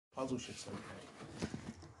puzzle shit's like that.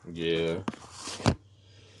 Yeah.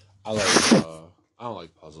 I don't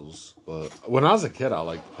like puzzles, but when I was a kid, I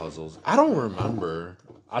liked puzzles. I don't remember.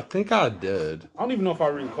 I think I did. I don't even know if I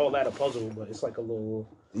really call that a puzzle, but it's like a little...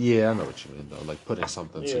 Yeah, I know what you mean, though. Like putting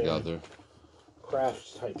something together.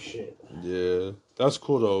 Crafts type shit. Yeah. That's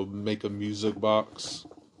cool, though. Make a music box.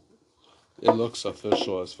 It looks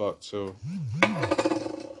official as fuck, too.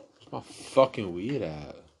 Where's my fucking weed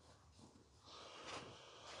at?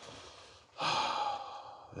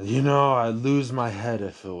 You know, I'd lose my head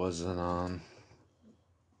if it wasn't on.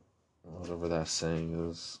 Whatever that saying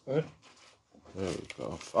is. There we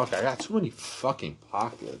go. Fuck, I got too many fucking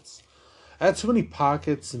pockets. I had too many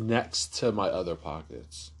pockets next to my other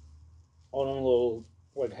pockets. All them little,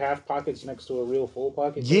 like, half pockets next to a real full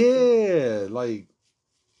pocket? Yeah, like...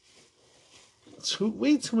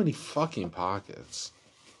 way too many fucking pockets.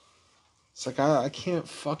 It's like, I can't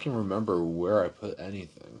fucking remember where I put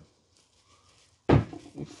anything.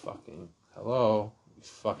 You fucking... Hello? You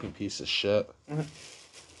fucking piece of shit. I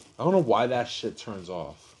don't know why that shit turns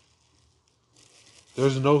off.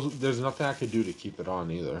 There's nothing I could do to keep it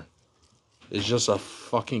on either. It's just a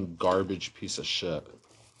fucking garbage piece of shit.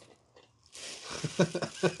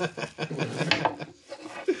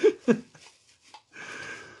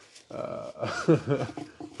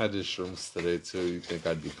 I did shrooms today too. You think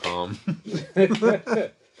I'd be calm?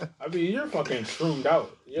 I mean, you're fucking shroomed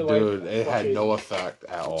out. You're Dude, like, it had no effect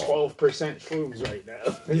at all. 12% shrooms right now.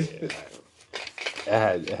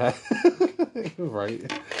 Yeah. It had right.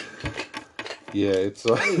 Yeah, it's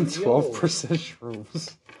 12%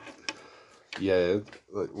 shrooms. Yeah,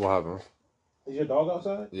 what happened? Is your dog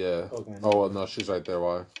outside? Yeah. Okay. Oh, well, no, she's right there.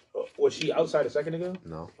 Why? Was she outside a second ago?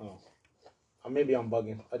 No. Oh. Maybe I'm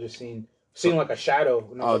bugging. I just seen like a shadow.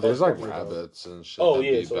 Oh, there's like rabbits and shit. Oh,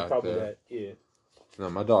 yeah, so probably that. Yeah. No,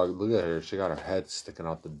 my dog, look at her. She got her head sticking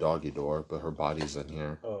out the doggy door, but her body's in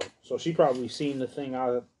here. Oh, so she probably seen the thing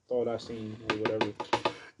I thought I seen or whatever.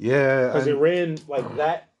 Yeah. Because it ran like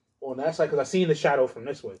that on that side, because I seen the shadow from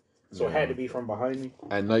this way. So it had to be from behind me.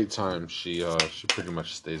 At nighttime, she pretty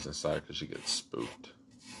much stays inside because she gets spooked.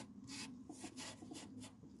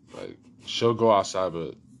 Like, she'll go outside,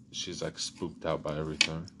 but she's like spooked out by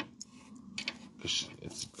everything. Because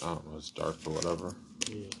I don't know, it's dark or whatever.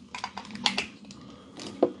 Yeah.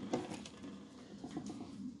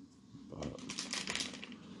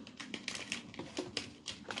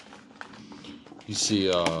 You see,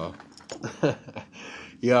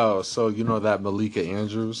 yo, so you know that Malika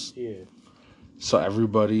Andrews? Yeah. So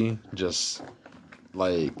everybody just,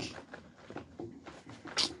 like,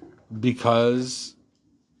 because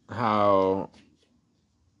how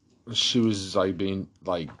she was, like, being,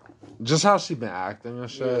 like, just how she been acting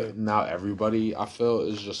and shit, yeah. Now everybody, I feel,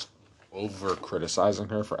 is just over-criticizing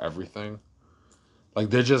her for everything. Like,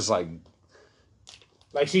 they're just, like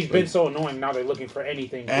she's been so annoying, now they're looking for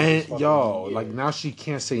anything. And, like, now she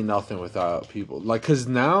can't say nothing without people. Like, because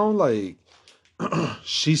now, like,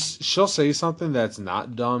 she'll say something that's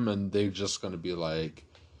not dumb, and they're just gonna be like,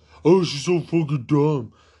 oh, she's so fucking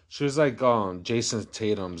dumb. She was like, Jason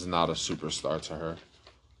Tatum's not a superstar to her.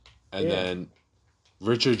 And then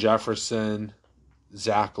Richard Jefferson,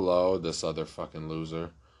 Zach Lowe, this other fucking loser.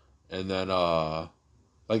 And then,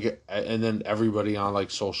 and then everybody on, like,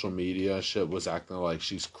 social media shit was acting like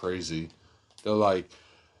she's crazy. They're like,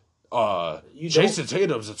 Jason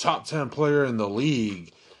Tatum's a top 10 player in the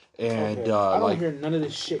league. And, I don't hear none of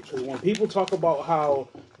this shit. Because when people talk about how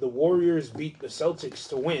the Warriors beat the Celtics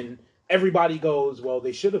to win, everybody goes, well,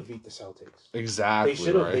 they should have beat the Celtics. Exactly. They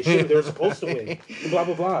should have. Right? They were supposed to win. Blah,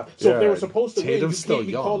 blah, blah. So if they were supposed to Tatum's win, you can't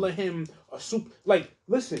be calling him a super... Like,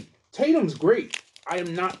 listen, Tatum's great. I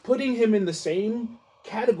am not putting him in the same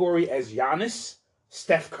category as Giannis,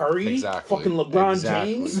 Steph Curry, fucking LeBron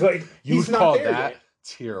James. Like, he's not there yet.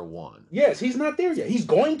 Tier 1. Yes, he's not there yet. He's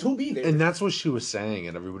going to be there. And that's what she was saying,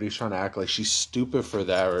 and everybody's trying to act like she's stupid for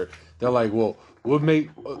that. Or they're like, well, what make...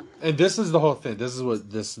 And this is the whole thing. This is what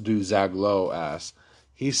this dude, Zach Lowe, asked.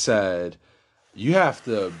 He said, you have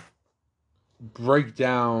to break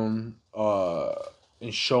down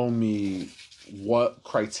and show me what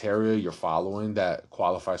criteria you're following that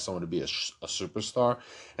qualifies someone to be a superstar.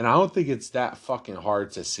 And I don't think it's that fucking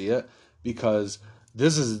hard to see it, because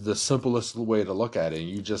this is the simplest way to look at it. And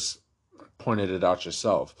you just pointed it out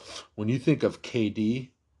yourself. When you think of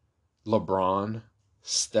KD, LeBron,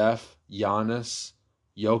 Steph, Giannis,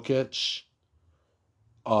 Jokic,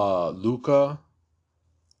 Luka,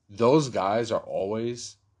 those guys are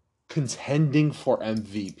always contending for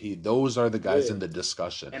MVP. Those are the guys in the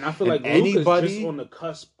discussion. And I feel like Luka's just on the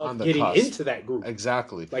cusp of getting into that group.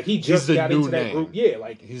 Exactly. Like he just got into that group. Yeah,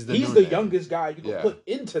 like he's the youngest guy you can put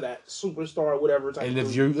into that superstar or whatever type. And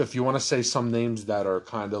if you want to say some names that are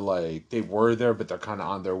kind of like they were there but they're kind of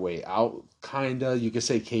on their way out, kinda, you could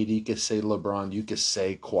say KD, you could say LeBron, you could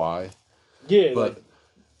say Kawhi. Yeah, but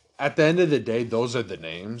at the end of the day, those are the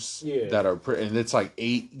names that are and it's like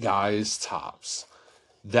 8 guys tops.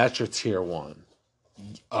 That's your tier 1.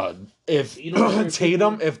 If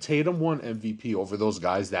Tatum won MVP over those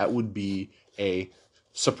guys, that would be a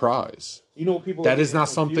surprise. You know, people that is not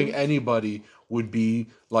something anybody would be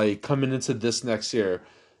like coming into this next year.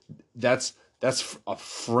 That's a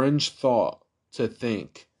fringe thought to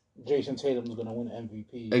think. Jason Tatum's gonna win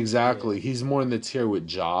MVP. Exactly, he's more in the tier with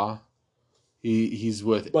Ja. He's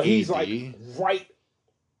with, but AD. He's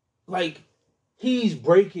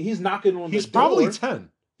he's knocking on. He's probably 10.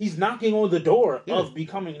 He's knocking on the door of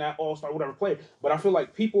becoming that all-star whatever player. But I feel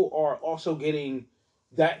like people are also getting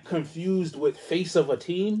that confused with face of a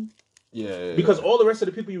team. Yeah. Because all the rest of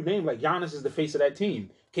the people you name, like Giannis is the face of that team.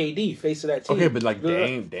 KD, face of that team. Okay, but like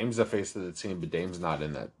Dame's the face of the team, but Dame's not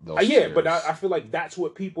in that. Those but I feel like that's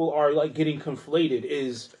what people are like getting conflated.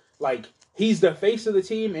 Is like he's the face of the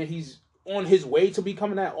team and he's on his way to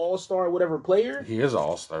becoming that all-star whatever player. He is an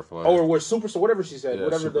all-star player. Or we're superstar, whatever she said.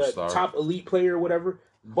 Whatever superstar. The top elite player or whatever.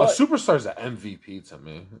 But a superstar's an MVP to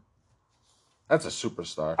me. That's a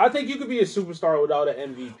superstar. I think you could be a superstar without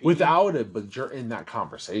an MVP. Without it, but you're in that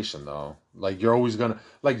conversation though. Like you're always gonna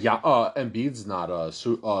Embiid's not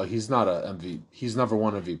he's not a MVP. He's never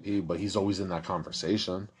won MVP, but he's always in that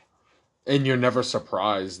conversation. And you're never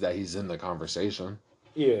surprised that he's in the conversation.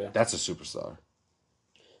 Yeah. That's a superstar.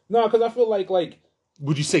 No, because I feel like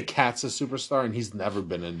would you say Cat's a superstar and he's never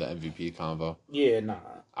been in the MVP convo? Yeah, nah.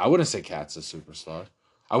 I wouldn't say Cat's a superstar.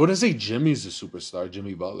 I wouldn't say Jimmy's a superstar,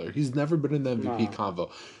 Jimmy Butler. He's never been in the MVP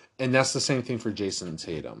convo. And that's the same thing for Jason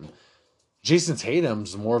Tatum. Jason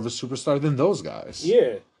Tatum's more of a superstar than those guys.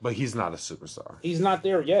 Yeah. But he's not a superstar. He's not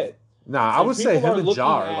there yet. Nah, I would say him and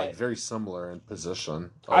Ja are like very similar in position.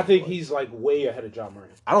 I think he's like way ahead of Ja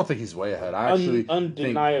Morant. I don't think he's way ahead. I actually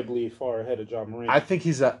undeniably far ahead of Ja Morant. I think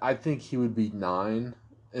he would be 9.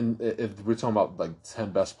 And if we're talking about like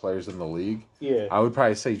 10 best players in the league, I would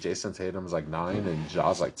probably say Jason Tatum's like 9 and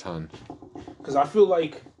Ja's like 10. Because I feel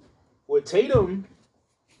like with Tatum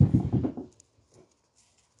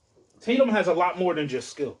has a lot more than just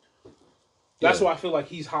skill. That's why I feel like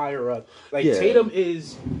he's higher up. Like Tatum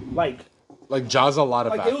is like Ja's a lot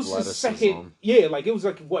of like athleticism. It was his second, it was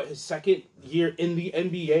like his second year in the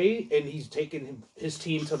NBA, and he's taken his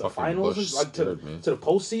team to the finals, like to the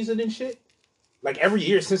postseason and shit. Like every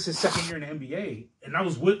year since his second year in the NBA, and that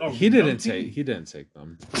was with he didn't take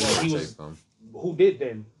them. Well, who did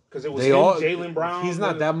then? Because it was Jaylen Brown. He's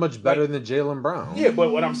not that much better than Jaylen Brown. Yeah,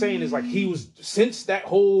 but what I'm saying is like he was since that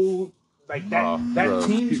whole like that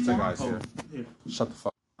team's guys here. Yeah. Shut the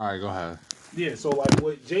fuck. All right, go ahead. Yeah, so like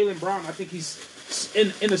with Jaylen Brown, I think he's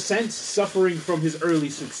in a sense suffering from his early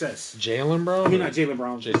success. Jaylen Brown? I mean, not Jaylen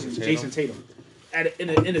Brown. Jason Tatum.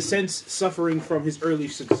 In a sense, suffering from his early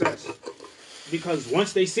success. Because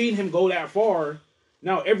once they seen him go that far,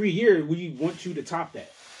 now every year we want you to top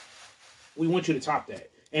that. We want you to top that.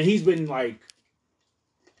 And he's been like,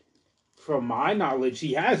 from my knowledge,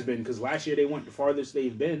 he has been. Because last year they went the farthest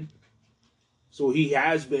they've been. So he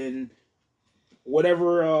has been,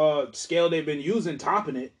 whatever scale they've been using,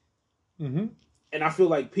 topping it. Mm-hmm. And I feel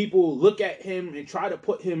like people look at him and try to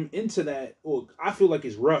put him into that. Well, I feel like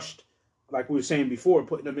it's rushed. Like we were saying before,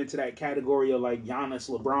 putting him into that category of like Giannis,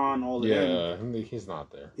 LeBron, all of them. Yeah, he's not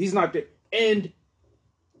there. He's not there. And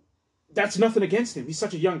that's nothing against him. He's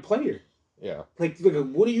such a young player. Yeah. Like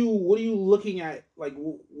what are you looking at? Like,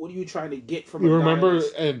 what are you trying to get from you a remember, guy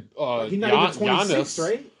and he's not even 26, Giannis,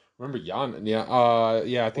 right? Remember Giannis?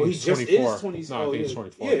 Yeah, I think he's 24. No, I think he's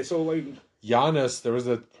 24. Yeah, so like... Giannis, there was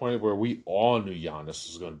a point where we all knew Giannis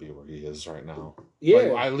was going to be where he is right now. Yeah.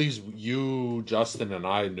 Like, at least you, Justin, and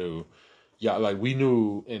I knew. Yeah, like we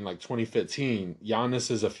knew in like 2015, Giannis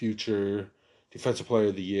is a future Defensive Player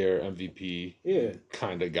of the Year, MVP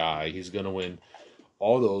kind of guy. He's going to win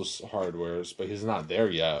all those hardwares, but he's not there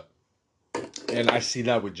yet. And I see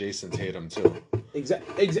that with Jason Tatum too.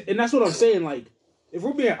 Exactly. And that's what I'm saying. Like, if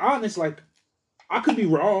we're being honest, like, I could be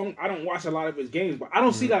wrong. I don't watch a lot of his games, but I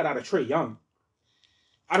don't see that out of Trae Young.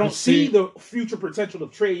 I don't see the future potential of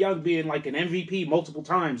Trae Young being like an MVP multiple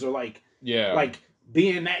times or like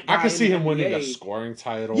being that guy. I can see him winning a scoring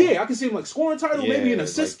title. Yeah, I can see him like scoring title, maybe an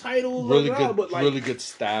assist title. Really good, but like, really good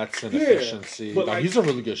stats and efficiency. But like, he's a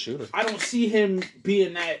really good shooter. I don't see him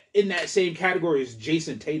being in that same category as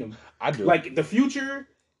Jason Tatum. I do. Like the future,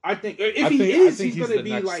 I think he's going to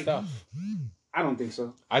be like stuff. I don't think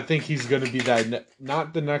so. I think he's going to be that.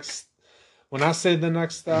 Not the next. When I say the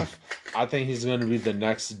next Steph, I think he's going to be the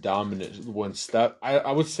next dominant. When Steph,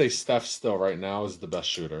 I would say Steph still right now is the best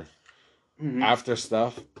shooter. Mm-hmm. After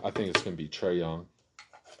Steph, I think it's going to be Trae Young.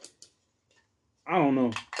 I don't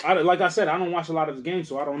know. Like I said, I don't watch a lot of his games,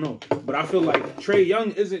 so I don't know. But I feel like Trae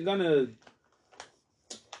Young isn't gonna.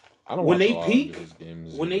 I don't. When they peak,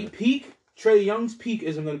 Trae Young's peak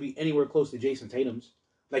isn't gonna be anywhere close to Jason Tatum's.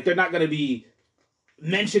 Like they're not gonna be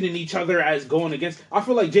mentioning each other as going against. I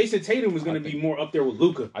feel like Jason Tatum is gonna be more up there with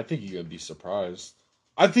Luka. I think you're gonna be surprised.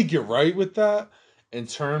 I think you're right with that in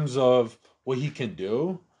terms of what he can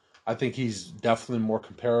do. I think he's definitely more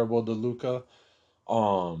comparable to Luka.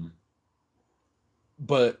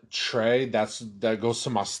 But Trae, that goes to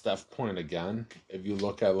my Steph point again. If you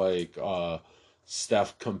look at like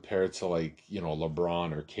Steph compared to like, you know,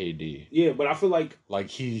 LeBron or KD. Yeah, but I feel like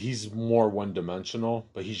he's more one dimensional,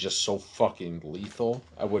 but he's just so fucking lethal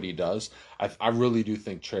at what he does. I really do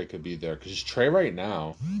think Trae could be there because Trae right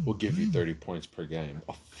now will give you 30 points per game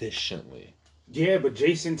efficiently. Yeah, but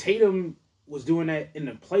Jason Tatum was doing that in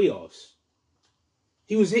the playoffs.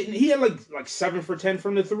 He had like 7 for 10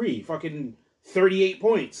 from the three. Fucking 38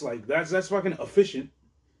 points. Like that's fucking efficient.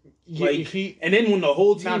 Like and then when the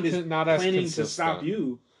whole team is planning to stop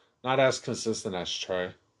you, not as consistent as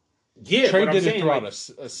Trae. Yeah, Trae did it throughout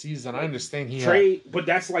a season. I understand but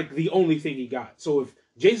that's like the only thing he got. So if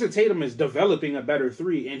Jason Tatum is developing a better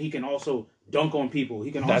three, and he can also dunk on people,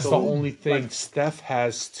 he can. That's also, the only thing Steph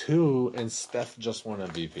has too, and Steph just won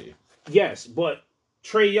MVP. Yes, but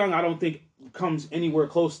Trae Young, I don't think comes anywhere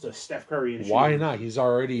close to Steph Curry. And why not? He's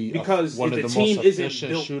already one of the most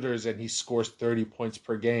efficient shooters, and he scores 30 points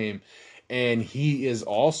per game, and he is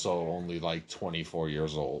also only like 24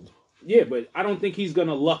 years old. Yeah, but I don't think he's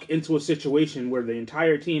gonna luck into a situation where the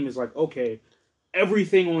entire team is like, okay,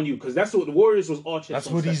 everything on you, because that's what the Warriors was all. That's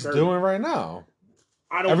what he's doing right now.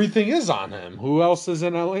 Everything is on him. Who else is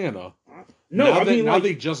in Atlanta? No, now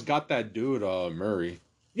they just got that dude Murray.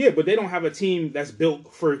 Yeah, but they don't have a team that's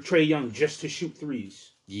built for Trae Young just to shoot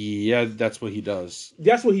threes. Yeah, that's what he does.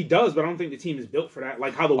 That's what he does, but I don't think the team is built for that.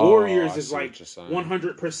 Like how the Warriors is like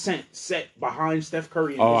 100% set behind Steph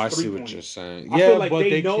Curry. I see what you're saying. I feel like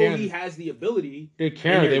they know he has the ability. They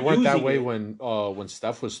can. They weren't that way when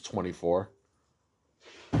Steph was 24.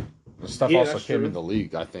 Steph also came in the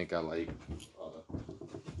league, I think, at like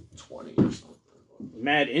 20 or something.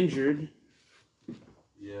 Mad injured.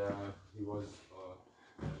 Yeah, he was.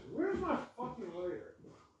 Where's my fucking lighter?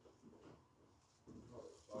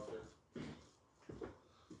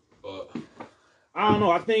 But I don't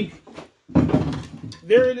know. I think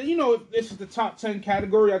if this is the top 10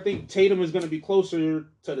 category, I think Tatum is going to be closer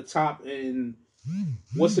to the top, and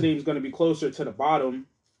what's the name is going to be closer to the bottom.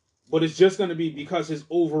 But it's just going to be because his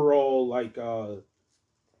overall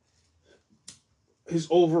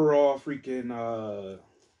freaking. I'm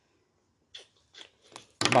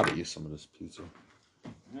about to eat some of this pizza.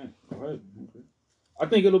 Yeah, go ahead. Okay. I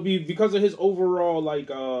think it'll be because of his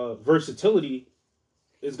overall versatility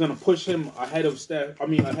is gonna push him ahead of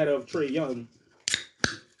Trae Young.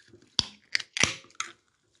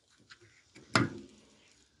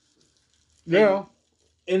 Yeah.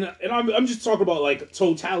 And I'm just talking about like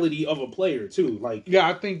totality of a player too. Like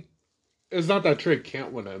I think it's not that Trae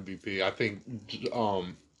can't win MVP. I think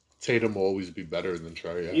Tatum will always be better than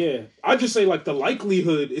Trae. Yeah. I just say like the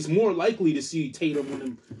likelihood is more likely to see Tatum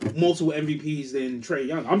win multiple MVPs than Trae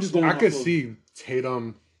Young. I'm just going. I could see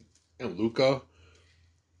Tatum and Luka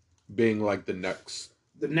being like the next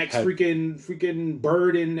freaking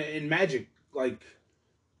Bird and Magic, like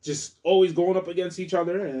just always going up against each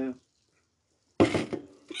other. And...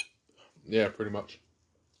 yeah, pretty much.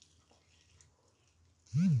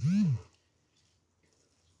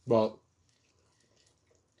 Well.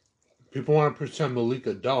 People want to pretend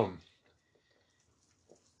Malika dumb.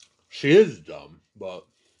 She is dumb, but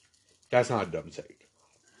that's not a dumb take.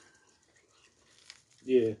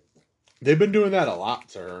 Yeah. They've been doing that a lot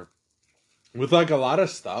to her. With like a lot of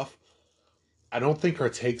stuff, I don't think her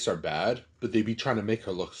takes are bad, but they be trying to make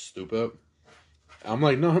her look stupid. I'm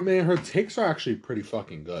like, no, man, her takes are actually pretty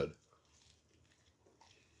fucking good.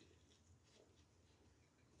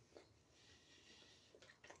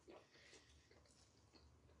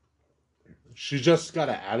 She's just got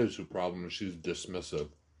an attitude problem and she's dismissive.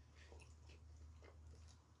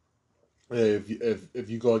 If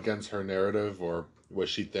you go against her narrative or what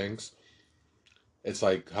she thinks, it's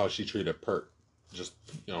like how she treated Pert. Just,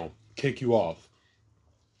 kick you off.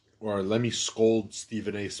 Or let me scold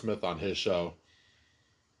Stephen A. Smith on his show.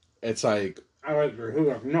 It's like, I like her. He was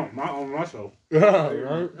like, no, my own muscle. Yeah,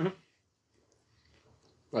 right?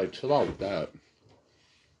 Like, chill out with that.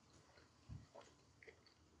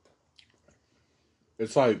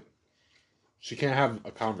 It's like, she can't have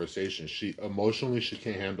a conversation. She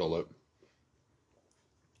can't handle it.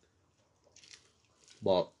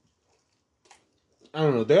 But, I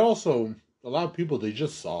don't know. They also, a lot of people, they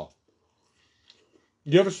just saw.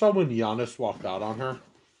 You ever saw when Giannis walked out on her?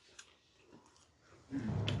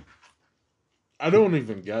 I don't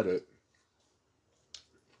even get it.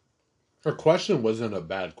 Her question wasn't a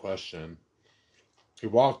bad question. He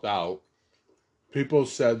walked out. People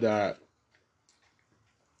said that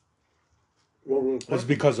it's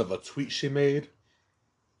because of a tweet she made.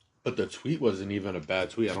 But the tweet wasn't even a bad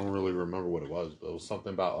tweet. I don't really remember what it was. But it was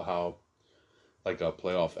something about how, like, a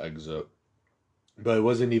playoff exit. But it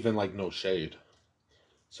wasn't even, like, no shade.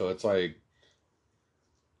 So it's like,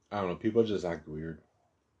 I don't know. People just act weird.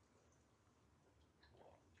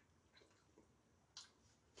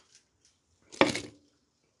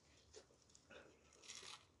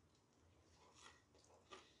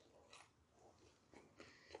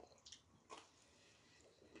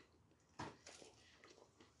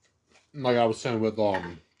 Like I was saying with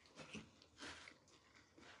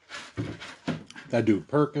that dude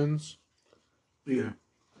Perkins. Yeah.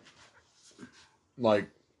 Like,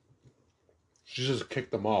 she just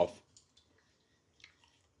kicked him off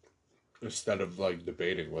instead of like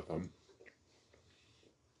debating with him.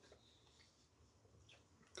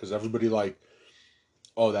 Because everybody like,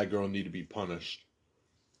 oh, that girl need to be punished.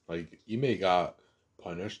 Like, Ime got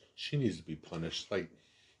punished. She needs to be punished. Like,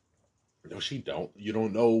 no, she don't. You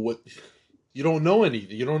don't know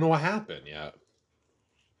anything. You don't know what happened yet.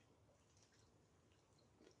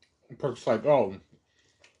 Perk's like, oh,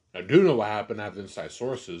 I do know what happened. I have inside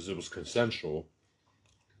sources. It was consensual.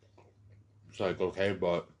 It's like, okay,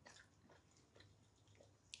 but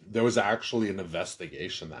there was actually an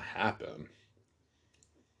investigation that happened.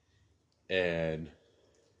 And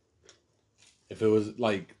if it was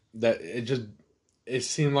like that, it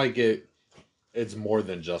seemed like it's more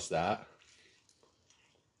than just that.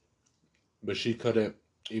 But she couldn't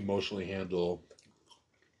emotionally handle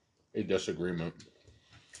a disagreement.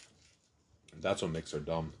 That's what makes her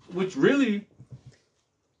dumb. Which really,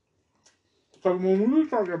 so when we were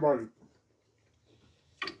talking about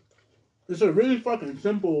it, it's a really fucking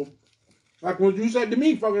simple, like what you said to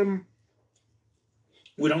me, fucking,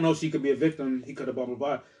 we don't know if she could be a victim, he could have blah, blah,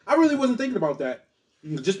 blah. I really wasn't thinking about that.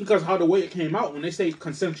 Just because how the way it came out, when they say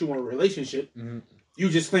consensual relationship, you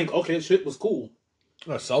just think, okay, shit was cool.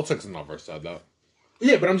 The Celtics never said that.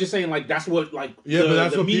 Yeah, but I'm just saying, like, that's what, like, yeah, but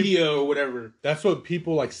that's the what media or whatever. That's what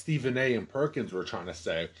people like Stephen A. and Perkins were trying to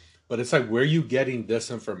say. But it's like, where are you getting this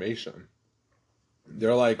information?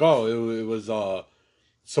 They're like, oh, it was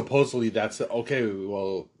supposedly that's okay.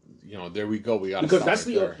 Well, you know, there we go. We got because that's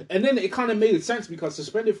and then it kind of made sense because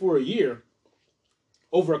suspended for a year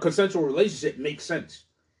over a consensual relationship makes sense.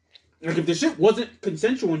 Like, if the shit wasn't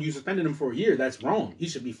consensual and you suspended him for a year, that's wrong. He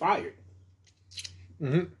should be fired.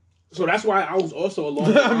 Mm-hmm. So that's why I was also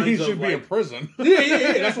along the lines I mean, he should be in prison.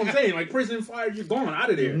 Yeah. That's what I'm saying. Like, prison fired, you're gone out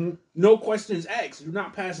of there. Mm-hmm. No questions asked. You're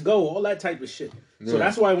not past go. All that type of shit. Yeah. So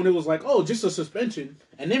that's why when it was like, oh, just a suspension,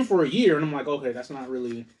 and then for a year, and I'm like, okay, that's not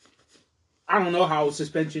really. I don't know how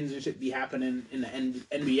suspensions and shit be happening in the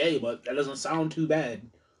NBA, but that doesn't sound too bad.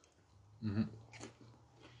 Mm-hmm.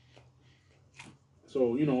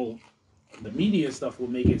 So, you know, the media stuff will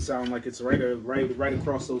make it sound like it's right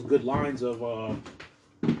across those good lines of, well,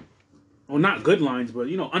 not good lines, but,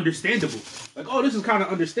 you know, understandable. Like, oh, this is kind of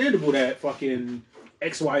understandable that fucking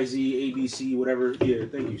XYZ, ABC, whatever. Yeah,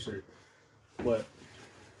 thank you, sir. But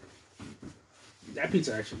that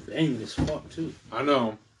pizza actually banging as fuck, too. I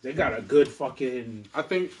know. They got a good fucking, I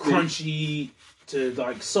think, crunchy to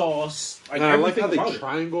like sauce. Like, I like how they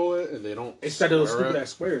triangle it and they don't instead of those stupid ass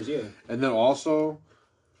squares. Yeah. And then also,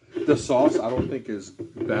 the sauce I don't think is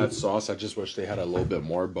bad sauce. I just wish they had a little bit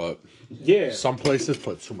more. But yeah, some places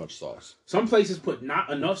put too much sauce. Some places put not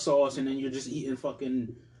enough sauce, and then you're just eating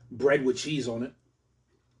fucking bread with cheese on it.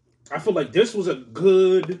 I feel like this was a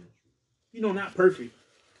good, you know, not perfect.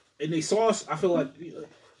 And the sauce, I feel like.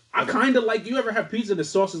 I kind of like, you ever have pizza, the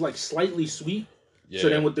sauce is like slightly sweet? Yeah. So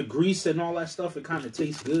then with the grease and all that stuff, it kind of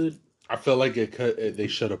tastes good. I feel like they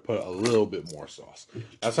should have put a little bit more sauce.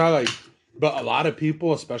 That's how, like, but a lot of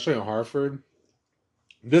people, especially in Hartford,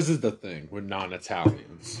 this is the thing with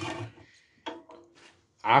non-Italians.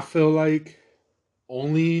 I feel like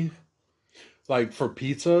only, like, for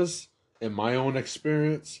pizzas, in my own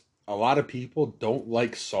experience, a lot of people don't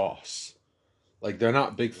like sauce. Like, they're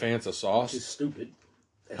not big fans of sauce. It's stupid.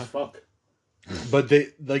 As fuck. But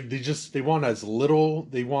they want as little.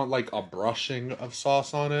 They want like a brushing of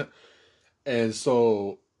sauce on it, and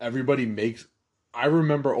so everybody makes. I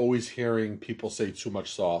remember always hearing people say too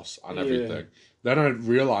much sauce on everything. Then I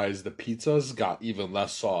realized the pizzas got even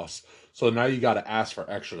less sauce. So now you got to ask for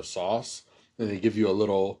extra sauce, and they give you a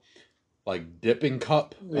little like dipping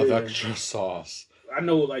cup of extra sauce. I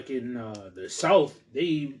know, like in the South,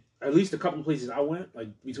 at least a couple of places I went, like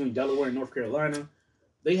between Delaware and North Carolina,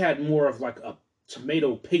 they had more of like a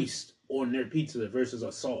tomato paste on their pizza versus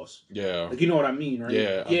a sauce. Yeah. Like, you know what I mean, right?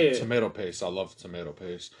 Yeah. Tomato paste. I love tomato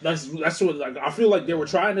paste. That's what, like, I feel like they were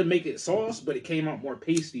trying to make it sauce, but it came out more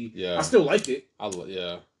pasty. Yeah. I still liked it.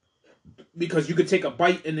 Yeah. Because you could take a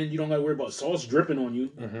bite and then you don't got to worry about sauce dripping on you.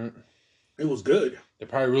 Mm-hmm. It was good. They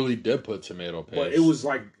probably really did put tomato paste. But it was,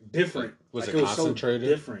 like, different. Was like, it concentrated?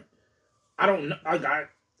 So different. I don't know.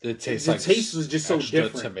 The taste was just so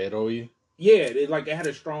different. Tomato-y? Yeah, it had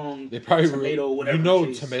a strong tomato, whatever. You know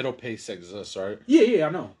taste. Tomato paste exists, right? Yeah, I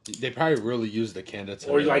know. They probably really used the canned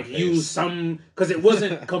tomato or like paste. use some, because it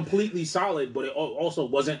wasn't completely solid, but it also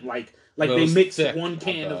wasn't like they mixed thick, one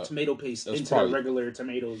can of tomato paste into the regular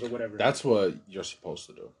tomatoes or whatever. That's what you're supposed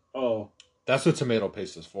to do. Oh, that's what tomato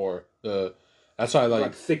paste is for. That's why I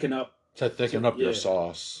like thicken up your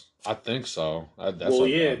sauce. I think so. I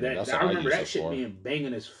remember that shit being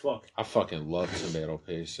banging as fuck. I fucking love tomato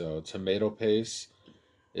paste, yo. Tomato paste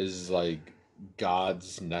is like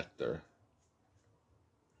God's nectar.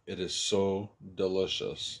 It is so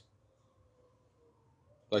delicious.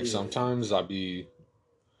 Like sometimes I be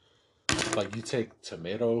like, you take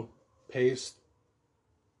tomato paste,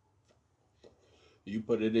 you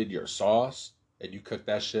put it in your sauce, and you cook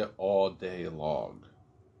that shit all day long.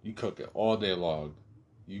 You cook it all day long.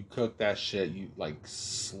 You cook that shit, you like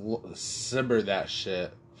simmer that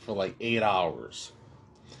shit for like 8 hours.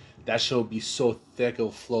 That shit will be so thick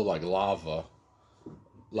it'll flow like lava.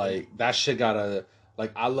 Like that shit gotta,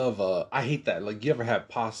 like, I hate that. Like, you ever had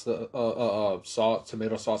pasta sauce,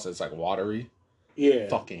 tomato sauce that's like watery? Yeah.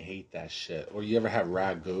 Fucking hate that shit. Or you ever have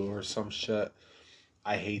ragu or some shit?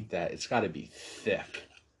 I hate that. It's gotta be thick.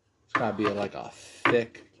 It's gotta be like a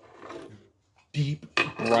thick, deep,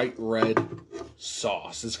 bright red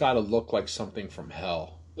sauce. It's got to look like something from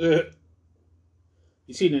hell. You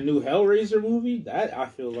seen the new Hellraiser movie? That, I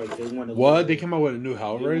feel like they want to... What? They came out with a new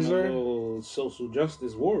Hellraiser? Social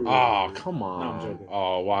justice warrior. Oh, come on. No, I'm joking.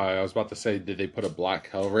 Oh, why? I was about to say, did they put a black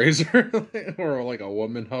Hellraiser? Or like a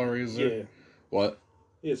woman Hellraiser? Yeah. What?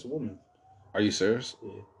 Yeah, it's a woman. Are you serious?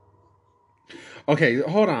 Yeah. Okay,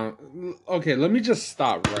 hold on. Okay, let me just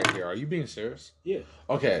stop right here. Are you being serious? Yeah.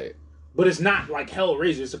 Okay. But it's not like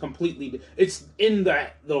Hellraiser. It's it's in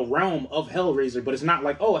the realm of Hellraiser, but it's not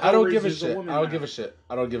like, oh, Hellraiser I don't give a shit. A woman. I don't give a shit.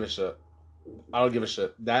 I don't give a shit. I don't give a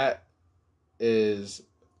shit. That is...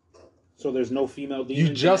 So there's no female demons.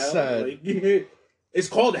 You just said... Like, it's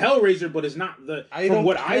called Hellraiser, but it's not the... From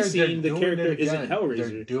what I've seen, the character isn't Hellraiser.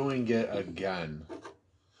 They're doing it again.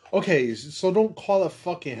 Okay, so don't call it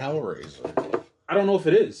fucking Hellraiser. I don't know if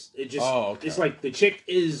it is. It just... Oh, okay. It's like the chick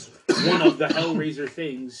is one of the Hellraiser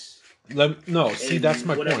things... That's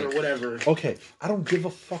my point. Whatever. Okay, I don't give a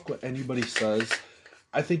fuck what anybody says.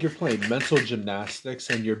 I think you're playing mental gymnastics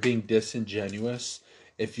and you're being disingenuous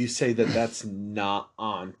if you say that that's not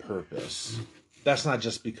on purpose. That's not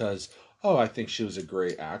just because, I think she was a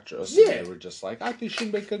great actress. Yeah. And they were just like, I think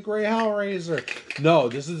she'd make a great Hellraiser. No,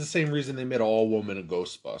 this is the same reason they made all-woman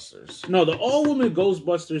Ghostbusters. No, the all-woman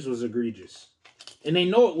Ghostbusters was egregious. And they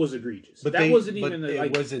know it was egregious. But it was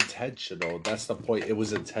intentional. That's the point. It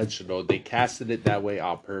was intentional. They casted it that way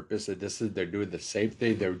on purpose. And they're doing the same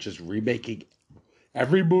thing. They're just remaking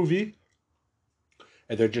every movie.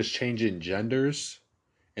 And they're just changing genders.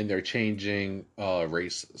 And they're changing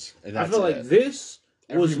races. And that's I feel like this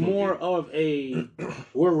was more of a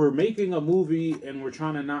where we're making a movie and we're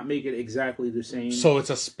trying to not make it exactly the same. So it's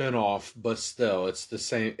a spin-off, but still it's the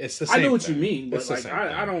same. It's the same. I know what you mean, but like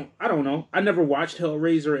I don't know. I never watched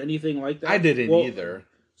Hellraiser or anything like that. I didn't either.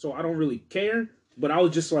 So I don't really care. But I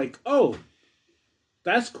was just like, oh,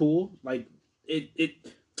 that's cool. Like it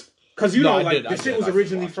because the shit was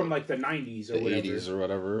originally from like the 90s or whatever. 80s or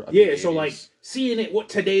whatever. Yeah, so like seeing it with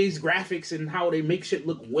today's graphics and how they make shit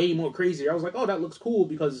look way more crazier, I was like, oh, that looks cool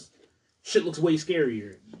because shit looks way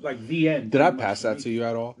scarier. Like the end. Did I pass that to you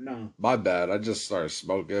at all? No. My bad. I just started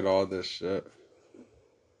smoking all this shit.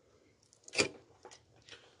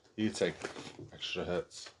 You take extra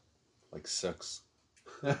hits. Like 6.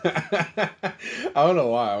 I don't know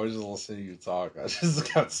why. I was just listening to you talk. I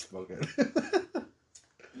just got smoking.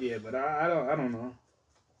 Yeah, but I don't know.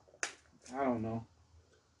 I don't know.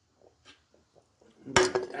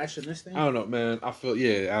 Ash in this thing? I don't know, man. I feel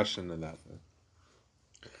Ash in that thing.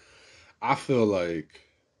 I feel like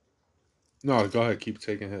no. Go ahead, keep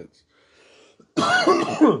taking hits.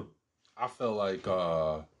 I feel like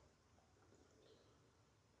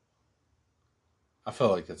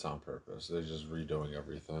it's on purpose. They're just redoing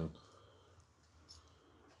everything.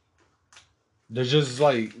 They're just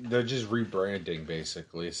rebranding.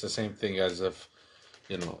 Basically, it's the same thing as if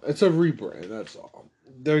it's a rebrand. That's all.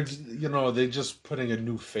 They're just putting a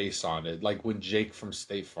new face on it, like when Jake from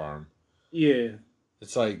State Farm. Yeah,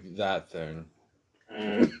 it's like that thing.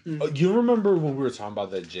 You remember when we were talking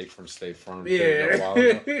about that Jake from State Farm thing a while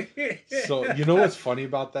ago? So you know what's funny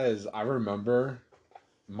about that is I remember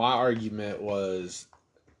my argument was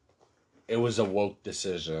it was a woke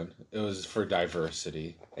decision. It was for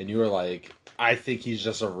diversity, and you were like, I think he's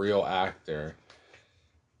just a real actor.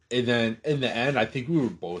 And then in the end, I think we were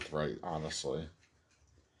both right. Honestly,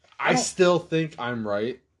 I still think I'm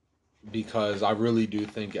right because I really do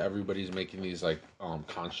think everybody's making these like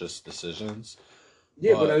conscious decisions.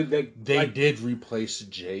 Yeah, but they did replace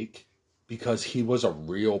Jake because he was a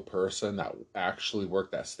real person that actually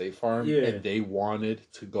worked at State Farm, and they wanted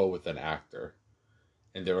to go with an actor,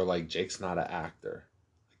 and they were like, Jake's not an actor.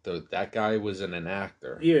 That guy wasn't an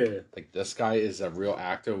actor. Yeah, like this guy is a real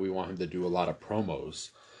actor. We want him to do a lot of promos.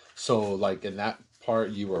 So like in that part,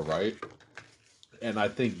 you were right, and I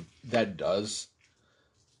think that does.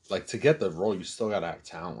 Like to get the role, you still gotta have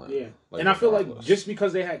talent. Yeah, and I feel like just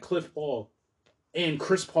because they had Cliff Paul and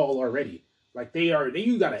Chris Paul already. Like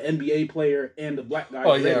you got an NBA player and a black guy.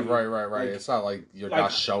 Oh yeah, right. Like, it's not like you're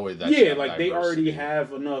not showing that. Yeah, like they already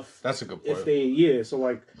have enough. That's a good point. So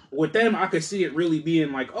like with them, I could see it really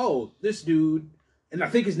being like, oh, this dude, and I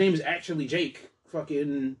think his name is actually Jake.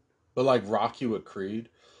 Fucking. But like Rocky with Creed.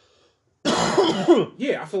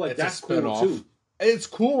 Yeah, I feel like that's cool too. It's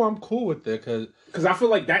cool. I'm cool with it because I feel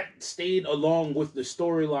like that stayed along with the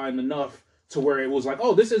storyline enough to where it was like,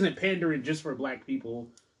 oh, this isn't pandering just for black people.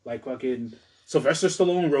 Like fucking Sylvester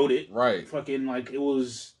Stallone wrote it, right? Fucking like it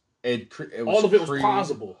was all of it was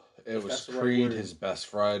plausible. It was Creed, his best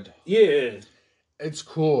friend. Yeah, it's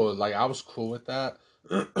cool. Like I was cool with that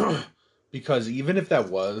because even if that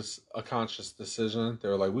was a conscious decision, they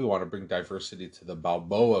were like, we want to bring diversity to the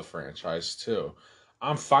Balboa franchise too.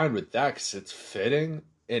 I'm fine with that because it's fitting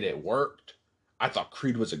and it worked. I thought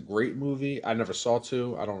Creed was a great movie. I never saw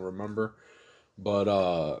 2. I don't remember. But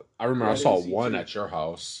I remember I saw 1 at your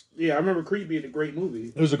house. Yeah, I remember Creed being a great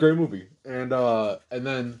movie. It was a great movie. And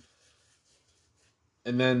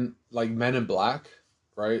then like Men in Black,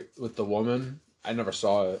 right? With the woman. I never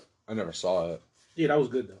saw it. Yeah, that was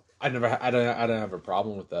good though. I didn't have a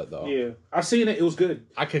problem with that though. Yeah, I seen it. It was good.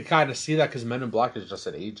 I could kind of see that because Men in Black is just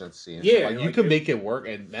an agency. And yeah, like, you could make it work.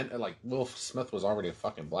 And like Will Smith was already a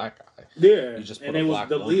fucking black guy. Yeah, you just put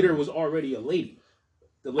the leader was already a lady.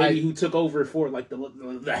 The lady who took over for like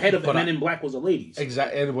the head of the Men in Black was a lady.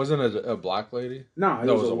 Exactly, and it wasn't a black lady. Nah,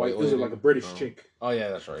 it was a white lady. It was like a British chick. Oh yeah,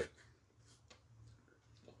 that's right.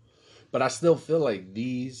 But I still feel like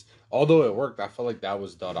although it worked, I feel like that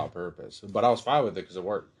was done on purpose. But I was fine with it because it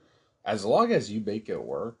worked. As long as you make it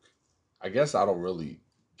work, I guess I don't really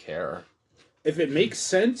care. If it makes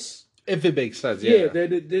sense. If it makes sense, yeah.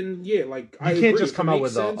 Then like you can't just come out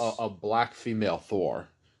with a black female Thor.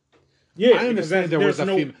 Yeah, I understand there was a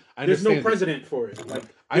female. There's no precedent for it. Like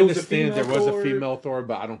I understand there was a female Thor,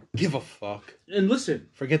 but I don't give a fuck. And listen,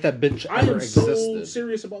 forget that bitch ever existed. I am so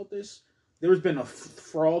serious about this. There's been a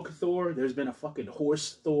frog Thor. There's been a fucking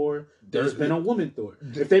horse Thor. There's been a woman Thor.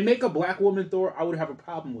 If they make a black woman Thor, I would have a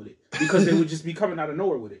problem with it because they would just be coming out of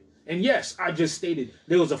nowhere with it. And yes, I just stated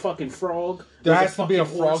there was a fucking frog. There has to be a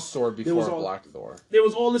frog Thor before a black Thor. There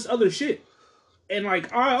was all this other shit. And like,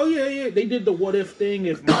 oh yeah, they did the what if thing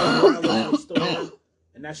if Miles Morales was Thor,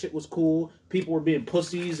 and that shit was cool. People were being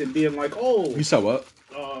pussies and being like, oh, you saw what?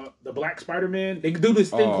 The Black Spider-Man. They do this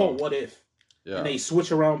thing called what if. Yeah. And they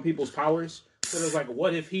switch around people's powers. So there's like,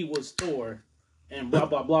 what if he was Thor? And blah,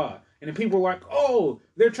 blah, blah. And then people were like, oh,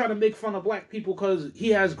 they're trying to make fun of black people because he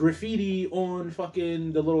has graffiti on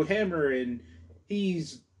fucking the little hammer and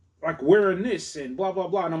he's like wearing this and blah, blah,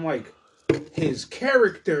 blah. And I'm like, his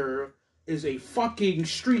character is a fucking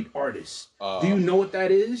street artist. Do you know what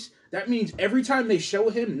that is? That means every time they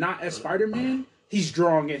show him not as Spider-Man, he's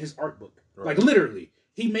drawing in his art book. Right. Like literally.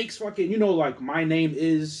 He makes fucking, like my name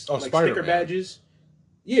is like Spider-Man. Sticker badges.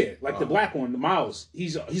 Yeah, like the black one, the Miles.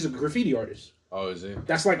 He's a graffiti artist. Oh, is he?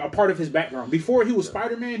 That's like a part of his background. Before he was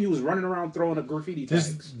Spider-Man, he was running around throwing a graffiti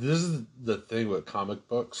tags. This is the thing with comic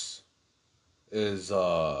books. This is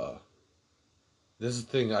the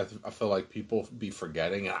thing I feel like people be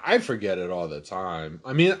forgetting, and I forget it all the time.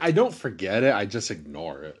 I mean, I don't forget it; I just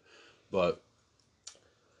ignore it. But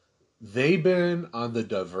they've been on the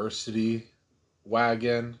diversity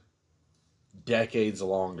wagon decades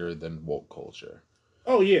longer than woke culture.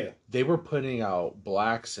 Oh yeah, they were putting out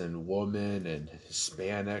blacks and women and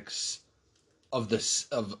Hispanics of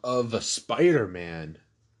a Spider-Man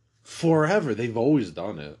forever. They've always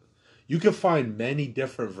done it. You can find many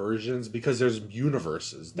different versions because there's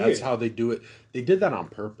universes. That's how they do it. They did that on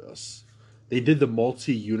purpose. They did the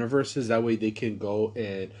multi-universes. That way they can go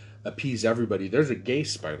and appease everybody. There's a gay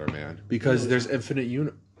Spider-Man because there's infinite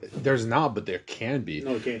There's not, but there can be.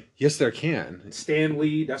 No, it can't. Yes, there can. Stan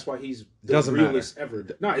Lee, that's why he's the Doesn't realest matter.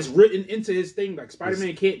 ever. No, it's written into his thing. Like,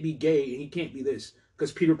 Spider-Man can't be gay and he can't be this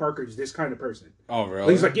because Peter Parker is this kind of person. Oh, really?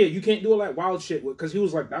 Like, he's like, yeah, you can't do all that wild shit because he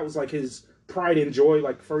was like, that was like his pride and joy,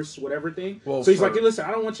 like, first whatever thing. Well, so he's like, hey, listen,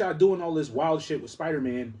 I don't want y'all doing all this wild shit with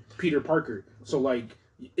Spider-Man, Peter Parker. So, like,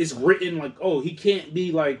 it's written like, oh, he can't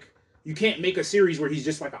be like, you can't make a series where he's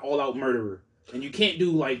just like an all-out murderer. And you can't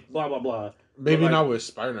do like blah, blah, blah. Maybe like, not with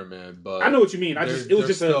Spider-Man, but I know what you mean. It was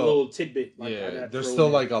just still, a little tidbit. Like, yeah, there's still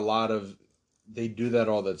like a lot of. They do that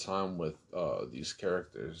all the time with these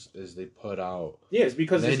characters. Is they put out it's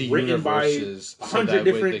because it's written by 100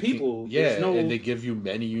 different people. And they give you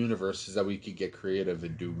many universes that we could get creative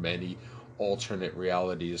and do many alternate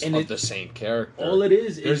realities of the same character. All it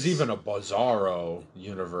is, there's even a Bizarro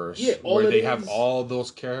universe where they have all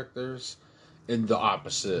those characters in the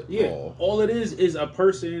opposite role. All it is a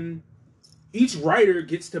person. Each writer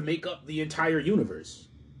gets to make up the entire universe.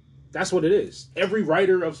 That's what it is. Every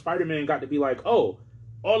writer of Spider-Man got to be like, oh,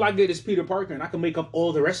 all I get is Peter Parker, and I can make up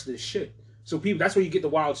all the rest of this shit. So that's where you get the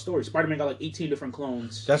wild story. Spider-Man got like 18 different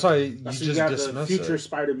clones. That's why you just got dismiss the future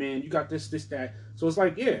Spider-Man. You got this, that. So it's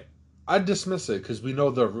like, I dismiss it because we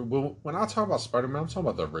know when I talk about Spider-Man, I'm talking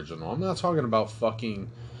about the original. I'm not talking about fucking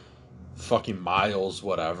Miles,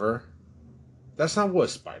 whatever. That's not what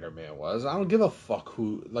Spider-Man was. I don't give a fuck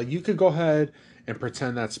who... Like, you could go ahead and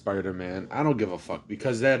pretend that's Spider-Man. I don't give a fuck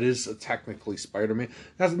because that is technically Spider-Man.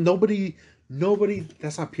 That's nobody...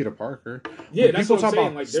 That's not Peter Parker. Yeah, when that's people what talk I'm saying.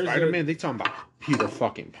 about Like, Spider-Man, they talking about Peter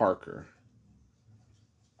fucking Parker.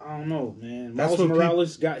 I don't know, man. Miles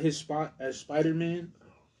Morales got his spot as Spider-Man.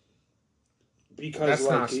 Because that's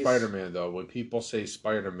not Spider-Man, though. When people say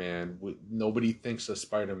Spider-Man, nobody thinks of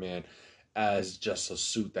Spider-Man as just a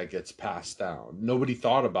suit that gets passed down. Nobody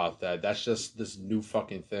thought about that. That's just this new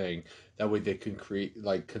fucking thing. That way they can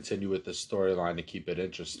continue with the storyline to keep it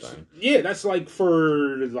interesting. Yeah, that's like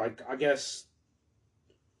for, like, I guess,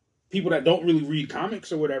 people that don't really read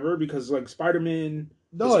comics or whatever, because, like, Spider-Man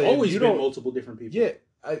has always been multiple different people. Yeah,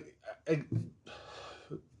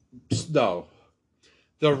 no.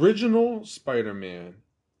 The original Spider-Man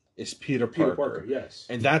is Peter Parker. Yes.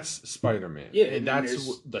 And that's Spider-Man. Yeah. And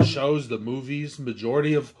that's the shows, the movies,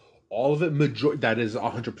 majority of all of it, that is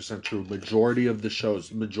 100% true. Majority of the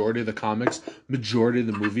shows, majority of the comics, majority of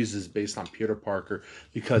the movies is based on Peter Parker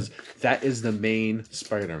because that is the main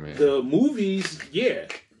Spider-Man. The movies,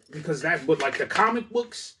 because but like the comic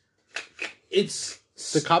books,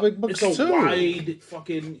 the comic books it's a too. Wide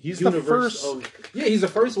fucking universe he's the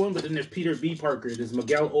first one, but then there's Peter B. Parker, there's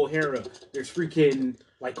Miguel O'Hara, there's freaking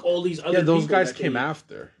like all these other those guys came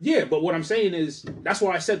after. Yeah, but what I'm saying is that's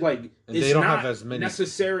why I said like it's not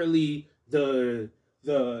necessarily the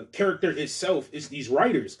character itself, it's these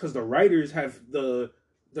writers, because the writers have the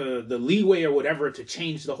leeway or whatever to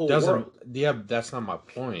change the whole world. Yeah, that's not my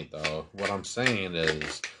point though. What I'm saying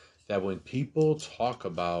is that when people talk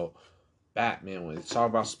about Batman, when they talk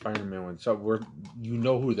about Spider-Man, you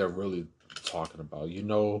know who they're really talking about. You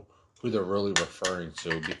know who they're really referring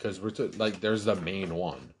to because there's the main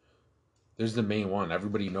one. There's the main one.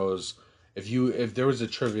 Everybody knows. If there was a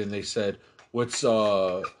trivia and they said, "What's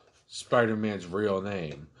Spider-Man's real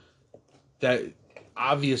name?" That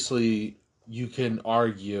obviously you can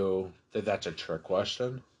argue that that's a trick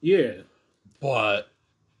question. Yeah, but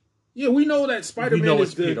we know that Spider-Man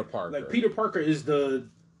is Peter Parker. Like Peter Parker is the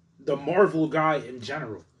Marvel guy in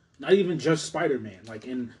general, not even just Spider-Man. Like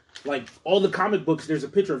in all the comic books, there's a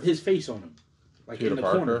picture of his face on them, like Peter in the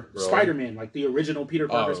Parker, corner. Really? Spider-Man, like the original Peter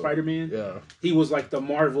Parker Spider-Man. Yeah, he was like the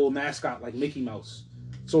Marvel mascot, like Mickey Mouse.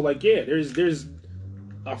 So like, there's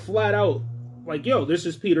a flat out like, this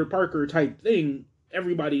is Peter Parker type thing.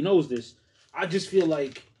 Everybody knows this. I just feel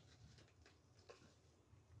like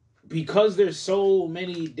because there's so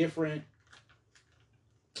many different.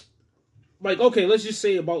 Like, okay, let's just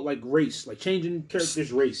say about, like, race. Like, changing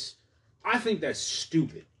characters' race. I think that's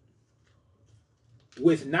stupid.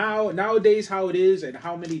 With nowadays how it is and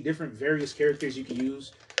how many different various characters you can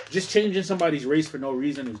use, just changing somebody's race for no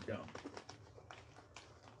reason is dumb.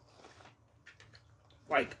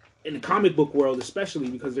 Like, in the comic book world, especially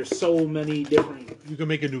because there's so many different. You can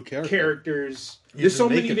make a new characters. There's so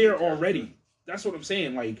many there already. That's what I'm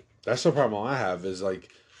saying. Like that's the problem I have is like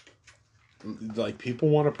people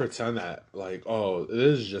want to pretend that like, oh,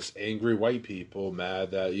 this is just angry white people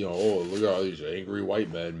mad that, you know, oh, look at all these angry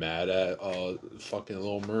white men mad at fucking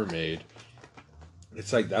Little Mermaid.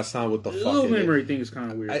 It's like that's not what the fuck. Little Mermaid thing is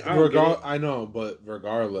kind of weird. I know, but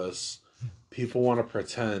regardless, people want to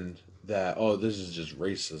pretend that, oh, this is just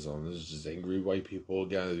racism. This is just angry white people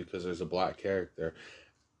again because there's a black character,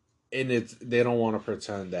 and they don't want to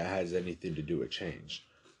pretend that has anything to do with change,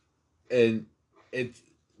 and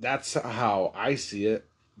that's how I see it.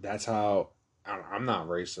 That's how I'm not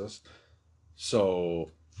racist, so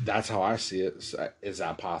that's how I see it. Is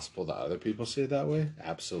that possible that other people see it that way?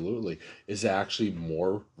 Absolutely. Is it actually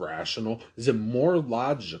more rational? Is it more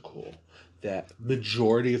logical that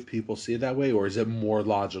majority of people see it that way, or is it more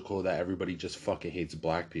logical that everybody just fucking hates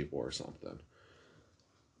black people or something?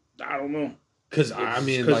 I don't know. Because I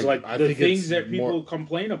mean, like I the think things that people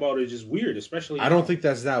complain about is just weird, especially. I don't think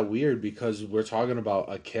that's that weird because we're talking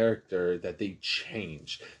about a character that they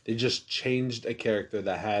changed. They just changed a character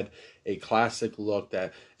that had a classic look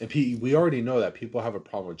and we already know that people have a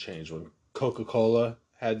problem with change. When Coca-Cola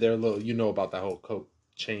had their little, you know about that whole Coke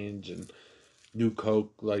change and new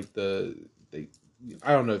Coke, like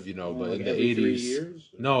I don't know if you know, but in the 80s,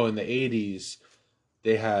 in the 80s,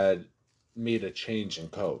 they had made a change in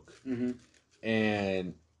Coke. Mm-hmm.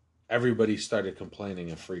 And everybody started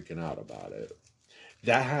complaining and freaking out about it.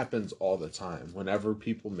 That happens all the time. Whenever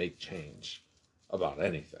people make change about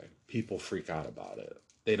anything, people freak out about it.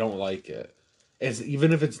 They don't like it.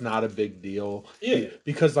 Even if it's not a big deal. Yeah.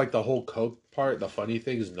 Because like the whole Coke part, the funny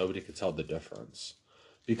thing is nobody could tell the difference.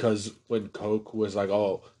 Because when Coke was like,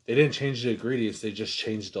 oh, they didn't change the ingredients, they just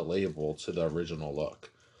changed the label to the original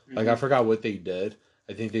look. Mm-hmm. Like I forgot what they did.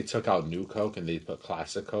 I think they took out New Coke and they put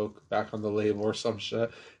Classic Coke back on the label or some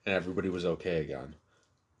shit, and everybody was okay again.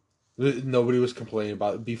 Nobody was complaining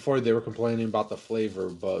about it. Before they were complaining about the flavor,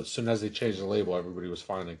 but as soon as they changed the label, everybody was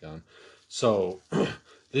fine again. So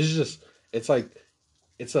this is just, it's like,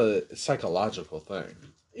 it's a psychological thing.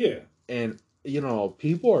 Yeah. And, you know,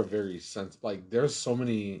 people are very sensitive. Like, there's so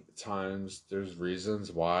many times, there's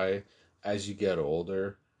reasons why, as you get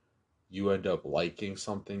older, you end up liking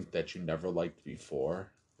something that you never liked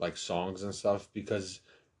before, like songs and stuff, because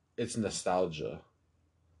it's nostalgia.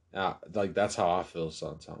 Like, that's how I feel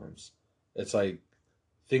sometimes. It's like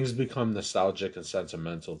things become nostalgic and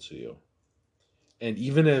sentimental to you. And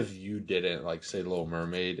even if you didn't, like, say Little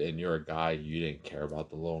Mermaid and you're a guy, you didn't care about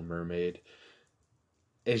the Little Mermaid,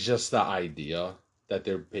 it's just the idea that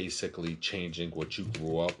they're basically changing what you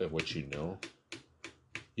grew up and what you knew.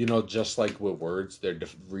 You know, just like with words, they're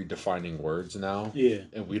redefining words now. Yeah.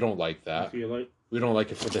 And we don't like that. I feel like. We don't like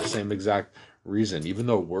it for the same exact reason. Even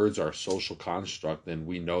though words are a social construct and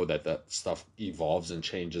we know that stuff evolves and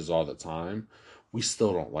changes all the time, we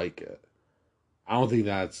still don't like it. I don't think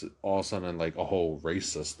that's all of a sudden like a whole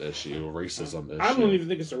racist issue, racism issue. I don't even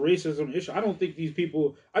think it's a racism issue. I don't think these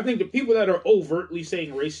people... I think the people that are overtly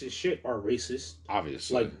saying racist shit are racist.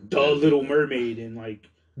 Obviously. Like, Little Mermaid and like...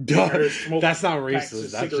 That's not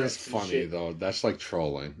racist. That's just funny though. That's like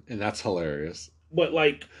trolling, and that's hilarious. But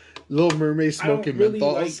like, Little Mermaid smoking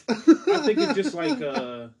menthols. I think it's just like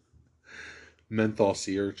menthol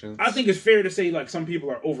sea urchins. I think it's fair to say like some people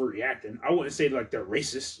are overreacting. I wouldn't say like they're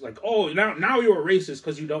racist. Like, oh, now you're a racist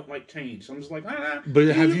because you don't like change. So I'm just like, But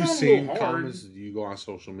have you seen comments? You go on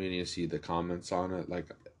social media and see the comments on it. Like,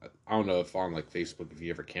 I don't know if on like Facebook, if you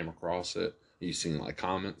ever came across it, you seen like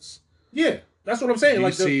comments. Yeah. That's what I'm saying.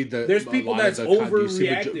 Like, there's people that's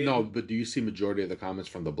overreacting. No, but do you see majority of the comments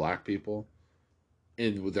from the black people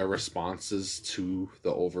in their responses to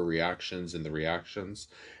the overreactions and the reactions?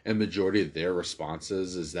 And majority of their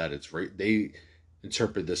responses is that they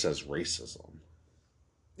interpret this as racism.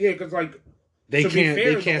 Yeah, because like they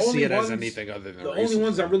can't see it as anything other than the racism. Only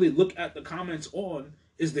ones that really look at the comments on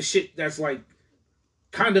is the shit that's like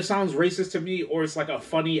kind of sounds racist to me, or it's like a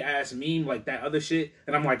funny ass meme like that other shit,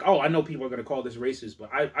 and I'm like, oh, I know people are gonna call this racist, but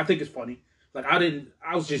I think it's funny. Like I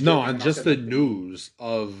was just on just the news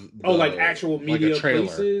of like actual media like a trailer,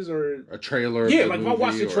 places or a trailer. Yeah, like if I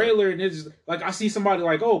watch the trailer and it's like I see somebody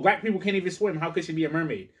like, oh, black people can't even swim. How could she be a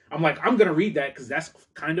mermaid? I'm like, I'm gonna read that because that's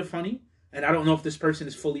kind of funny. And I don't know if this person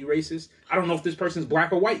is fully racist. I don't know if this person's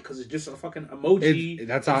black or white because it's just a fucking emoji. To me,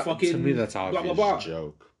 that's obvious blah, blah, blah.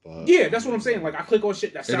 Joke. But, yeah, that's what I'm saying. Like I click on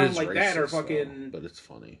shit that sounds like racist, that or fucking. But it's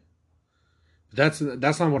funny. That's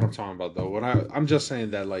not what I'm talking about though. I'm just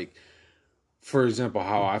saying that, like, for example,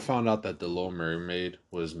 how I found out that the Little Mermaid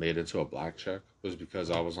was made into a black chick was because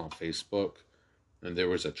I was on Facebook and there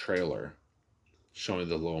was a trailer showing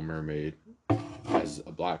the Little Mermaid as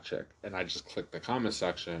a black chick, and I just clicked the comment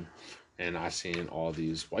section, and I seen all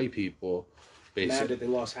these white people mad that they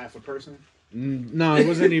lost half a person. No, it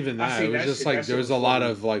wasn't even that. It was just like there was a lot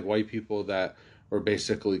of like white people that were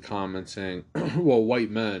basically commenting, well,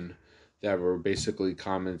 white men that were basically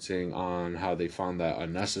commenting on how they found that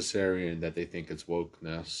unnecessary and that they think it's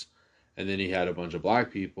wokeness. And then he had a bunch of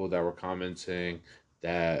black people that were commenting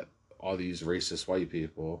that all these racist white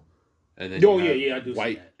people. And then I do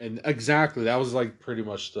white, see that. and exactly, that was like pretty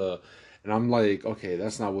much the, and I'm like, okay,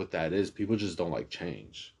 that's not what that is. People just don't like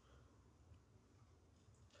change.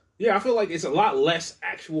 Yeah, I feel like it's a lot less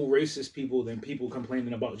actual racist people than people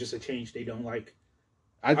complaining about just a change they don't like.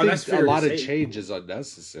 I think a lot of change is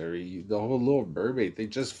unnecessary. The whole Little Mermaid, they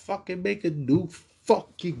just fucking make a new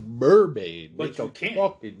fucking mermaid. But you can't.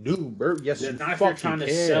 Fucking new mermaid. Yes, you not if you're trying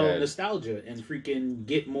to sell nostalgia and freaking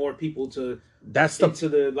get more people to it's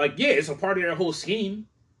a part of their whole scheme.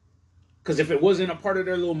 Because if it wasn't a part of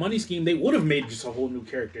their little money scheme, they would have made just a whole new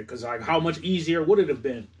character. Because like, how much easier would it have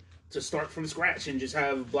been to start from scratch and just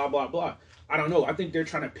have blah blah blah? I don't know. I think they're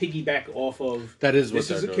trying to piggyback off of that is what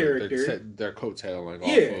this is a character. They're coattailing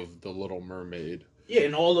off of the Little Mermaid. Yeah,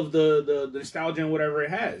 and all of the nostalgia and whatever it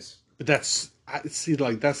has. But that's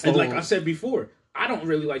like I said before, I don't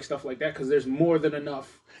really like stuff like that because there's more than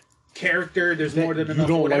enough character. There's more than enough. You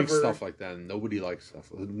don't whatever. like stuff like that. Nobody likes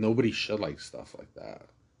stuff. Nobody should like stuff like that.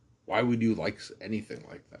 Why would you like anything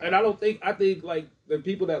like that? And I think like the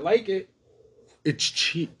people that like it, it's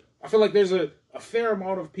cheap. I feel like there's a fair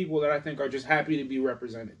amount of people that I think are just happy to be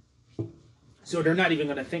represented. So they're not even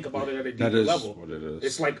going to think about it at a deeper level. What it is.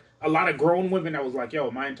 It's like a lot of grown women that was like,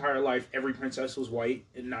 yo, my entire life, every princess was white,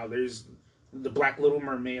 and now there's the Black Little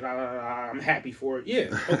Mermaid. I'm happy for it.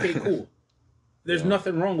 Yeah, okay, cool. There's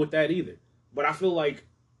nothing wrong with that either. But I feel like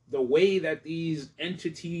the way that these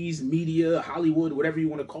entities, media, Hollywood, whatever you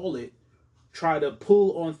want to call it, try to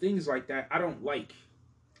pull on things like that, I don't like.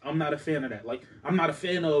 I'm not a fan of that. Like, I'm not a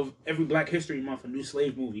fan of every Black History Month a new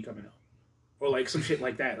slave movie coming out. Or like some shit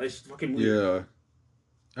like that. That's fucking weird.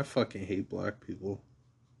 Yeah. I fucking hate black people.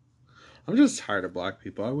 I'm just tired of black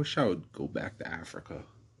people. I wish I would go back to Africa.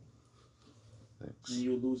 Thanks. And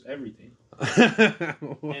you would lose everything.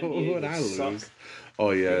 What would I lose? Suck.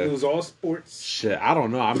 Oh, yeah. You lose all sports. Shit, I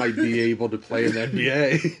don't know. I might be able to play in the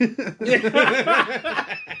NBA.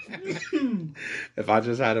 If I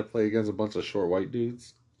just had to play against a bunch of short white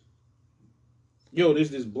dudes. Yo,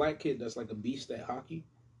 there's this black kid that's like a beast at hockey.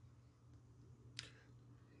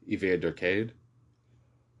 Evander Cade?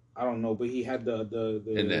 I don't know, but he had the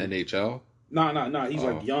in the NHL? No. He's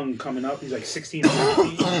like young coming up. He's like 16 or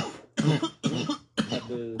 17.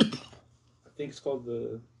 I think it's called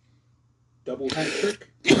the double hat trick.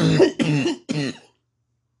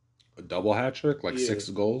 A double hat trick? Like 6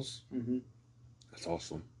 goals? Mm-hmm. That's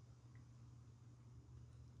awesome.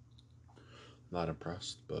 Not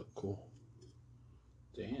impressed, but cool.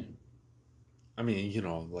 Damn. I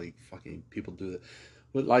mean, like fucking people do that.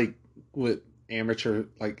 But like with amateur,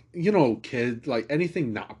 like, kid, like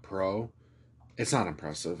anything not pro, it's not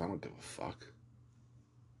impressive. I don't give a fuck.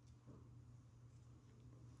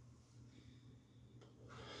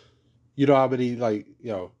 You know how many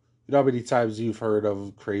how many times you've heard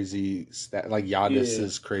of crazy like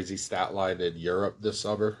Giannis's crazy stat line in Europe this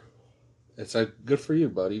summer? It's like, good for you,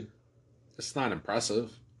 buddy. It's not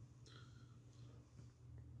impressive.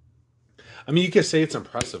 I mean, you can say it's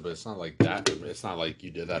impressive, but it's not like that. It's not like you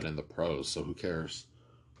did that in the pros, so who cares?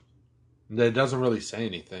 It doesn't really say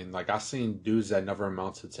anything. Like, I've seen dudes that never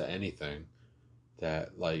amounted to anything.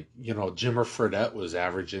 That, like, Jimmer Fredette was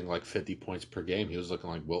averaging like 50 points per game. He was looking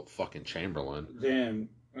like Wilt fucking Chamberlain. Damn.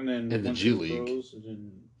 And then in the G League.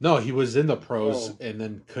 Then... No, he was in the pros and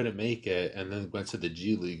then couldn't make it, and then went to the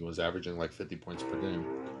G League and was averaging like 50 points per game.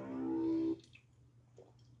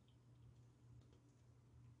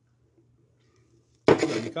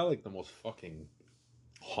 You got like the most fucking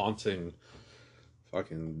haunting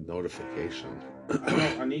fucking notification.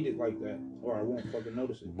 I need it like that, or I won't fucking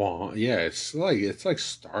notice it. Bon, yeah, it's like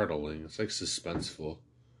startling. It's like suspenseful.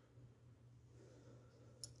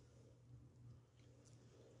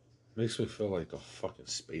 Makes me feel like a fucking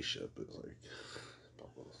spaceship. It's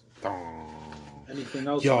like, anything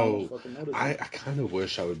else? Yo, I kind of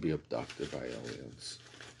wish I would be abducted by aliens.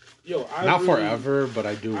 Yo, not forever, but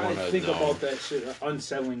I do want to think about that shit, an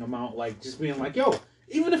unsettling amount, like just being like, yo,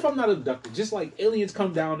 even if I'm not abducted, just like aliens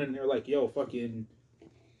come down and they're like, yo, fucking,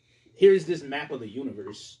 here's this map of the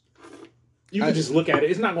universe. You can just look at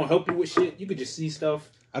it. It's not gonna help you with shit. You could just see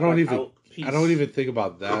stuff. I don't even think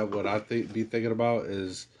about that. What I be thinking about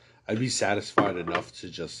is, I'd be satisfied enough to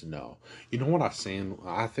just know. You know what I'm saying?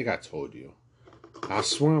 I think I told you. I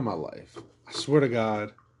swear on my life. I swear to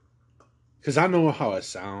God. Because I know how it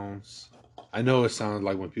sounds. I know it sounds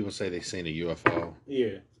like when people say they seen a UFO.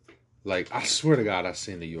 Yeah. Like, I swear to God, I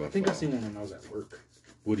seen a UFO. I think I seen one when I was at work.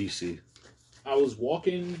 What do you see? I was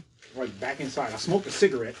walking, like, back inside. I smoked a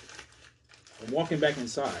cigarette. I'm walking back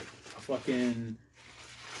inside.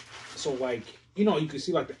 So, like, you know, you can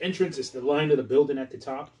see, like, the entrance is the line of the building at the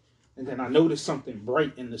top. And then I noticed something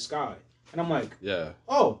bright in the sky. And I'm like, yeah.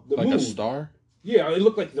 Oh, the like moon. Like a star? Yeah, it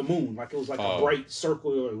looked like the moon. Like, it was like a bright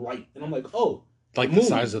circular light. And I'm like, oh. Like the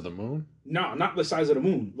size of the moon? No, not the size of the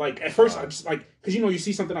moon. Like, at first, I just, like, because, you know, you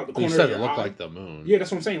see something out the corner of your eye. You said it looked like the moon. Yeah, that's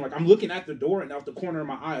what I'm saying. Like, I'm looking at the door, and out the corner of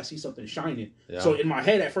my eye, I see something shining. Yeah. So, in my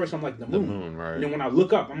head, at first, I'm like, the moon. The moon, right. And then when I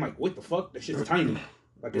look up, I'm like, what the fuck? That shit's tiny.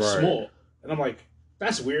 Like, it's small. And I'm like,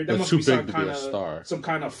 that's weird. That must be some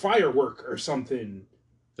kind of firework or something.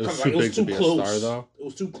 It was too big to be a star, though? It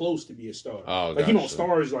was too close to be a star. Oh, like, you know,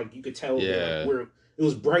 stars, like, you could tell where it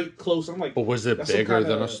was bright, close. I'm like, but was it bigger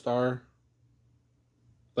than a star?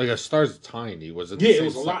 Like, a star's tiny. Was it? Yeah, it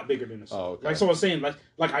was a lot bigger than a star. Oh, okay. Like, so I was saying,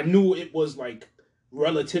 like I knew it was, like,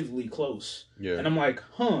 relatively close. Yeah. And I'm like,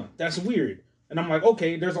 that's weird. And I'm like,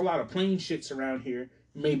 okay, there's a lot of plane shits around here.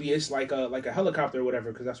 Maybe it's like a helicopter or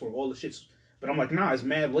whatever, because that's where all the shit's. But I'm like, nah, it's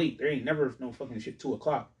mad late. There ain't never no fucking shit 2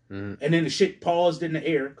 o'clock. Mm-hmm. And then the shit paused in the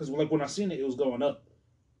air, because, like, when I seen it, it was going up.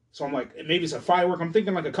 So I'm like, maybe it's a firework. I'm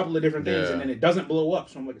thinking, like, a couple of different things, and then it doesn't blow up.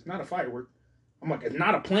 So I'm like, it's not a firework. I'm like, it's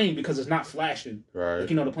not a plane because it's not flashing. Right. Like,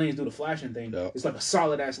 you know, the planes do the flashing thing. Yep. It's like a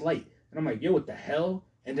solid-ass light. And I'm like, yo, what the hell?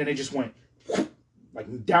 And then it just went,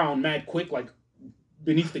 like, down mad quick, like,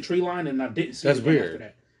 beneath the tree line, and I didn't see it after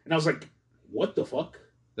that. And I was like, what the fuck?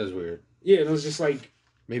 That's weird. Yeah, and it was just like...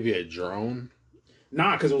 Maybe a drone?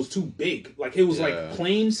 Nah, because it was too big. Like, it was, like,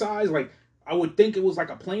 plane size. Like, I would think it was, like,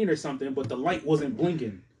 a plane or something, but the light wasn't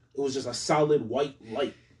blinking. It was just a solid white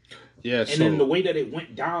light. Yeah, and then the way that it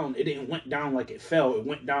went down, it didn't went down like it fell. It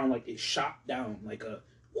went down like it shot down, like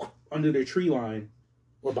under the tree line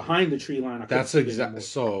or behind the tree line. That's exact.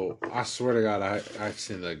 So I swear to God, I've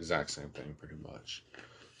seen the exact same thing pretty much.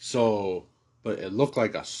 So, but it looked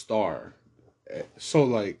like a star. So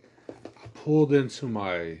like, I pulled into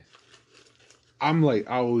my. I'm like,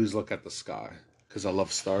 I always look at the sky because I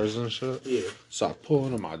love stars and shit. Yeah. So I pull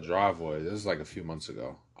into my driveway. This is like a few months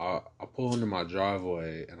ago. I pull into my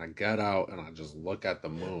driveway and I get out and I just look at the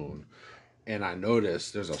moon and I notice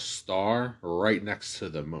there's a star right next to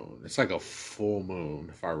the moon. It's like a full moon,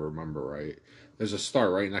 if I remember right. There's a star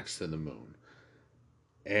right next to the moon.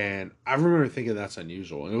 And I remember thinking that's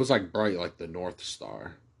unusual. And it was like bright, like the North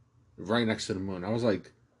Star, right next to the moon. I was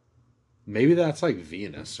like, maybe that's like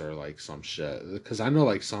Venus or like some shit. Because I know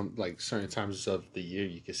like some, like certain times of the year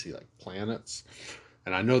you can see like planets.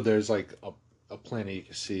 And I know there's like a planet you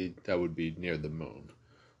can see that would be near the moon.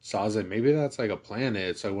 So I was like, maybe that's like a planet.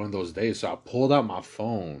 It's like one of those days. So I pulled out my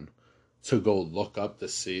phone to go look up to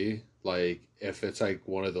see, like, if it's like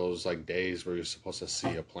one of those like days where you're supposed to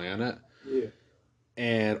see a planet. Yeah.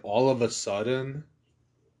 And all of a sudden,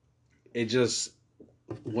 it just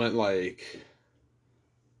went like,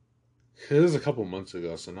 it was a couple months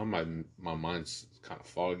ago, so now my mind's kind of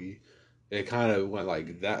foggy. It kind of went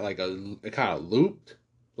like that, it kind of looped,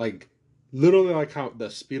 like, literally like how the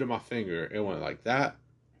speed of my finger, it went like that.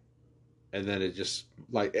 And then it just,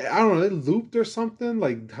 like, I don't know, it looped or something,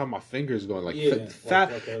 like how my finger's going, like,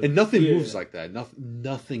 fat. And nothing moves like that.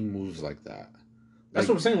 Nothing moves like that. That's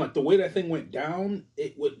what I'm saying. Like, the way that thing went down,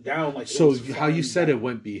 it went down like... So how you said it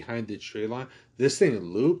went behind the tree line, this thing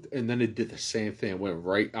looped, and then it did the same thing. It went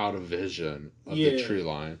right out of vision of the tree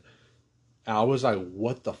line. And I was like,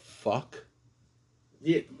 what the fuck?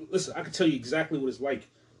 Yeah, listen, I can tell you exactly what it's like.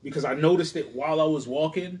 Because I noticed it while I was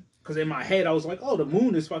walking. Because in my head, I was like, oh, the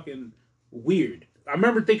moon is fucking weird. I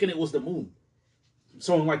remember thinking it was the moon.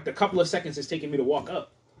 So in like the couple of seconds it's taking me to walk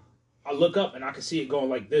up, I look up and I can see it going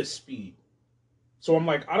like this speed. So I'm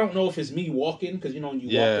like, I don't know if it's me walking, because, you know, when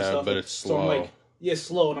you walk and stuff. Yeah, but it's slow. So I'm like, yeah,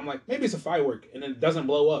 slow. And I'm like, maybe it's a firework. And then it doesn't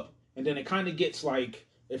blow up. And then it kind of gets like,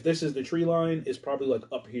 if this is the tree line, it's probably like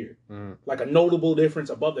up here. Like a notable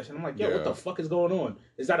difference above this. And I'm like, yo, what the fuck is going on?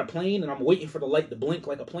 Is that a plane? And I'm waiting for the light to blink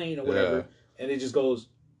like a plane or whatever. Yeah. And it just goes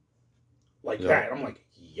like that. And I'm like,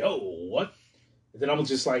 yo, what? And then I'm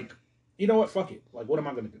just like, you know what? Fuck it. Like, what am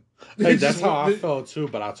I going to do? Hey, that's how I felt too,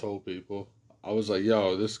 but I told people. I was like,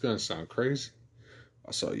 yo, this is going to sound crazy.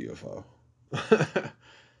 I saw a UFO.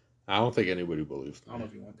 I don't think anybody believed me. I don't know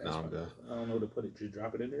if you want that. No, I'm good. I don't know to put it. Just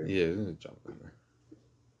drop it in there? Yeah, drop it in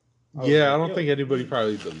there. I don't think anybody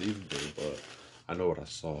probably believed me, but I know what I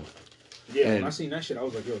saw. Yeah, when I seen that shit, I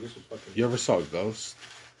was like, yo, this is fucking... You ever saw a ghost?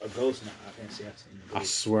 A ghost? Nah, I can't say I've seen a ghost. I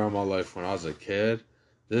swear on my life, when I was a kid,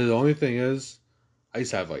 the only thing is, I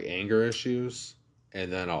used to have like anger issues,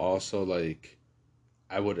 and then I also like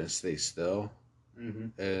I wouldn't stay still,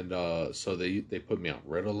 and so they put me on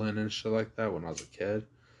Ritalin and shit like that when I was a kid.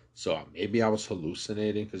 So maybe I was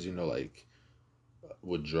hallucinating because like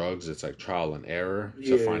with drugs, it's like trial and error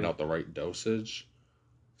to find out the right dosage.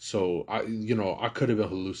 So I could have been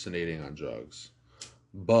hallucinating on drugs,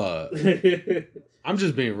 but I'm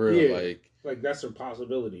just being real. Yeah, like that's a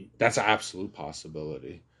possibility. That's an absolute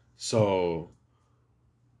possibility. So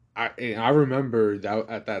I remember that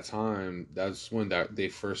at that time, that's when they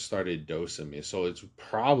first started dosing me. So it's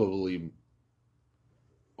probably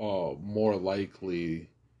more likely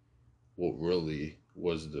what really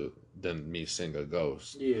was than me seeing a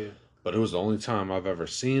ghost. Yeah. But it was the only time I've ever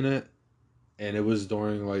seen it, and it was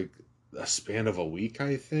during like a span of a week,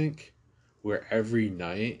 I think, where every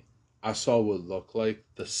night I saw what looked like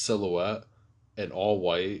the silhouette in all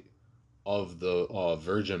white of the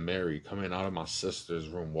Virgin Mary coming out of my sister's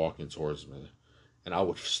room walking towards me. And I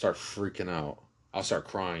would start freaking out. I'll start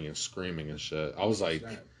crying and screaming and shit. I was like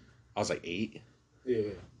 8.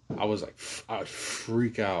 Yeah. I'd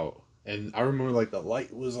freak out. And I remember like the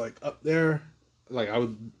light was like up there. Like I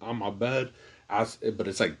was on my bed. But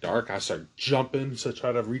it's like dark. I start jumping to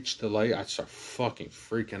try to reach the light. I start fucking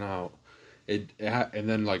freaking out. And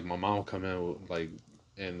then like my mom would come in like,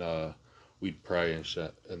 and we'd pray and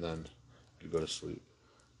shit. And then to go to sleep.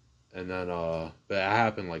 And then but it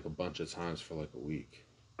happened like a bunch of times for like a week.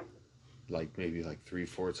 Like maybe like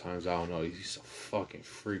 3-4 times. I don't know. He used to fucking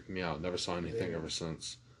freak me out. Never saw anything ever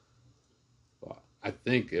since. But I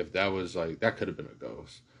think if that was like, that could have been a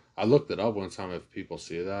ghost. I looked it up one time if people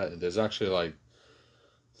see that. And there's actually like,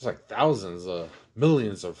 there's like thousands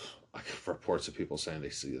millions of like reports of people saying they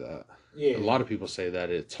see that. Yeah. A lot of people say that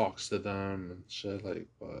it talks to them and shit like,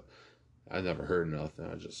 but I never heard nothing.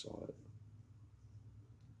 I just saw it.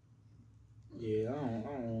 Yeah,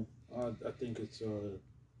 I think it's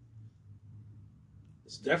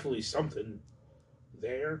definitely something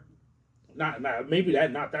there. Not maybe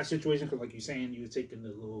not that situation because like you're saying you were taking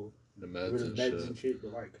the meds and shit,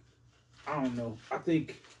 but like I don't know. I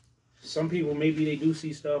think some people maybe they do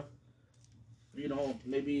see stuff.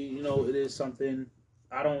 Maybe it is something.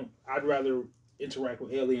 I'd rather interact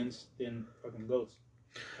with aliens than fucking ghosts.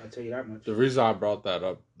 I'll tell you that much. The reason I brought that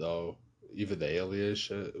up though, even the alien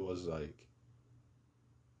shit, was like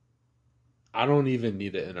I don't even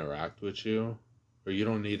need to interact with you, or you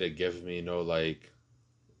don't need to give me no like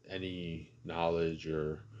any knowledge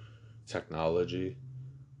or technology,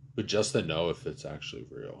 but just to know if it's actually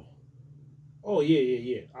real. Oh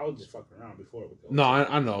yeah. I was just fucking around before with those. No,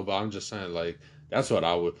 I know, but I'm just saying like that's what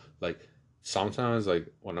I would like. Sometimes like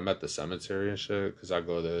when I'm at the cemetery and shit, because I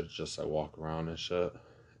go there to just like walk around and shit,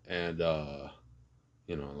 and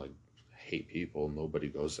like hate people. Nobody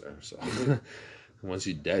goes there, so. Once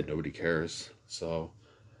you're dead, nobody cares. So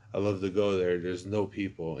I love to go there. There's no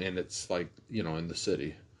people, and it's like, in the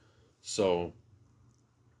city. So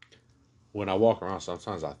when I walk around,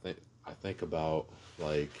 sometimes I think about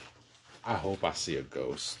like, I hope I see a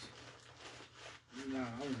ghost. Nah,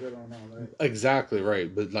 I'm good on all that. Exactly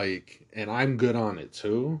right, but like, and I'm good on it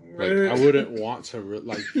too. Like, I wouldn't want to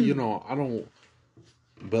like, I don't.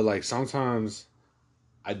 But like sometimes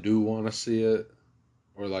I do want to see it.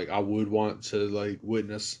 Or like I would want to like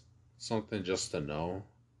witness something just to know.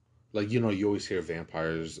 Like, you always hear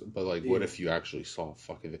vampires, but like what if you actually saw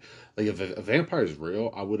fucking like if a vampire is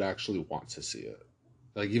real, I would actually want to see it.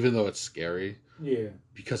 Like even though it's scary. Yeah.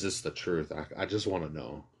 Because it's the truth. I just want to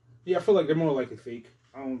know. Yeah, I feel like they're more like a fake.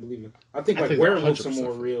 I don't believe it. I think werewolves are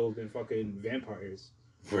more real than fucking vampires.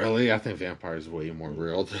 Really? I think vampires are way more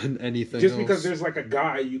real than anything just else. Because there's like a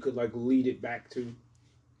guy you could like lead it back to.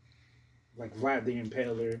 Like Vlad the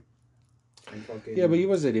Impaler. And fucking... Yeah, but he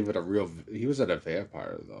wasn't even he wasn't a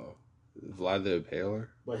vampire though. Vlad the Impaler.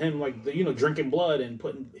 But him like drinking blood and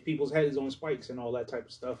putting people's heads on spikes and all that type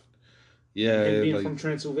of stuff. Yeah. And being from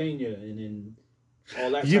Transylvania and then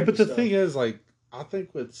all that yeah, but the thing is like I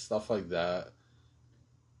think with stuff like that,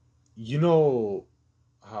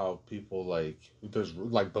 how people like there's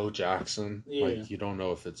like Bo Jackson, like you don't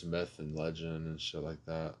know if it's myth and legend and shit like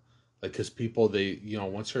that. Like, because people, they,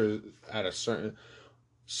 once you're at a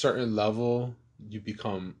certain level, you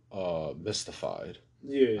become mystified.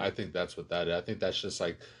 Yeah. I think that's what that is. I think that's just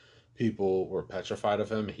like people were petrified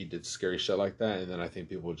of him. He did scary shit like that. And then I think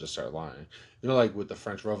people would just start lying. Like with the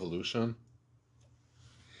French Revolution,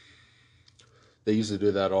 they used to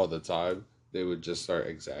do that all the time. They would just start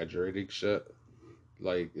exaggerating shit.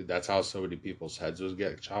 like that's how so many people's heads would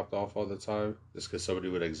get chopped off all the time. Just because somebody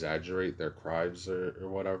would exaggerate their crimes or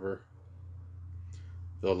whatever.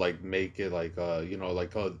 They'll like make it like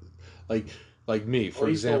like me for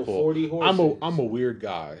example. I'm a weird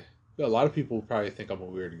guy. A lot of people probably think I'm a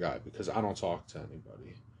weird guy because I don't talk to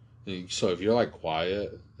anybody. So if you're like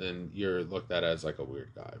quiet, then you're looked at as like a weird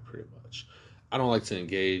guy, pretty much. I don't like to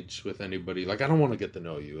engage with anybody. Like I don't want to get to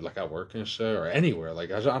know you, like at work and shit or anywhere.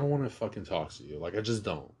 Like I don't want to fucking talk to you. Like I just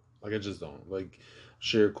don't. Like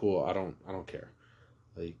sure, cool. I don't care.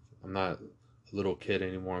 Like I'm not a little kid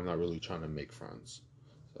anymore. I'm not really trying to make friends.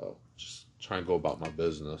 So just try and go about my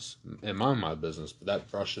business and mind my business. But that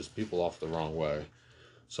brushes people off the wrong way.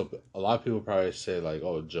 So a lot of people probably say like,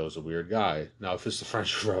 "Oh, Joe's a weird guy." Now, if it's the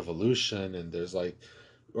French Revolution and there's like,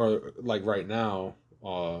 or like right now,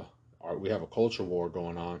 we have a culture war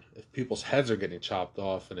going on. If people's heads are getting chopped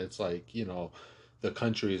off and it's like, the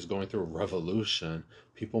country is going through a revolution,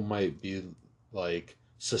 people might be like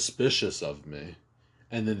suspicious of me,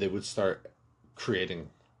 and then they would start creating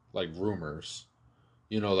like rumors.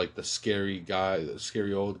 Like the scary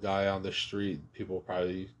old guy on the street, people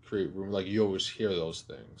probably create rumors. Like, you always hear those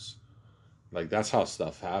things. Like, that's how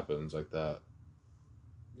stuff happens like that.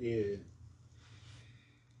 Yeah.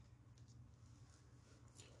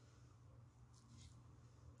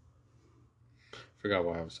 Forgot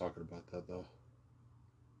why I was talking about that, though.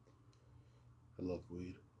 I love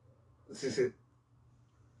weed. This is it.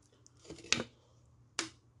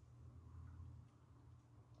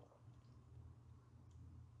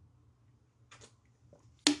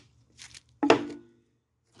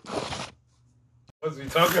 What's he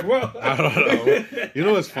talking about? I don't know. You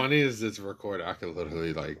know what's funny is it's recorded. I could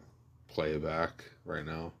literally like play it back right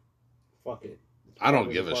now. Fuck it. I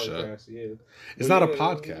don't give a shit. Yeah. It's not a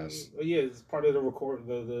podcast. Yeah, it's part of the record,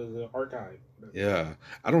 the archive. Yeah,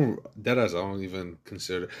 I don't even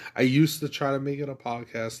consider. I used to try to make it a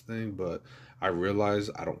podcast thing, but I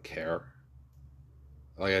realized I don't care.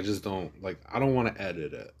 Like I just don't like. I don't want to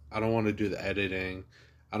edit it. I don't want to do the editing.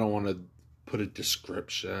 I don't want to put a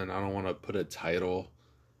description. I don't want to put a title.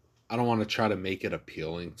 I don't want to try to make it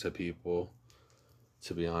appealing to people.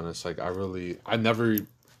 To be honest, like I never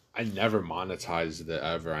monetized it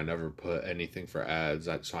ever. I never put anything for ads.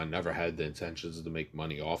 So I never had the intentions to make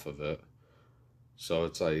money off of it. So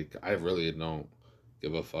it's like, I really don't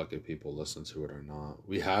give a fuck if people listen to it or not.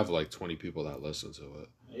 We have like 20 people that listen to it.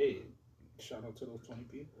 Hey, shout out to those 20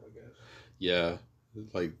 people, I guess. Yeah,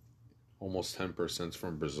 like almost 10%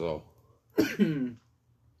 from Brazil. Hey,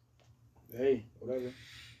 whatever.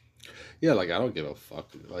 Yeah, like I don't give a fuck.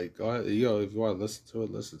 Like, if you want to listen to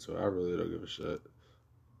it, listen to it. I really don't give a shit.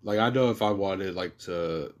 Like, I know if I wanted, like,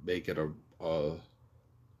 to make it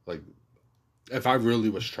like, if I really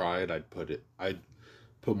was trying, I'd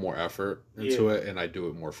put more effort into it, and I'd do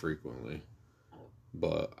it more frequently.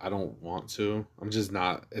 But I don't want to. I'm just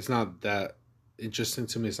not, it's not that interesting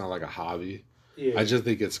to me. It's not like a hobby. Yeah. I just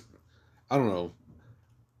think I don't know.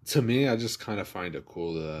 To me, I just kind of find it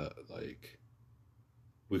cool that, like,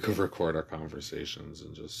 we could record our conversations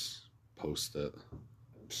and just post it.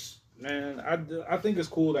 Man, I think it's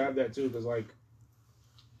cool to have that too, because like,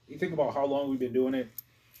 you think about how long we've been doing it.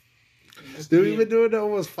 Dude, we've been doing it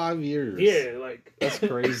almost 5 years. Yeah, like that's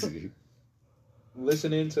crazy.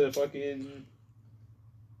 Listening to fucking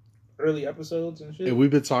early episodes and shit. And we've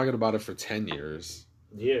been talking about it for 10 years.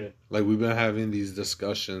 Yeah, like we've been having these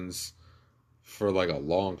discussions for like a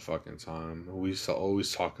long fucking time. We used to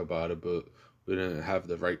always talk about it, but we didn't have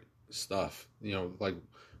the right stuff. Like.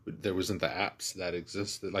 There wasn't the apps that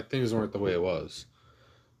existed. Like, things weren't the way it was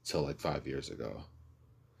till like 5 years ago.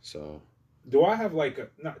 So, do I have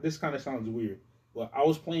like this kind of sounds weird, but I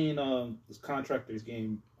was playing this Contractors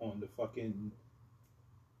game on the fucking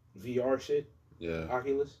VR shit. Yeah.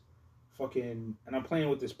 Oculus. And I'm playing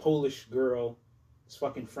with this Polish girl, this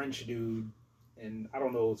fucking French dude, and I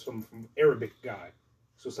don't know, some from Arabic guy.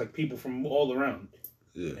 So it's like people from all around.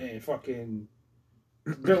 Yeah. And fucking,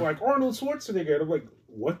 they're like Arnold Schwarzenegger. And I'm like,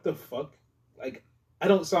 what the fuck? Like, I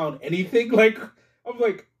don't sound anything like. I'm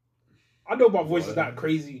like, I know my voice is not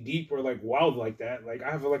crazy deep or like wild like that. Like,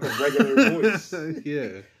 I have like a regular voice.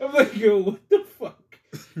 Yeah. I'm like, yo, what the fuck?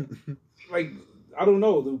 Like, I don't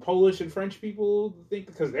know. The Polish and French people think,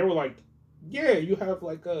 because they were like, yeah, you have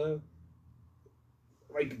like a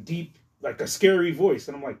deep, like a scary voice,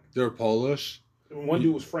 and I'm like, they're Polish. And one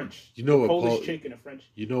dude was French. You know what Polish chick and a French.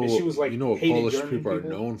 You know what? She was like, what Polish people are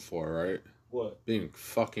known for, right? What? Being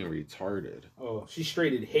fucking retarded. Oh, she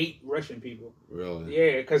straight hate Russian people. Really?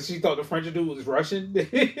 Yeah, because she thought the French dude was Russian.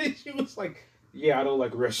 She was like, yeah, I don't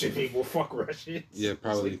like Russian people. Fuck Russians. Yeah,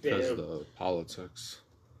 probably like, because of the politics.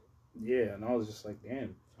 Yeah, and I was just like,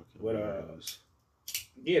 damn. But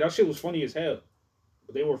yeah, that shit was funny as hell.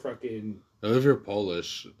 But they were fucking. If you're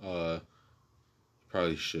Polish,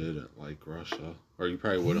 probably shouldn't like Russia, or you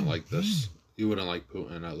probably wouldn't like this. You wouldn't like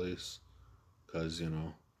Putin at least, because you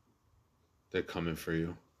know they're coming for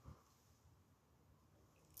you.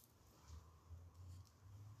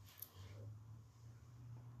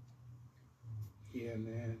 Yeah,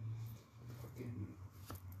 man. Fucking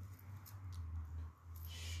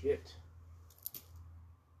shit.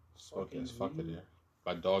 Fucking fucking here.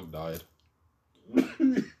 My dog died.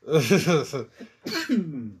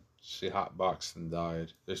 She hotboxed and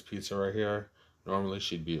died. There's pizza right here. Normally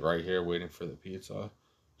she'd be right here waiting for the pizza.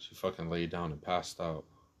 She fucking laid down and passed out.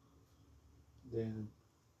 Then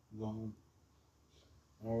gone.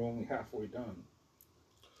 We're only halfway done.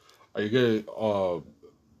 Are you gonna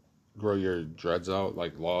grow your dreads out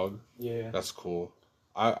like log? Yeah. That's cool.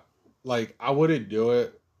 I wouldn't do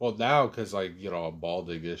it. Well, now, because, like, you know, I'm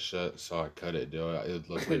balding and shit, so I couldn't do it. It'd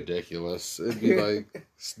look ridiculous. It'd be like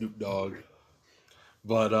Snoop Dogg.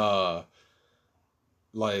 But,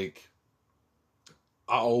 like,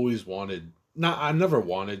 I never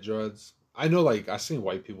wanted dreads. I know, like, I seen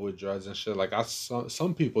white people with dreads and shit. Like,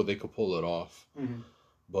 some people, they could pull it off. Mm-hmm.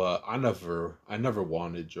 But I never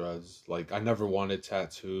wanted dreads. Like, I never wanted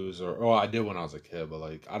tattoos I did when I was a kid, but,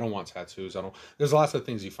 like, I don't want tattoos. There's lots of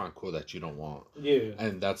things you find cool that you don't want. Yeah.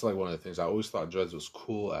 And that's, like, one of the things. I always thought dreads was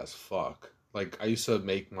cool as fuck. Like, I used to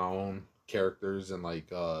make my own characters in, like,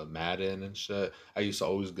 Madden and shit. I used to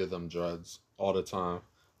always give them dreads all the time.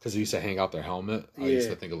 Because they used to hang out their helmet. I used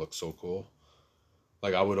to think it looked so cool.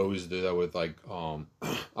 Like, I would always do that with, like,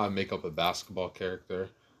 I'd make up a basketball character.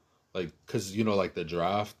 Like, because, you know, like, the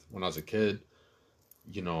draft, when I was a kid,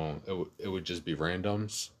 you know, it would just be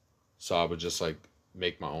randoms. So I would just, like,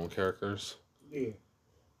 make my own characters. Yeah.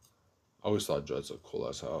 I always thought dreads looked cool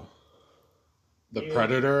as hell. The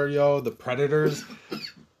Predator, the Predator's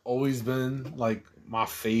always been, like, my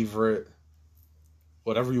favorite,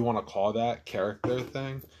 whatever you want to call that, character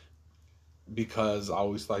thing. Because I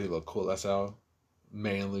always thought he looked cool as hell.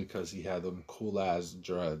 Mainly because he had them cool-ass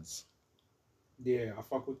dreads. Yeah, I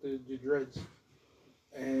fuck with the dreads.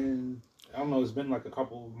 And I don't know, it's been like a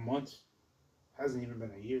couple of months. Hasn't even been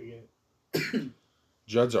a year yet.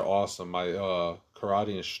 Dreads are awesome. My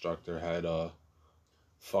karate instructor had a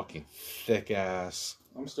fucking thick ass.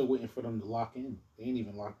 I'm still waiting for them to lock in. They ain't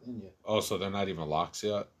even locked in yet. Oh, so they're not even locks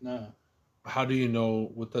yet? No. How do you know,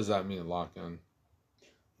 what does that mean, lock in?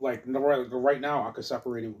 Like, right now, I could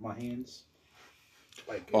separate it with my hands.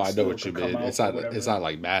 Like, I know what you mean. It's not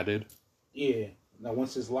like matted. Yeah. Now,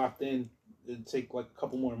 once it's locked in, it'll take like a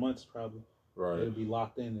couple more months probably. Right. It'll be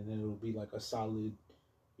locked in, and then it'll be like a solid,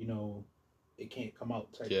 you know, it can't come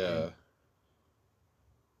out type thing.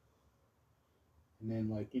 And then,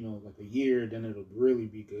 like, you know, like a year, then it'll really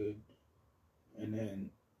be good. And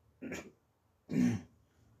then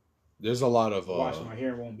there's a lot of washing my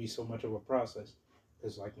hair won't be so much of a process.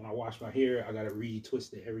 Because, like, when I wash my hair, I gotta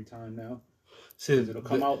re-twist it every time now. See, it'll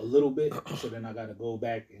come out a little bit, so then I gotta go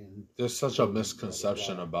back and. There's such a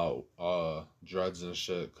misconception about dreads and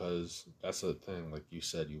shit, because that's the thing. Like you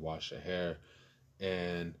said, you wash your hair,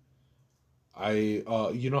 and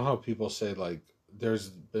you know how people say, like, there's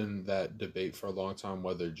been that debate for a long time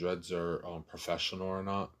whether dreads are professional or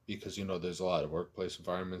not, because, you know, there's a lot of workplace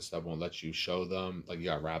environments that won't let you show them, like, you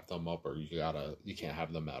gotta wrap them up, or you can't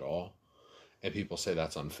have them at all, and people say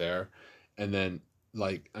that's unfair. And then,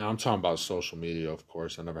 like, and I'm talking about social media, of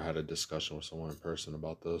course. I never had a discussion with someone in person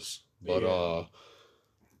about this, but a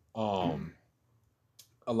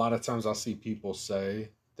lot of times I'll see people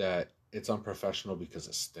say that it's unprofessional because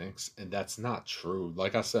it stinks, and that's not true.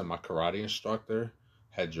 Like I said, my karate instructor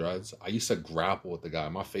had dreads. I used to grapple with the guy.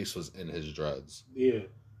 My face was in his dreads. Yeah,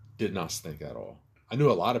 did not stink at all. I knew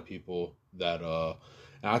a lot of people that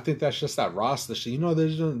and I think that's just that Rasta shit. You know,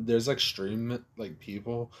 there's like extreme, like,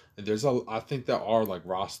 people, and I think there are, like,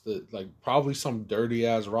 Rasta, like, probably some dirty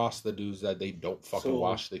ass Rasta dudes that they don't fucking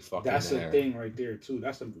wash they fucking hair. That's a thing right there too.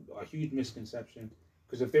 That's a huge misconception.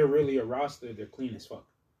 Because if they're really a Rasta, they're clean as fuck.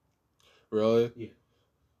 Really? Yeah.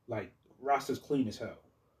 Like, Rasta's clean as hell.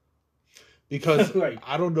 Because like,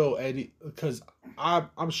 I don't know any. Because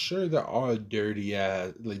I'm sure there are dirty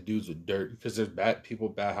ass, like, dudes with dirt. Because there's bad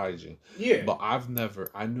hygiene. Yeah. But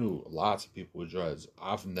I knew lots of people with dreads.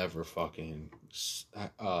 I've never fucking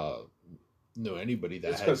knew anybody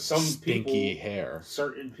that had stinky hair.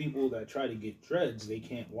 Certain people that try to get dreads, they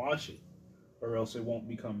can't wash it, or else it won't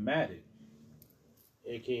become matted.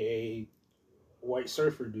 AKA white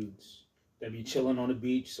surfer dudes that be chilling on the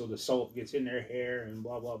beach, so the salt gets in their hair and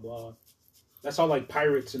blah blah blah. That's how, like,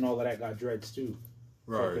 pirates and all of that got dreads too.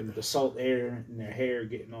 fucking the salt air and their hair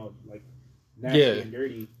getting all like nasty and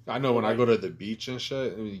dirty. I know when I go to the beach and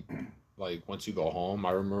shit, like once you go home,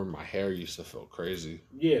 I remember my hair used to feel crazy.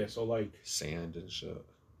 Yeah, so like sand and shit.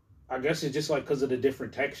 I guess it's just like because of the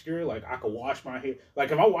different texture. Like I could wash my hair.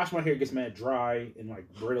 Like if I wash my hair, it gets mad dry and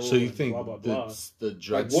like brittle. So you think blah blah blah. The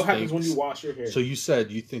dread? Like, what happens when you wash your hair? So you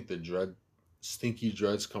said you think the stinky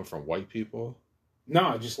dreads come from white people?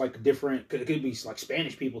 No, just like different. It could be like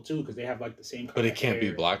Spanish people too, because they have like the same. But it can't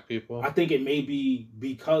be black people. I think it may be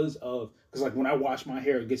because like when I wash my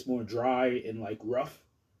hair, it gets more dry and like rough.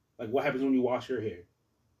 Like what happens when you wash your hair?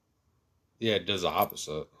 Yeah, it does the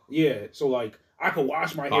opposite. Yeah, so like I could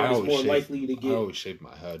wash my hair, it's more likely to get. I always shave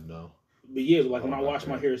my head now. But yeah, like when I wash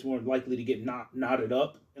my hair, it's more likely to get knotted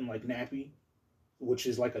up and like nappy, which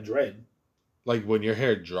is like a dread. Like when your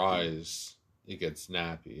hair dries, it gets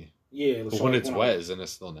nappy. Yeah, but when it's wet, isn't it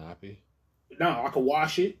still nappy? No, I could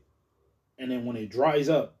wash it, and then when it dries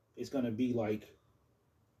up, it's gonna be like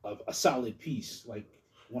a solid piece. Like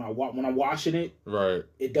when I'm washing it, right,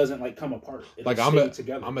 it doesn't like come apart. Like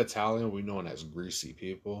together. I'm Italian. We known as greasy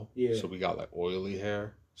people. Yeah. So we got like oily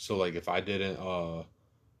hair. So like if I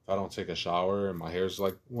don't take a shower and my hair's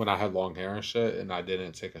like when I had long hair and shit, and I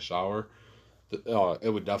didn't take a shower,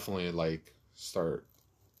 it would definitely like start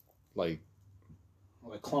like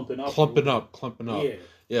clumping up. Yeah.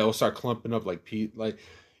 Yeah, it'll start clumping up like Pete. Like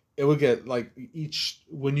it would get like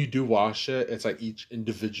when you do wash it, it's like each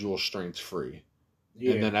individual strain's free.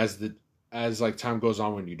 Yeah. And then as like time goes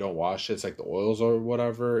on, when you don't wash it, it's like the oils or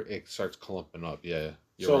whatever, it starts clumping up. Yeah,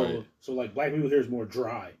 you're right. So like black people hair is more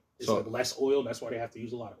dry. It's like less oil. That's why they have to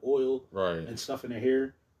use a lot of oil, right, and stuff in their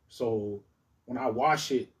hair. So when I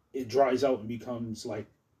wash it, it dries out and becomes like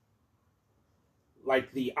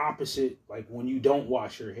the opposite. Like when you don't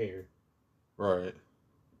wash your hair, right.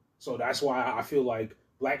 So that's why I feel like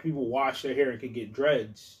black people wash their hair and can get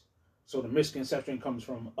dreads. So the misconception comes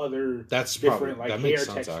from other different hair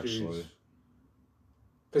textures.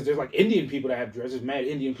 Because there's like Indian people that have dreads. There's mad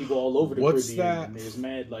Indian people all over the Caribbean. That? And there's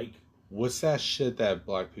mad like. What's that shit that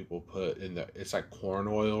black people put in the? It's like corn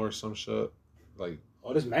oil or some shit. Like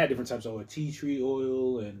there's mad different types of oil. Tea tree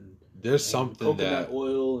oil and there's something coconut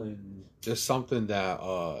oil and there's something that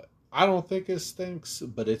I don't think it stinks,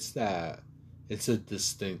 but it's a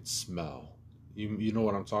distinct smell. You know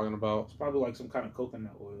what I'm talking about? It's probably like some kind of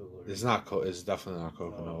coconut oil. It's not. It's definitely not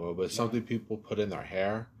coconut oil, but something people put in their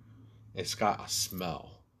hair. It's got a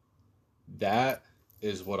smell. That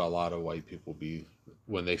is what a lot of white people be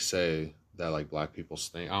when they say that like black people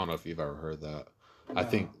stink. I don't know if you've ever heard that. No. I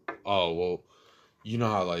think. Oh well, you know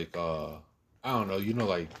how like I don't know. You know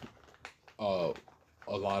like a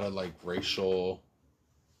lot of like racial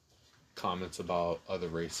comments about other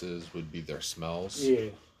races would be their smells.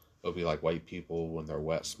 Yeah. It'll be like white people when they're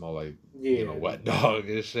wet smell like wet dog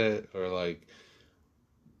and shit, or like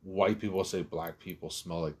white people say black people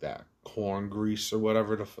smell like that corn grease or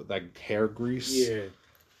whatever that hair grease. Yeah,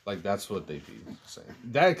 like that's what they be saying.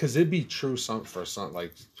 That because it'd be true for some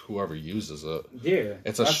like whoever uses it. Yeah,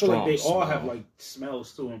 it's a strong. I feel like they all have like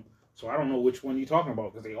smells to them, so I don't know which one you're talking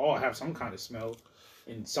about because they all have some kind of smell,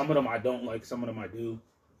 and some of them I don't like, some of them I do.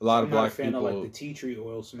 A lot of black people. I'm not a fan of like the tea tree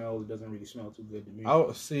oil smell. It doesn't really smell too good to me.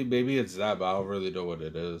 Oh, see, maybe it's that, but I don't really know what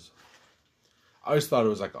it is. I always thought it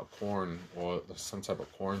was like a corn or some type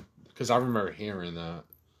of corn because I remember hearing that,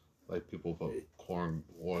 like people put corn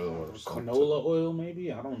oil or something. Canola oil,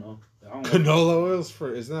 maybe. I don't know. Canola oil's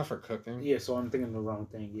isn't that for cooking? Yeah, so I'm thinking the wrong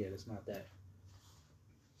thing. Yeah, it's not that.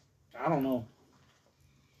 I don't know.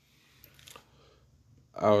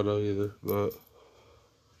 I don't know either, but.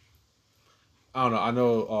 I don't know. I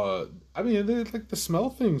know. I mean, like the smell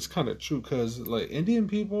thing's kind of true because like Indian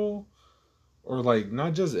people, or like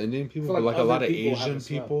not just Indian people, but like a lot of Asian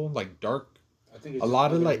people, like dark. I think it's a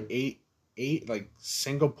lot of like eight like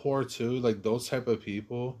Singapore too, like those type of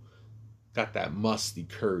people, got that musty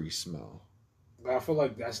curry smell. I feel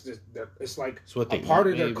like that's just it's like a part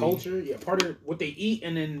of their culture. Yeah, part of what they eat,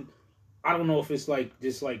 and then I don't know if it's like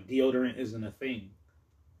just like deodorant isn't a thing.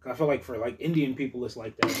 I feel like for like Indian people, it's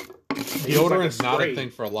like that. Deodorant's like not a thing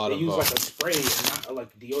for a lot of them. They use like a spray and not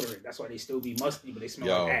like deodorant. That's why they still be musty, but they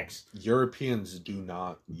smell like Axe. Europeans do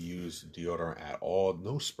not use deodorant at all.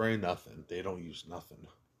 No spray, nothing. They don't use nothing.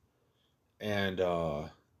 And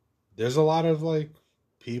there's a lot of like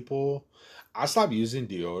people. I stopped using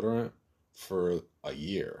deodorant for a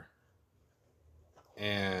year.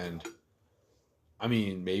 And I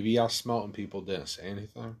mean, maybe I smelled and people didn't say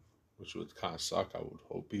anything, which would kind of suck. I would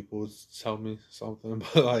hope people would tell me something,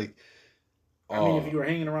 but like, I mean, if you were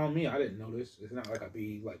hanging around me, I didn't notice. It's not like I'd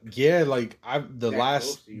be like, yeah, like the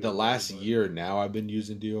last year now I've been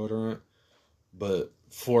using deodorant, but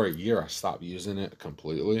for a year, I stopped using it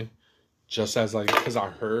completely. Just as, like, because I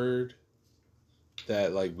heard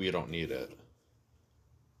that, like, we don't need it.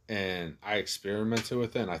 And I experimented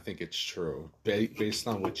with it, and I think it's true. Based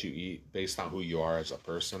on what you eat, based on who you are as a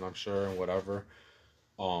person, I'm sure, and whatever.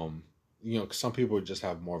 You know, 'cause some people just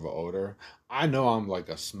have more of an odor. I know I'm, like,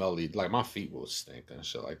 a smelly, like, my feet will stink and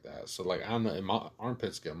shit like that. So, like, I know, and my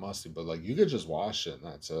armpits get musty, but, like, you could just wash it, and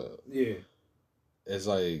that's it. Yeah. It's,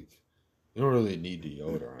 like, you don't really need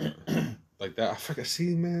deodorant. Like that, I forget.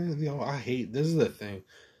 See, man, I hate, this is the thing.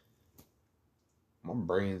 My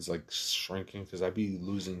brain's, like, shrinking because I be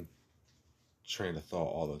losing train of thought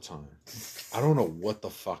all the time. I don't know what the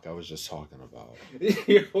fuck I was just talking about.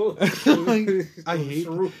 Like, I hate,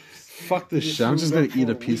 fuck this shit. I'm just gonna eat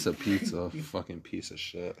a piece of pizza. Fucking piece of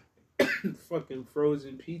shit. Fucking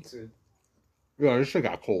frozen pizza. Yeah, this shit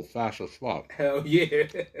got cold fast as fuck. Hell yeah.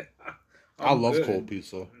 I love cold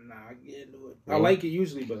pizza. Nah, I get into it. Really? I like it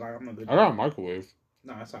usually, but I'm not good. I got a microwave.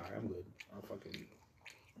 Nah, it's alright. I'm good. I'll fucking.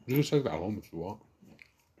 You just take that home if you want.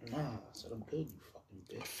 Nah, I said I'm good, you fucking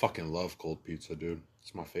bitch. I fucking love cold pizza, dude.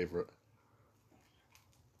 It's my favorite.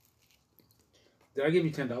 Did I give you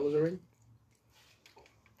 $10 already?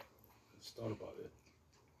 Let's thought about it.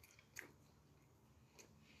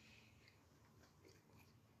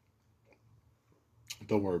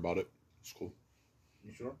 Don't worry about it. It's cool.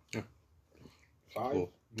 You sure? Yeah. 5?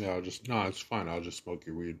 Cool. Yeah, it's fine. I'll just smoke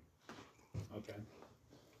your weed.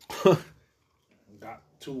 Okay. Got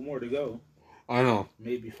 2 more to go. I know.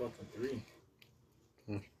 Maybe fucking 3.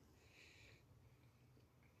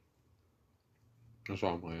 That's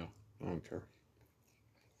all I'm like, I don't care.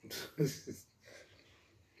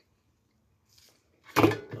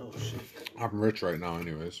 Oh shit. I'm rich right now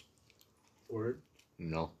anyways. Word?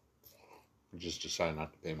 No. I just decided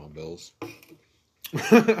not to pay my bills.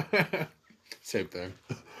 Same thing.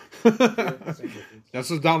 Yeah, same That's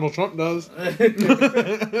what Donald Trump does.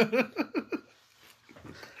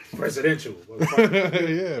 Presidential.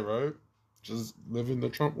 Yeah, right. Just living the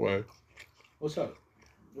Trump way. What's up?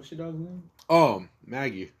 What's your dog's name? Oh,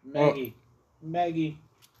 Maggie. Maggie. Oh. Maggie.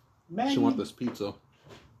 She want this pizza.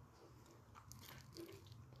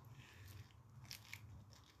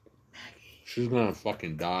 She's gonna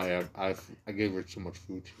fucking die. I gave her too much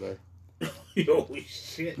food today. Holy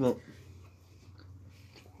shit. No.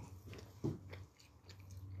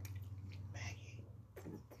 Maggie.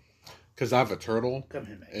 Because I have a turtle. Come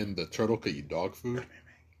here, Maggie. And the turtle could eat dog food. Come here,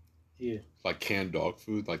 Maggie. Yeah. Like canned dog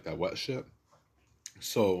food, like that wet shit.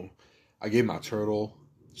 So I gave my turtle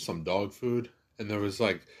some dog food. And there was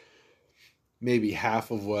like maybe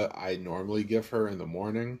half of what I normally give her in the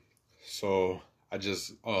morning. So I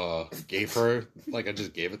just gave her, like I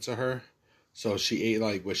just gave it to her. So she ate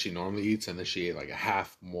like what she normally eats, and then she ate like a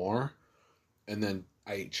half more. And then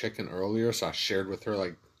I ate chicken earlier, so I shared with her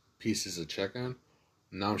like pieces of chicken.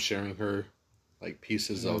 Now I'm sharing her like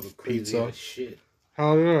pieces of pizza. Shit.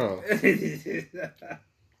 Hell yeah.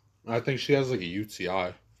 I think she has like a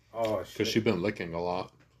UTI. Oh shit. Because she's been licking a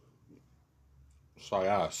lot. So I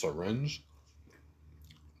got a syringe.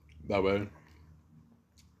 That way.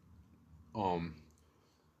 I'm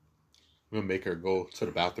gonna make her go to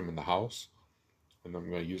the bathroom in the house, and I'm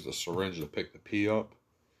gonna use the syringe to pick the pee up,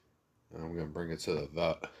 and I'm gonna bring it to the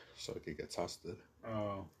vet so it can get tested.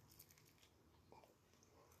 Oh.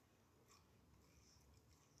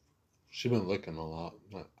 She's been licking a lot.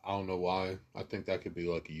 I don't know why. I think that could be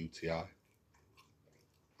like a UTI.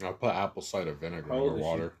 I put apple cider vinegar in her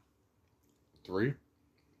water. 3.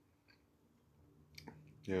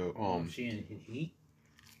 Yeah. She in heat?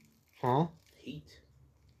 Huh? Heat?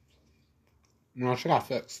 No, she got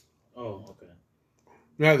fixed. Oh, okay.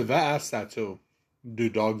 Yeah, the vet asked that too. Do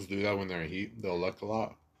dogs do that when they're in heat? They'll lick a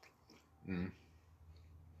lot.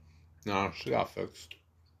 No, she got fixed.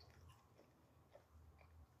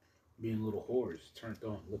 Being little whores turned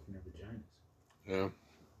on licking their vaginas. Yeah.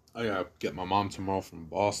 I gotta get my mom tomorrow from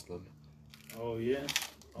Boston. Oh, yeah?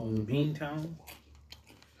 Oh, Beantown?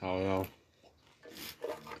 Hell yeah.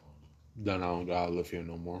 Then I don't gotta live here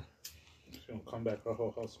no more. She gonna come back her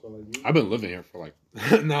whole house smell like you? I've been living here for like...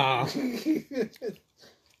 Nah.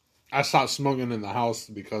 I stopped smoking in the house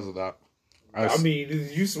because of that. I mean,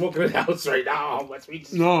 you smoking in the house right now. How much we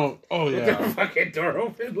just... No. Oh, yeah. With the fucking door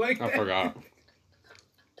open like that. I forgot.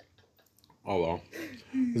 Oh, well.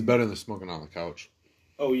 It's better than smoking on the couch.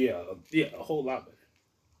 Oh, yeah. Yeah, a whole lot better.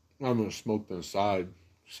 I've been smoked inside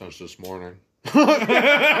since this morning.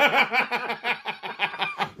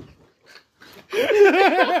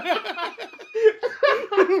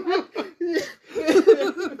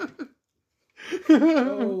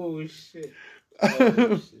 Oh, shit.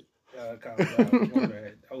 Oh, shit. Calm down. My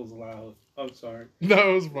bad. That was loud. I'm sorry. Alright. That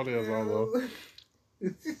was funny as well, though.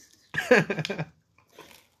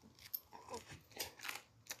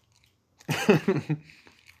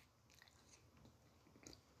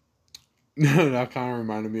 That kind of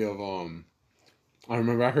reminded me of I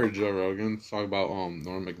remember I heard Joe Rogan talk about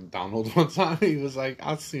Norm Macdonald one time. He was like,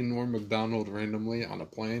 I seen Norm Macdonald randomly on a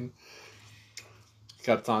plane. He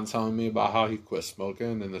kept on telling me about how he quit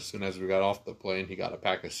smoking, and as soon as we got off the plane, he got a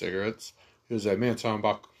pack of cigarettes. He was like, man,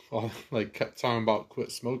 kept talking about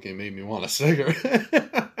quit smoking made me want a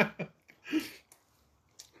cigarette.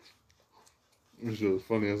 Which was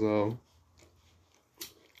funny as hell.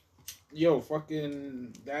 Yo,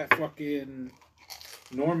 that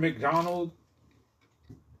Norm Macdonald.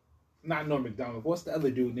 Not Norm Macdonald. What's the other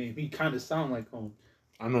dude name? He kind of sound like home.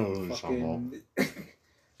 I know who you're talking about.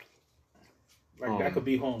 Like that could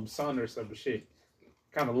be Home's son or some shit.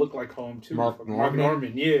 Kind of look like Home too. Mark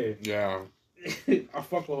Norman, yeah. Yeah. I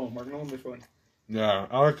fuck with Home. Mark Norman funny. Yeah,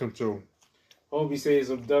 I like him too. Home be saying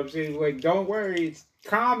some dumb shit. He's like, don't worry, it's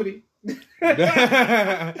comedy. Yo,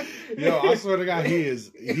 I swear to God,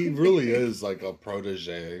 he really is like a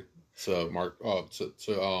protege to Mark.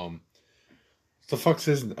 The fuck's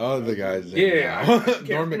his other guy's name? Yeah,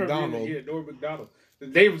 Norm Macdonald. Yeah, Norm Macdonald. The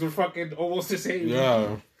names were fucking almost the same.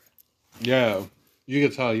 Yeah. You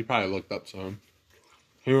could tell he probably looked up to him.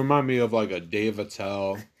 He reminded me of like a Dave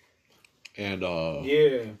Attell and a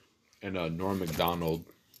Norm Macdonald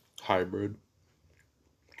hybrid.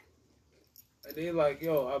 And they like,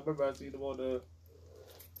 yo, I remember I seen him on the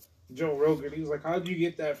Joe Rogan. He was like, how'd you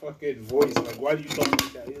get that fucking voice? Like, why do you talk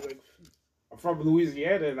like that? He was like, I'm from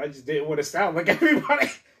Louisiana and I just didn't want to sound like everybody.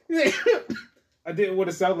 I didn't want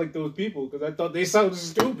to sound like those people because I thought they sounded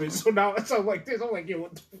stupid. So now I sound like this. I'm like, yo,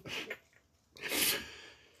 what the fuck?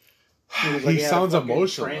 He sounds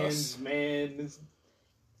emotionless.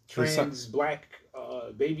 Trans black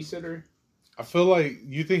babysitter. I feel like,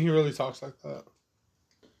 you think he really talks like that?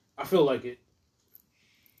 I feel like it.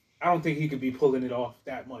 I don't think he could be pulling it off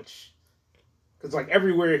that much. Because, like,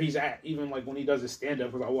 everywhere he's at, even, like, when he does his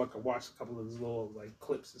stand-up, because I watch a couple of his little, like,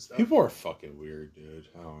 clips and stuff. People are fucking weird, dude.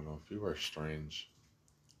 I don't know. People are strange.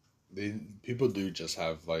 People do just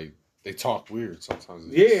have, like, they talk weird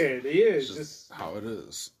sometimes. They is. Just how it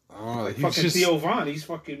is. Like fucking Theo Von,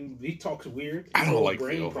 he talks weird. I don't like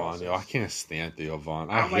Theo Von, yo. I can't stand Theo Von.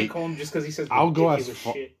 I don't like him just because he says I'll go as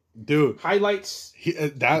shit. Dude, highlights.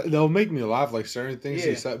 They'll make me laugh, like certain things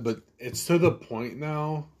he said, but it's to the point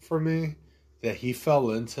now for me that he fell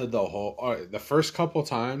into the whole. All right, the first couple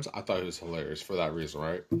times I thought he was hilarious for that reason,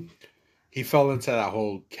 right? He fell into that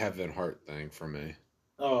whole Kevin Hart thing for me.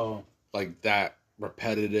 Oh, like that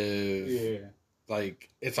repetitive. Yeah, like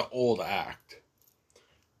it's an old act.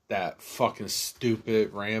 That fucking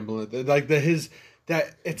stupid rambling, like it's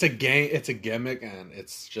a game, it's a gimmick, and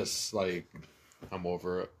it's just like I'm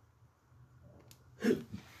over it.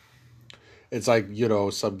 It's like, you know,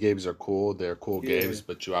 some games are cool, they're cool games,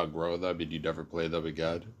 but you outgrow them and you never play them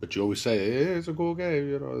again. But you always say, hey, it's a cool game,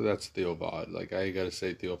 you know. That's Theo Von. Like, I ain't gotta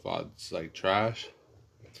say Theo Von's like trash,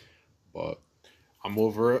 but I'm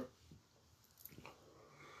over it.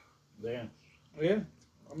 Damn. Yeah.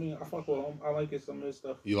 I mean, I fuck with him. I like some of his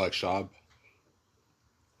stuff. You like Shab?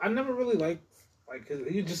 I never really liked, cause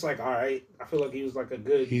he was just like, all right. I feel like he was like a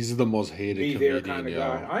good. He's the most hated comedian, kind of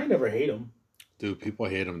guy. I ain't never hate him. Dude, people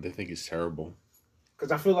hate him. They think he's terrible. Cause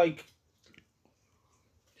I feel like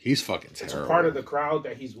he's fucking terrible. It's part of the crowd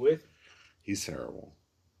that he's with. He's terrible.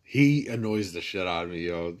 He annoys the shit out of me,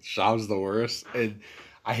 yo. Shab's the worst, and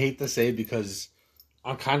I hate to say it because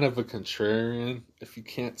I'm kind of a contrarian. If you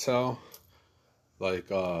can't tell.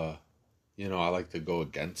 Like, you know, I like to go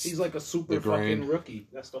against. He's like a super fucking rookie.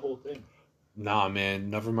 That's the whole thing. Nah,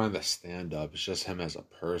 man. Never mind the stand-up. It's just him as a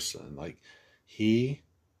person. Like, he...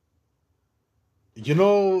 You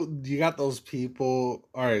know, you got those people...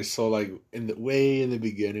 Alright, so, like, in the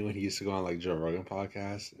beginning when he used to go on, like, Joe Rogan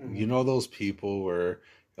podcast, you know those people where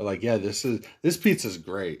they're like, yeah, this pizza's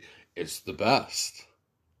great. It's the best.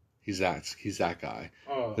 He's that guy.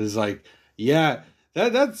 Oh. It's like, yeah...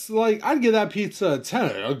 That's like, I'd give that pizza a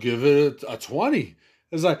 10. I'll give it a 20.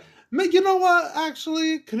 It's like, you know what?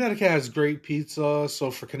 Actually, Connecticut has great pizza. So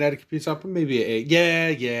for Connecticut pizza, maybe an 8.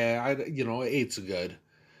 Yeah. 8's good.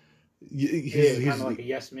 He's kind of like a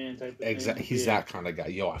yes man type of thing. Exactly. He's that kind of guy.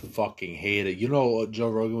 Yo, I fucking hate it. You know,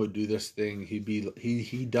 Joe Rogan would do this thing.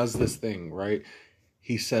 He does this thing, right?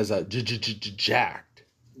 He says, jacked.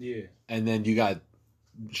 Yeah. And then you got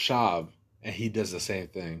Shab, and he does the same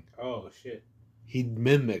thing. Oh, shit. He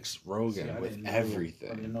mimics Rogan with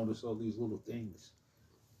everything. I didn't notice all these little things.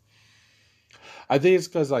 I think it's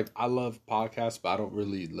because, like, I love podcasts, but I don't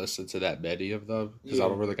really listen to that many of them because I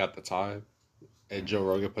don't really got the time. And Joe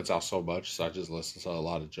Rogan puts out so much, so I just listen to a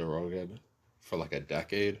lot of Joe Rogan for like a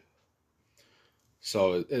decade.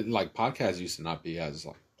 So like podcasts used to not be as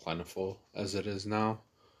like plentiful as it is now.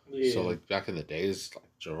 Yeah. So like back in the days, like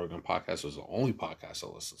Joe Rogan podcast was the only podcast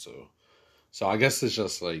I listened to. So I guess it's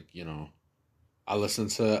just like, you know, I listen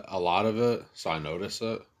to a lot of it, so I notice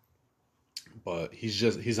it. But he's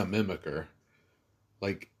a mimicker.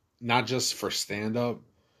 Like, not just for stand up,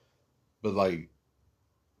 but like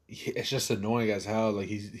it's just annoying as hell. Like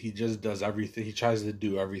he just does everything. He tries to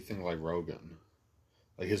do everything like Rogan,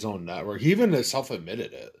 like his own network. He even self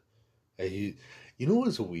admitted it. And you know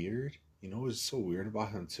what's weird? You know what's so weird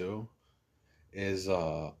about him too? Is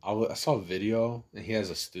I saw a video and he has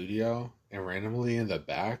a studio and randomly in the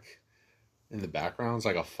background's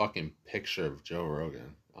like a fucking picture of Joe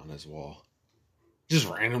Rogan on his wall. Just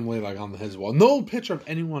randomly like on his wall. No picture of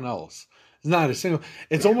anyone else. It's not a single.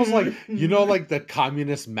 It's almost like, you know, like the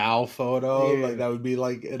communist Mao photo, like that would be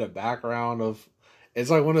like in a background of. It's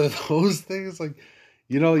like one of those things, like,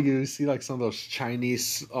 you know, you see like some of those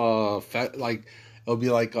Chinese, like it'll be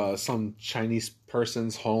like some Chinese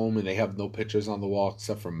person's home and they have no pictures on the wall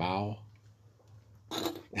except for Mao.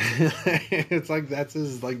 It's like that's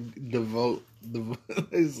his like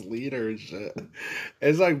his leader and shit.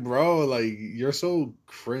 It's like, bro, like you're so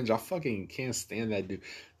cringe. I fucking can't stand that dude.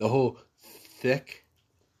 The whole thick.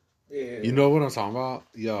 Yeah. You know what I'm talking about?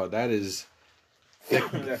 Yo, that is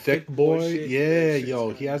thick boy. Yeah,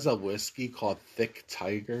 yo, he has a whiskey called Thick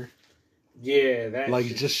Tiger. Yeah, that like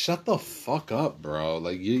shit. Just shut the fuck up, bro.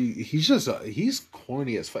 Like he's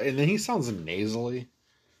corny as fuck, and then he sounds nasally.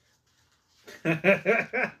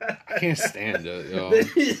 I can't stand it, yo.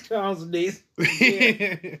 He sounds nasally.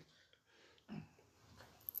 Yeah.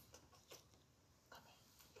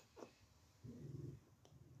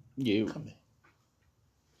 You. Come in.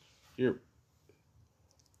 Here.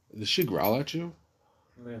 Does she growl at you?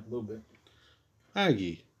 Yeah, a little bit.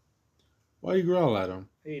 Maggie, why you growl at him?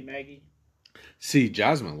 Hey, Maggie. See,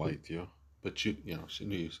 Jasmine liked you, but she knew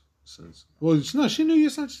you since. Well, no, she knew you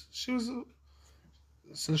since she was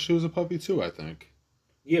a puppy too, I think.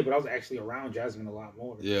 Yeah, but I was actually around Jasmine a lot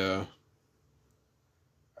more. Yeah.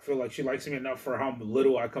 I feel like she likes me enough for how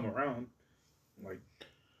little I come around. Like,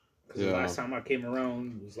 because the last time I came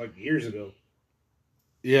around was like years ago.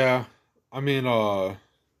 Yeah, I mean,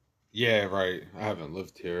 yeah, right. I haven't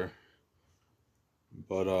lived here,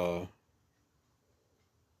 but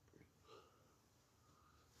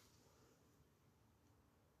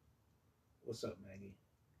what's up, Maggie?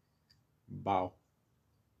 Bow.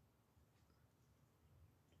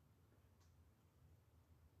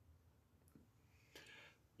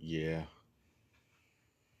 Yeah.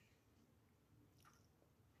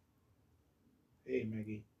 Hey,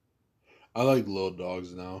 Maggie. I like little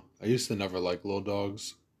dogs now. I used to never like little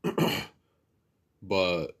dogs,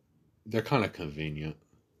 but they're kind of convenient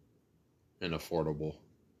and affordable.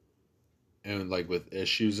 And like with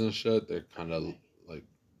issues and shit, they're kind of like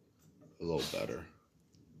a little better.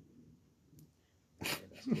 Yeah,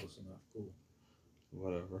 that's close enough. Cool.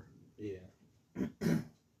 Whatever. Yeah.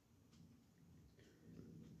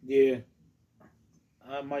 Yeah.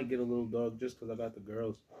 I might get a little dog just because I got the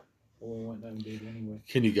girls. I wouldn't want nothing big anyway.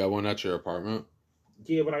 Can you get one at your apartment?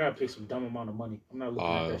 Yeah, but I gotta pay some dumb amount of money. I'm not looking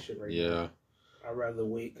at that shit right now. I'd rather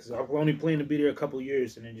wait because I'm only planning to be there a couple of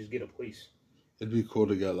years and then just get a place. It'd be cool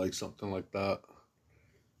to get like something like that,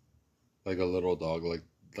 like a little dog. Like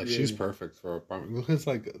she's perfect for an apartment. It's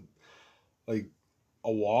like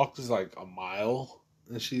a walk is like a mile,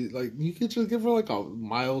 and she like you could just give her like a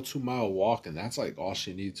 2-mile walk, and that's like all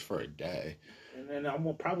she needs for a day. And then I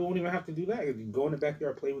probably won't even have to do that. Go in the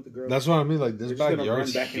backyard, play with the girls. That's what I mean. Like this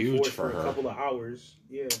backyard's huge for her. A couple of hours,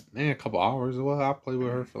 yeah. Man, a couple hours. Well, I play with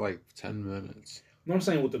her for like 10 minutes. No, I'm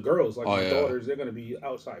saying with the girls, like my daughters, they're gonna be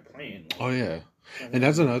outside playing. Oh yeah, and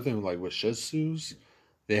that's another thing. Like with Shih Tzus,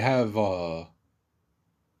 they have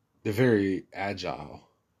they're very agile.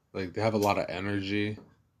 Like they have a lot of energy.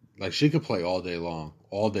 Like she could play all day long,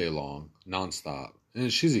 nonstop.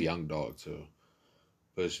 And she's a young dog too.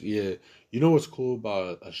 But yeah, you know what's cool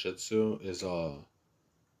about a Shih Tzu is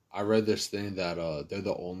I read this thing that they're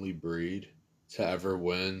the only breed to ever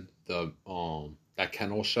win the that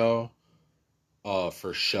kennel show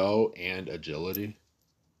for show and agility.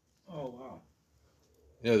 Oh wow.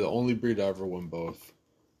 Yeah, the only breed to ever win both.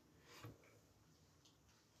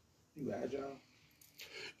 You agile?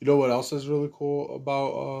 You know what else is really cool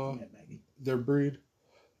about their breed?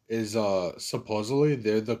 Is supposedly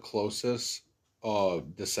they're the closest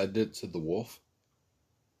descendant to the wolf.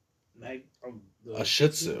 A Shih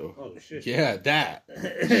Tzu. Oh shit. Yeah, that.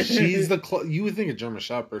 She's the you would think a German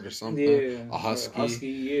Shepherd or something. Yeah. A Husky. Husky,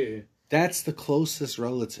 yeah. That's the closest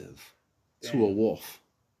relative to a wolf.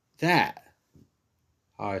 That.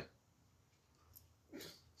 Hi.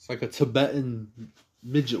 It's like a Tibetan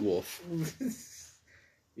midget wolf.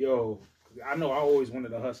 Yo, I know I always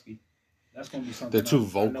wanted a husky. That's gonna be something. They're too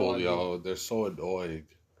vocal, yo. They're so annoying.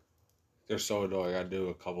 They're so annoying. I knew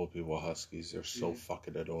a couple of people with huskies. They're so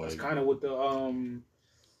fucking annoying. That's kind of what the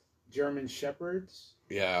German Shepherds.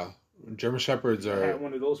 Yeah, German Shepherds are. I had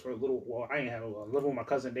one of those for a little. Well, I ain't have one. I live with my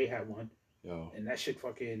cousin. They had one. Yo. And that shit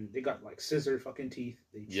fucking. They got like scissor fucking teeth.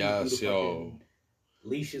 They yes, yo.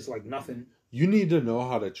 Leashes like nothing. You need to know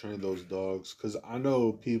how to train those dogs, because I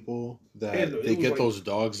know people that they get like those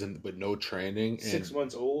dogs with no training. 6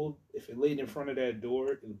 months old. If it laid in front of that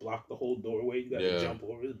door, it blocked the whole doorway. You got to jump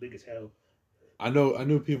over. It's big as hell. I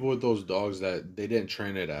knew people with those dogs that they didn't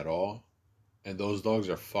train it at all, and those dogs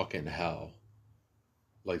are fucking hell.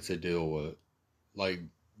 Like to deal with, like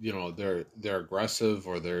they're aggressive,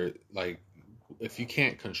 or they're like, if you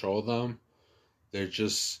can't control them, they're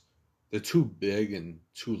too big and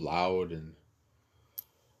too loud, and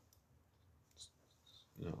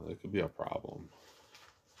it could be a problem.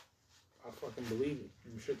 I fucking believe it.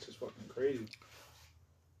 Them shit's just fucking crazy.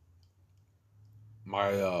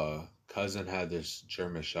 My cousin had this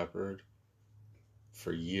German Shepherd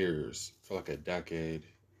for years, for like a decade.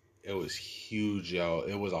 It was huge, yo.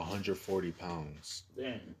 It was 140 pounds.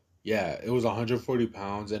 Damn. Yeah, it was 140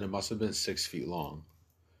 pounds, and it must have been 6 feet long.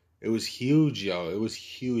 It was huge, yo. It was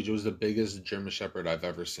huge. It was the biggest German Shepherd I've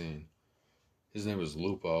ever seen. His name was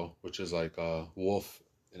Lupo, which is like a wolf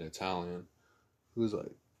in Italian. He was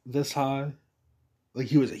like this high. Like,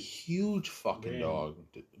 he was a huge fucking dog.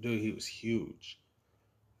 Dude, he was huge.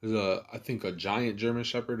 He was I think a giant German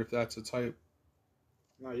Shepherd, if that's a type.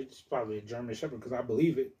 No, it's probably a German Shepherd, because I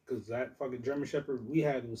believe it. Because that fucking German Shepherd we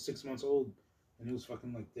had was 6 months old, and it was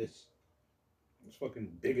fucking like this. It was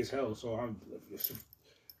fucking big as hell. So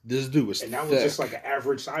this dude was and that was just like an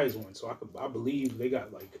average size one. So I believe they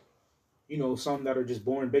got like, some that are just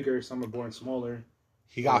born bigger, some are born smaller.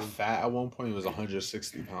 He got fat at one point. He was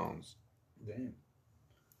 160 pounds. Damn.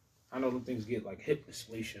 I know them things get like hip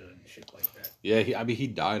dysplasia and shit like that. Yeah, he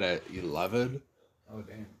died at 11. Oh,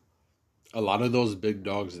 damn. A lot of those big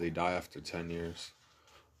dogs, they die after 10 years.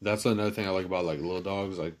 That's another thing I like about like little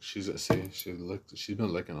dogs. Like she's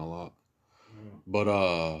been licking a lot.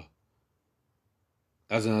 But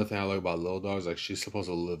that's another thing I like about little dogs. Like, she's supposed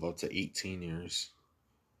to live up to 18 years.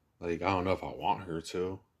 Like, I don't know if I want her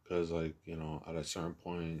to, because like, at a certain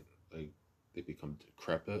point, like, they become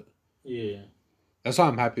decrepit. Yeah. That's why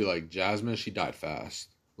I'm happy. Like, Jasmine, she died fast.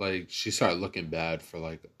 Like, she started looking bad for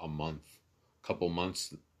like couple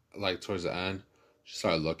months. Like, towards the end, she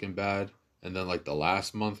started looking bad, and then like the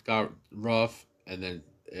last month got rough, and then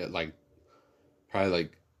it like probably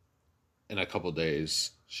like in a couple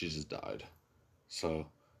days she just died. So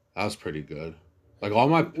that was pretty good. Like, all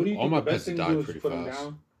my pets died pretty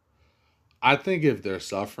fast. I think if they're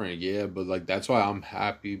suffering, yeah, but like that's why I'm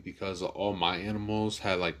happy, because all my animals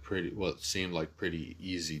had like what seemed like pretty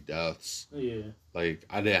easy deaths. Yeah. Like,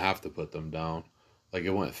 I didn't have to put them down. Like, it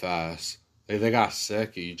went fast. Like, they got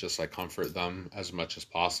sick, you just like comfort them as much as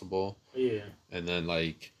possible. Yeah. And then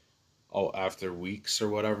like, after weeks or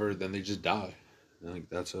whatever, then they just die. And like,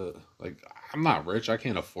 that's it. Like, I'm not rich. I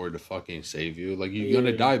can't afford to fucking save you. Like, you're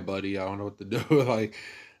gonna die, buddy. I don't know what to do. Like,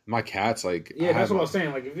 my cat's like... Yeah, that's what I was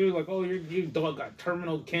saying. Like, if you're like, oh, your dog got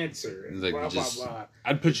terminal cancer, and like, blah, blah, blah.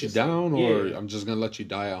 I'd put you down, or I'm just gonna let you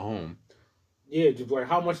die at home. Yeah, just like,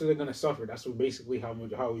 how much are they gonna suffer? That's basically how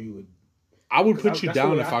you would... I would put you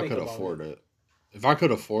down if I could afford it. If I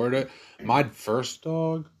could afford it. My first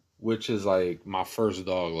dog, which is like my first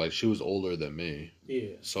dog, like, she was older than me.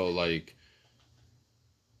 Yeah. So like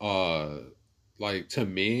to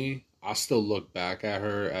me, I still look back at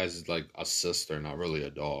her as like a sister, not really a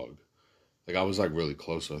dog. Like, I was like really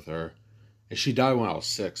close with her, and she died when I was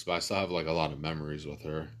 6, but I still have like a lot of memories with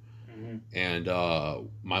her. Mm-hmm. And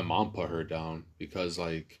my mom put her down because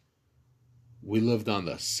like we lived on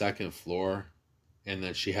the 2nd floor, and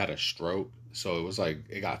then she had a stroke, so it was like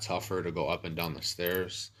it got tougher to go up and down the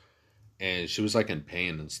stairs, and she was like in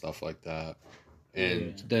pain and stuff like that.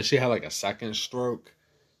 And then she had like a 2nd stroke.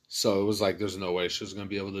 So it was like, there's no way she was going to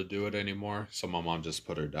be able to do it anymore. So my mom just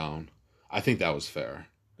put her down. I think that was fair.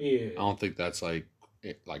 Yeah. I don't think that's like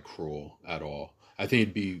cruel at all. I think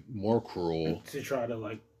it'd be more cruel to try to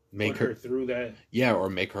like make her through that. Yeah, or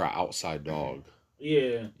make her an outside dog.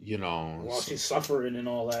 Yeah. While she's suffering and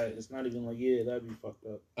all that. It's not even like, that'd be fucked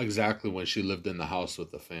up. Exactly, when she lived in the house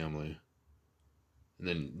with the family. And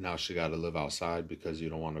then now she got to live outside because you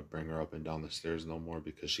don't want to bring her up and down the stairs no more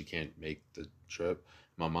because she can't make the trip.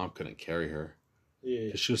 My mom couldn't carry her.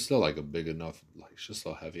 Yeah. She was still like a big enough, like she was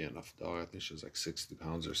still heavy enough dog. I think she was like 60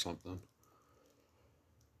 pounds or something.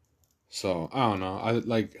 So I don't know.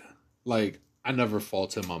 I never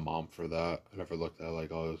faulted my mom for that. I never looked at it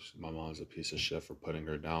like, oh, my mom's a piece of shit for putting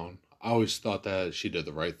her down. I always thought that she did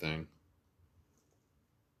the right thing.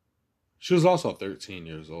 She was also 13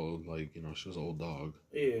 years old. Like, you know, she was an old dog.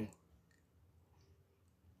 Yeah.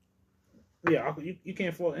 Yeah, you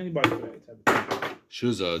can't fault anybody for that type of thing. She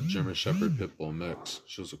was a German Shepherd Pit Bull mix.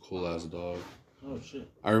 She was a cool ass dog. Oh shit!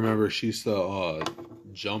 I remember she used to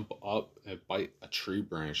jump up and bite a tree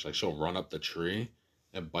branch. Like she'll run up the tree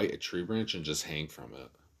and bite a tree branch and just hang from it.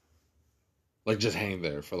 Like just hang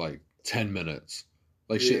there for like 10 minutes.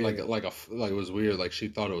 Like she like it was weird. Like she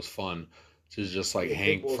thought it was fun to just like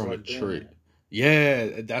hang from a tree.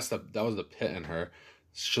 Yeah, that was the pit in her.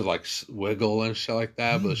 She'd like wiggle and shit like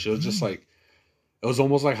that, but she was just like, it was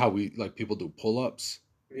almost like how we like people do pull-ups.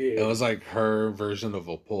 Yeah. It was like her version of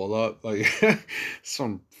a pull-up, like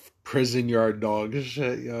some prison yard dog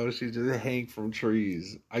shit, yo. She just hang from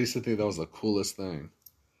trees. I used to think that was the coolest thing.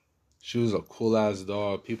 She was a cool ass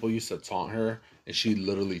dog. People used to taunt her, and she'd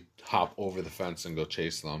literally hop over the fence and go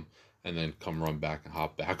chase them, and then come run back and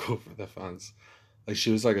hop back over the fence. Like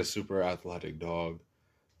she was like a super athletic dog.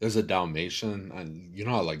 There's a Dalmatian, and you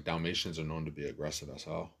know how like Dalmatians are known to be aggressive as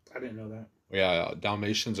hell. I didn't know that. Yeah,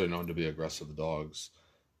 Dalmatians are known to be aggressive dogs.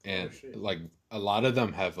 And like a lot of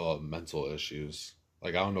them have mental issues.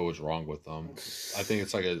 Like I don't know what's wrong with them. I think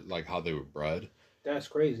it's like how they were bred. That's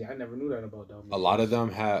crazy. I never knew that about Dalmatians. A lot of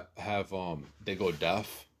them have they go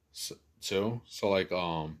deaf too. So like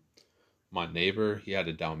my neighbor, he had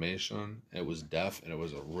a Dalmatian. It was deaf and it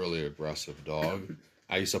was a really aggressive dog.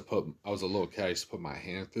 I was a little kid. I used to put my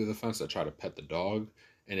hand through the fence to try to pet the dog,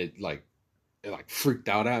 and it freaked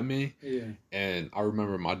out at me. Yeah. And I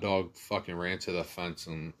remember my dog fucking ran to the fence,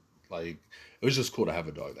 and like it was just cool to have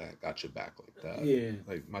a dog that got your back like that. Yeah.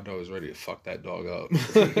 Like my dog was ready to fuck that dog up.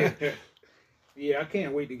 Yeah, I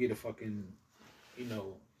can't wait to get a fucking,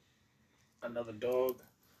 another dog,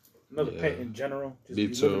 another pet in general. Just Me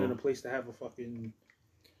be too. living in a place to have a fucking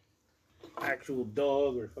actual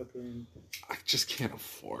dog or fucking. I just can't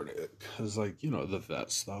afford it because the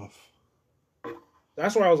vet stuff.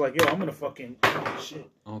 That's why I was like, yo, I'm gonna fucking shit.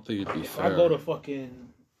 I don't think it'd be if fair. I go to fucking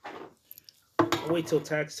wait till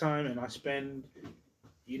tax time and I spend,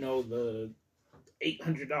 the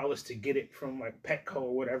 $800 to get it from like Petco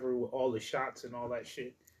or whatever with all the shots and all that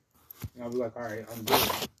shit, and I'll be like, all right, I'm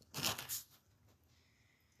good.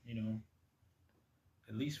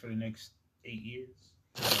 At least for the next 8 years.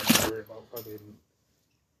 I'm not worried about fucking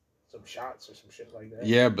some shots or some shit like that.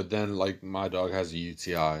 Yeah, but then like my dog has a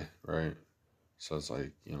UTI, right? So it's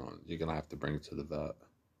like, you're going to have to bring it to the vet.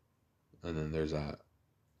 And then there's that.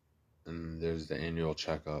 And there's the annual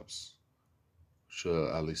checkups. Should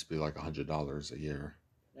at least be like $100 a year.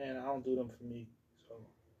 Man, I don't do them for me. So.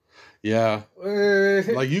 Yeah.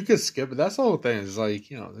 Like you could skip it. That's the whole thing. It's like,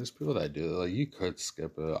 there's people that do it. Like you could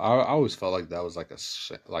skip it. I always felt like that was like a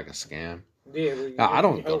scam. Yeah. Now, I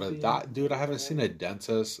don't go to that. Dude, I haven't seen a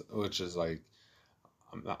dentist, which is like,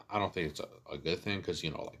 I don't think it's a good thing because,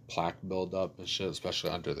 like plaque buildup and shit, especially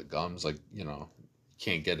under the gums. Like, you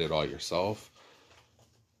can't get it all yourself.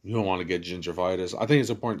 You don't want to get gingivitis. I think it's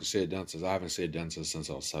important to see a dentist. I haven't seen a dentist since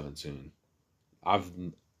I was 17. I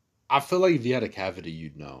feel like if you had a cavity,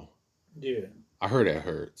 you'd know. Yeah. I heard it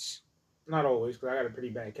hurts. Not always, because I got a pretty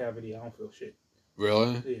bad cavity. I don't feel shit.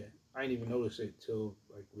 Really? Yeah. I didn't even notice it till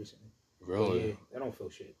like recently. Really? But yeah, I don't feel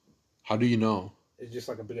shit. How do you know? It's just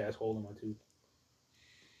like a big ass hole in my tooth.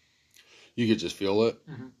 You could just feel it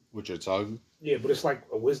with your tongue? Yeah, but it's like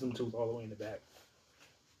a wisdom tooth all the way in the back.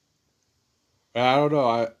 I don't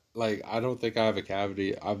know. I don't think I have a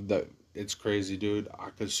cavity. It's crazy, dude.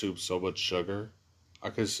 I consume so much sugar.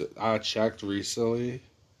 I checked recently.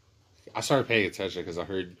 I started paying attention because I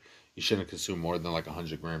heard you shouldn't consume more than like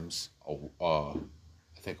 100 grams. I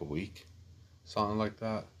think a week, something like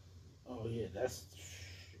that. Oh yeah, that's.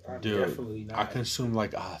 Dude, definitely not. I consume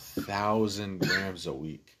like 1,000 grams a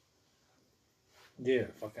week. Yeah,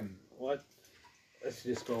 fucking what? Let's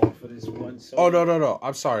just go on for this one. Oh no!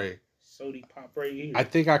 I'm sorry. Sody pop right here. I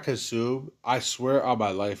think I consume. I swear on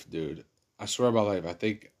my life, dude. I swear on my life. I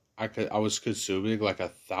think I was consuming like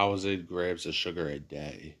 1,000 grams of sugar a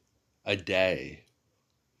day. A day.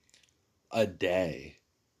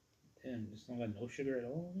 Damn, it's not got no sugar at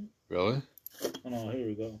all. Really? Oh no, here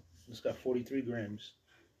we go. It's got 43 grams.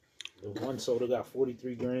 The one soda got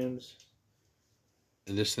 43 grams.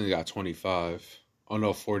 And this thing got 25. Oh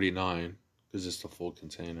no, 49. Because it's the full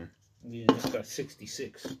container. Yeah, it's got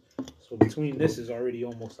 66. It's So between this is already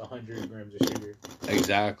almost 100 grams of sugar.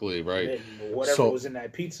 Exactly, right. And whatever was in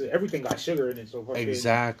that pizza, everything got sugar in it. So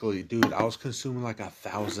exactly, dude. I was consuming like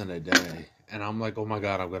 1,000 a day, and I'm like, oh my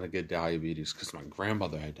god, I'm gonna get diabetes because my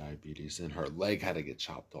grandmother had diabetes and her leg had to get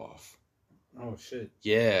chopped off. Oh shit.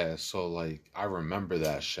 Yeah, so like I remember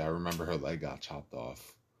that shit. I remember her leg got chopped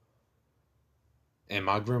off, and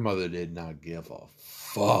my grandmother did not give a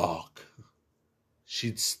fuck.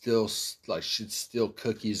 She'd steal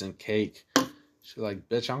cookies and cake. She's like,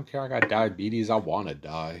 bitch, I don't care. I got diabetes. I want to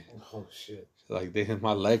die. Oh, shit. She's like,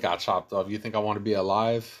 my leg got chopped off. You think I want to be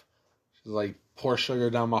alive? She's like, pour sugar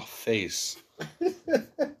down my face.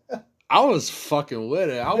 I was fucking with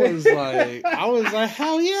it. I was like,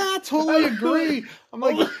 hell yeah, I totally agree. I'm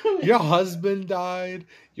like, your husband died.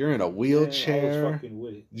 You're in a wheelchair. I was fucking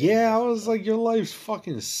with it. Yeah, I was like, your life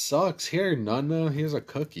fucking sucks. Here, Nana, here's a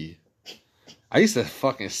cookie. I used to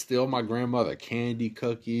fucking steal my grandmother candy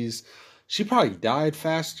cookies. She probably died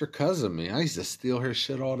faster because of me. I used to steal her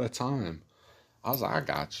shit all the time. I was like, I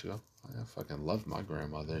got you. I fucking love my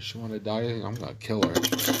grandmother. If she want to die, I'm going to kill her.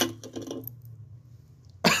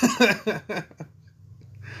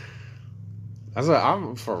 I was like,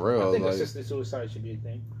 I'm for real. I think assisted suicide should be a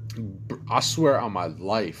thing. I swear on my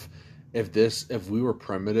life, if we were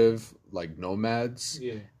primitive, like nomads,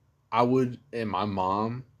 I would, and my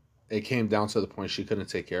mom, it came down to the point she couldn't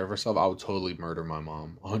take care of herself, I would totally murder my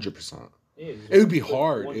mom, 100%. Yeah, it would be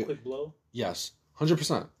hard. One quick blow? Yes,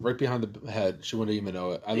 100%. Right behind the head. She wouldn't even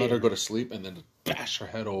know it. I let her go to sleep and then bash her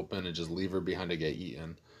head open and just leave her behind to get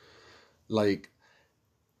eaten. Like,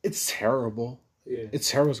 it's terrible. Yeah. It's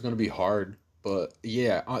terrible. It's going to be hard. But,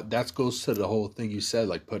 yeah, that goes to the whole thing you said,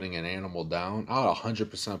 like putting an animal down. I would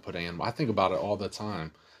 100% put an animal. I think about it all the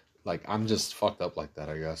time. Like, I'm just fucked up like that,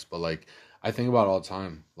 I guess. But, like, I think about it all the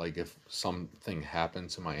time. Like, if something happened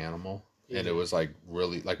to my animal and it was, like,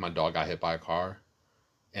 really... Like, my dog got hit by a car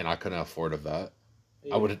and I couldn't afford a vet.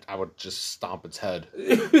 Yeah. I would just stomp its head.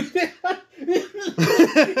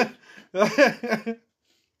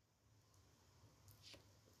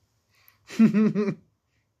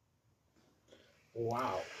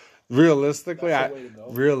 Wow. Realistically,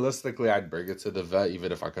 I'd bring it to the vet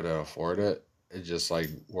even if I couldn't afford it and just, like,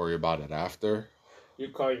 worry about it after.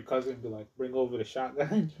 You'd call your cousin and be like, bring over the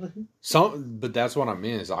shotgun? But that's what I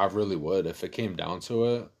mean, is I really would. If it came down to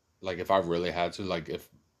it, like, if I really had to, like, if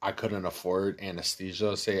I couldn't afford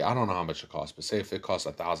anesthesia, say, I don't know how much it costs, but say if it costs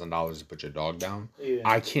 $1,000 to put your dog down,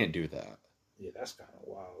 I can't do that. Yeah, that's kind of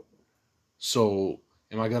wild. So,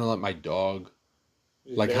 am I going to let my dog,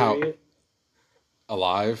 just like, how... It?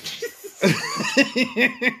 Alive?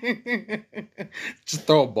 Just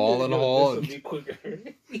throw a ball in a hole. This will be quicker.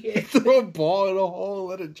 Throw a ball in a hole,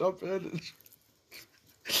 let it jump in.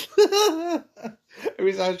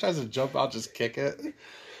 Every time it tries to jump out, just kick it.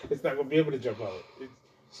 It's not going to be able to jump out.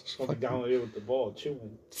 It's going to be down there with the ball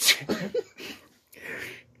chewing.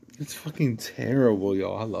 It's fucking terrible,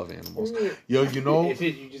 yo. I love animals. Yo, you know...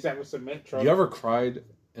 You just have a cement truck. You ever cried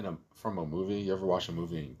from a movie? You ever watched a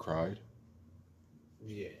movie and you cried?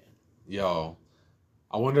 Yeah. Yo,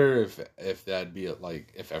 I wonder if that'd be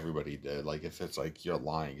like if everybody did, like if it's like you're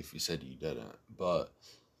lying if you said you didn't. But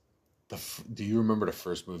do you remember the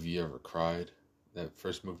first movie you ever cried? That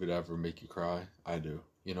first movie to ever make you cry? I do.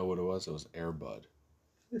 You know what it was? It was Air Bud.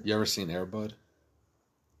 You ever seen Air Bud?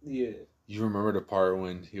 Yeah. You remember the part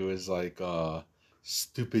when he was like,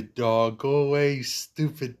 stupid dog, go away,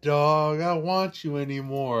 stupid dog, I don't want you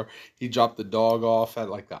anymore. He dropped the dog off at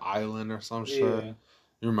like the island or some shit.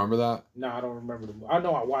 You remember that? No, I don't remember I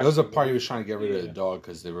know I watched it. There was a part he was trying to get rid of the dog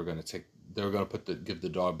because they were going to give the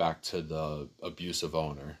dog back to the abusive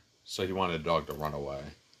owner. So he wanted the dog to run away.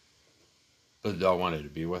 But the dog wanted to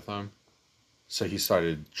be with him. So he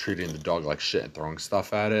started treating the dog like shit and throwing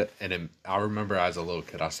stuff at it. And I remember as a little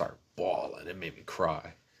kid, I started bawling. It made me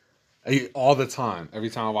cry. All the time.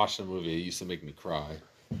 Every time I watched the movie, it used to make me cry.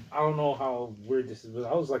 I don't know how weird this is, but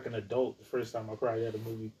I was like an adult the first time I cried at a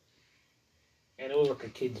movie. And it was like a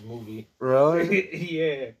kid's movie. Really?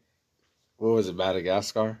 Yeah. What was it,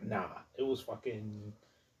 Madagascar? Nah, it was fucking...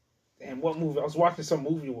 Damn, what movie? I was watching some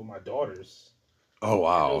movie with my daughters. Oh,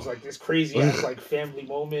 wow. And it was like this crazy-ass like family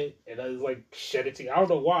moment, and I was like, shed it to you. I don't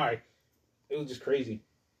know why. It was just crazy.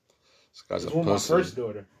 This guy's a pussy. It was my first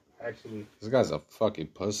daughter, actually. This guy's a fucking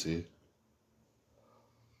pussy.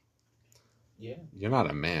 Yeah. You're not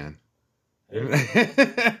a man. I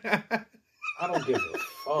don't give a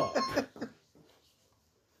fuck.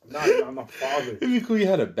 I'm a father. It'd be cool you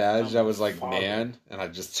had a badge that was like father. Man, and I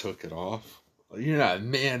just took it off. You're not a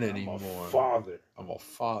man anymore. I'm a father. I'm a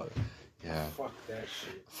father. Yeah. Fuck that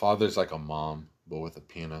shit. Father's like a mom, but with a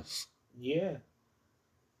penis. Yeah.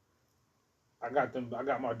 I got them. I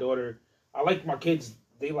got my daughter. I like my kids.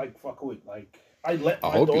 They like fuck with like. I let. I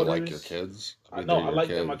my hope daughters, you like your kids. I know. I like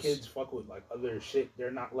that my kids fuck with like other shit.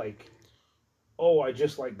 They're not like, oh, I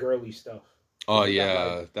just like girly stuff. Oh yeah,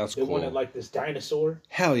 like, that's they cool. They wanted like this dinosaur.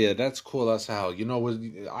 Hell yeah, that's cool. That's how you know what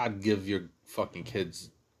I'd give your fucking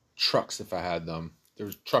kids trucks if I had them.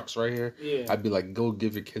 There's trucks right here. Yeah, I'd be like, go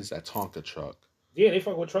give your kids that Tonka truck. Yeah, they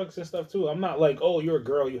fuck with trucks and stuff too. I'm not like, oh, you're a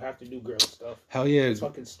girl, you have to do girl stuff. Hell yeah, it's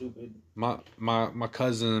fucking stupid. My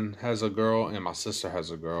cousin has a girl and my sister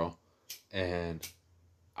has a girl, and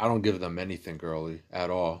I don't give them anything girly at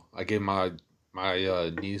all. I gave my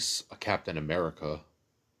niece a Captain America.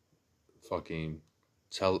 Fucking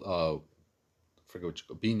forget what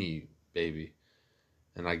you Beanie Baby,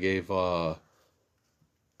 and I gave my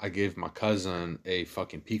cousin a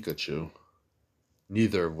fucking Pikachu.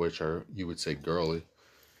 Neither of which are, you would say, girly.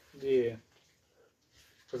 Yeah.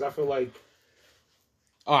 Because I feel like...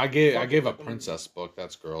 Oh, I gave a princess book.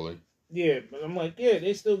 That's girly. Yeah, but I'm like, yeah,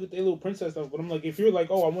 they still get their little princess stuff. But I'm like, if you're like,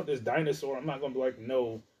 oh, I want this dinosaur, I'm not going to be like,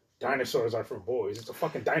 no, dinosaurs are for boys. It's a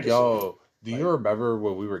fucking dinosaur. Yo, do you remember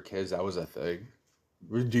when we were kids, that was a thing?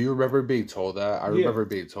 Do you remember being told that? I remember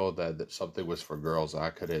being told that something was for girls. I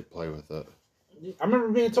couldn't play with it. I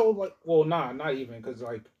remember being told, like, well, nah, not even. Because,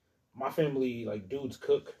 like, my family, like, dudes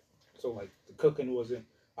cook. So, like, the cooking wasn't...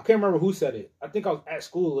 I can't remember who said it. I think I was at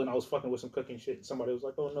school and I was fucking with some cooking shit. And somebody was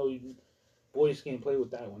like, oh, no, boys can't play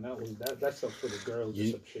with that one. That stuff's for the girls or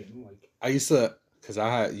some shit. I'm like... I used to...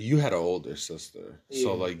 Because you had an older sister. Yeah.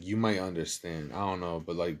 So, like, you might understand. I don't know.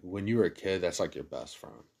 But, like, when you were a kid, that's, like, your best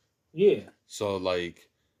friend. Yeah. So, like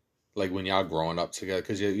when y'all growing up together,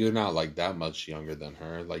 because you're not, like, that much younger than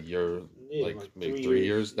her. Like, you're, like maybe 3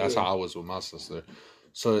 years. That's how I was with my sister.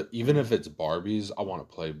 So even if it's Barbies, I want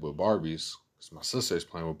to play with Barbies. Because my sister's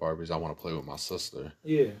playing with Barbies, I want to play with my sister.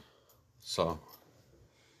 Yeah. So,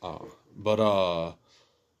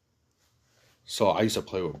 so I used to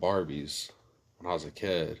play with Barbies when I was a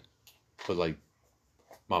kid. But, like,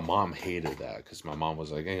 my mom hated that. Because my mom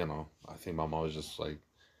was like, you know, I think my mom was just like,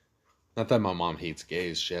 not that my mom hates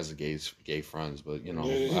gays. She has gay friends. But, you know,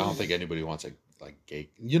 I don't think anybody wants a like gay,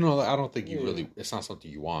 you know, I don't think you really, it's not something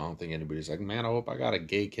you want. I don't think anybody's like, man, I hope I got a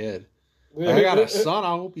gay kid. Like, I got a son, I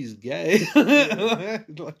hope he's gay. I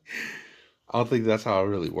don't think that's how it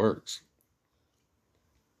really works.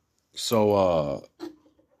 So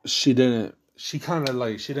she didn't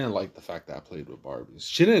like the fact that I played with Barbies.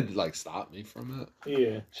 She didn't like stop me from it.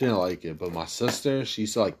 Yeah. She didn't like it. But my sister, she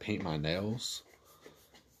used to like paint my nails.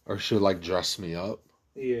 Or she would like dress me up.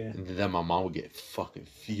 Yeah. And then my mom would get fucking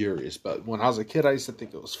furious. But when I was a kid, I used to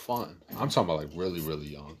think it was fun. I'm talking about like really, really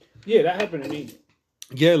young. Yeah, that happened to me.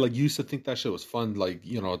 Yeah, like you used to think that shit was fun. Like,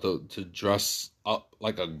 you know, to dress up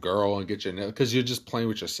like a girl and get your nails. Because you're just playing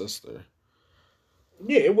with your sister.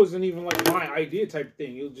 Yeah, it wasn't even like my idea type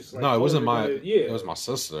thing. It was just like... No, it wasn't it was my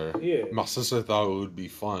sister. Yeah. My sister thought it would be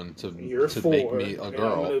fun to make me a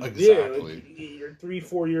girl. Exactly. Yeah, like, you're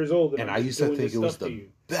 3-4 years old. And I used to think it was the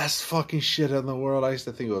best fucking shit in the world. I used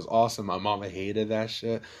to think it was awesome. My mama hated that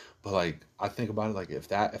shit. But, like, I think about it, like,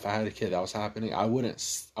 if I had a kid that was happening, I wouldn't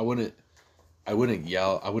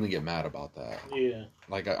yell. I wouldn't get mad about that. Yeah.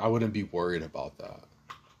 Like, I wouldn't be worried about that.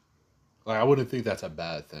 Like, I wouldn't think that's a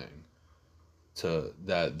bad thing.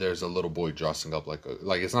 That there's a little boy dressing up like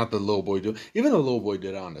it's not the little boy do. Even the little boy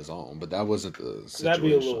did it on his own, but that wasn't the situation. That'd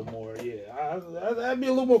be a little more, yeah. That'd be a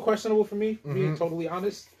little more questionable for me, being totally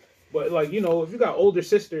honest. But like, you know, if you got older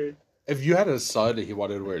sister, if you had a son and he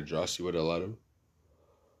wanted to wear a dress, you would have let him.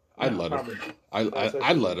 I'd let him.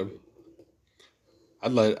 I'd let him.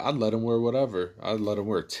 I'd let him wear whatever. I'd let him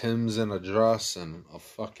wear Tim's and a dress and a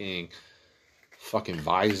fucking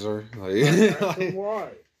visor. Like, why?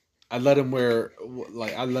 I'd let him wear,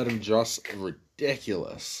 like, I'd let him dress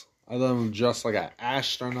ridiculous. I'd let him dress like an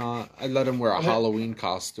astronaut. I'd let him wear a Halloween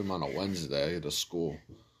costume on a Wednesday to school.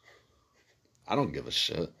 I don't give a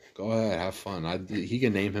shit. Go ahead, have fun. He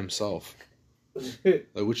can name himself. Like,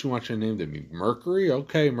 what you want your name to be? Mercury?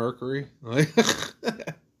 Okay, Mercury. Like,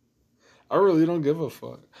 I really don't give a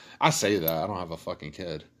fuck. I say that. I don't have a fucking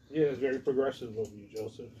kid. Yeah, it's very progressive of you,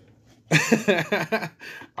 Joseph.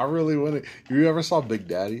 I really want to. You ever saw Big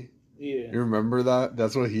Daddy? Yeah. You remember that?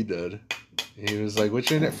 That's what he did. He was like, what's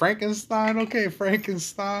your name? Frankenstein? Okay,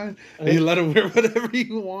 Frankenstein. And he let him wear whatever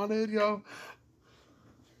he wanted, yo.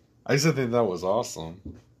 I used to think that was awesome.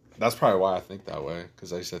 That's probably why I think that way.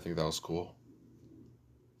 Because I used to think that was cool.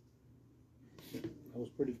 That was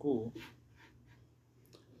pretty cool.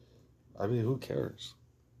 I mean, who cares?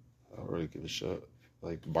 I don't really give a shit.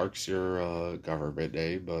 Like, Mark's your government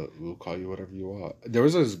name, but we'll call you whatever you want. There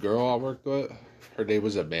was this girl I worked with. Her name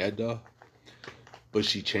was Amanda. but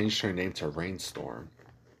she changed her name to Rainstorm.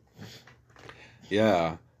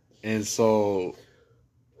 Yeah. And so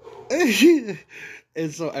everybody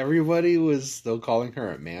was still calling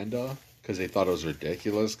her Amanda because they thought it was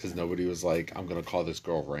ridiculous because nobody was like, I'm going to call this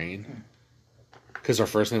girl Rain. Because her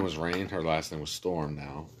first name was Rain, her last name was Storm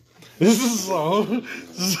now.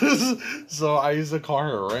 So I used to call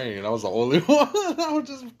her Rain. I was the only one. I would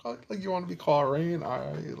just like, you want to be called Rain? All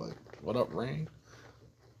right, like, what up, Rain?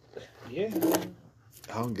 Yeah.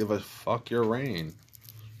 I don't give a fuck. You're Rain.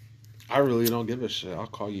 I really don't give a shit. I'll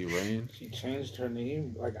call you Rain. She changed her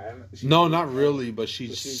name. Like no, not really, but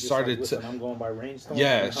she started like, listen, I'm going by Rainstorm.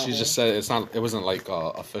 Yeah, she just said it's not. It wasn't like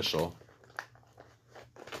official.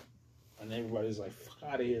 And everybody's like, "Fuck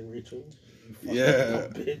out of here, Rachel." Yeah,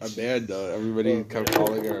 Amanda. Everybody kept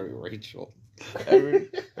calling her Rachel.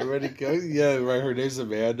 Everybody goes, yeah, right. Her name's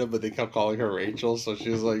Amanda, but they kept calling her Rachel. So she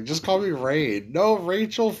was like, "Just call me Rain." No,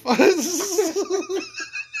 Rachel.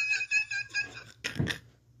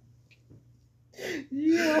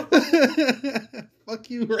 Yeah. Fuck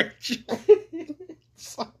you, Rachel.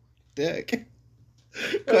 Suck dick.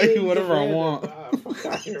 Call you whatever I want. Fuck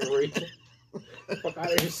out here, Rachel. Fuck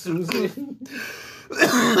out here, Susan.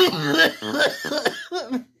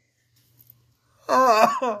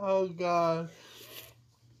 Oh God.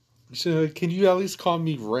 So, can you at least call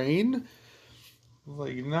me Rain?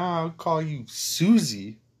 Like, nah, I'll call you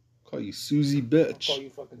Susie. Call you Susie, bitch. I'll call you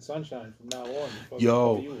fucking Sunshine from now on.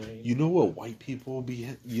 Yo, you know what white people be?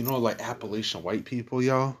 You know, like Appalachian white people,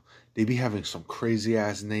 y'all. They be having some crazy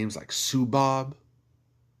ass names like Sue Bob.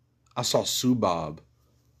 I saw Sue Bob.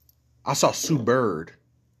 I saw Sue Bird.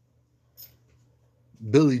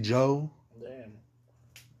 Billy Joe. Damn.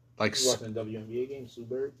 Like you watching the WNBA game, Sue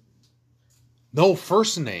Bird? No,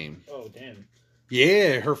 first name. Oh damn.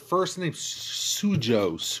 Yeah, her first name's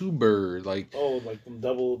Sujo, Sue Bird, like. Oh, like them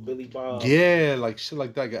double Billy Bob. Yeah, like shit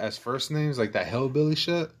like that as first names, like that hillbilly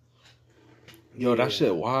shit. Yo, yeah. That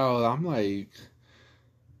shit wild. I'm like,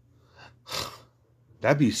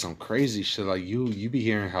 that'd be some crazy shit. Like you be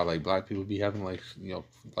hearing how like black people be having like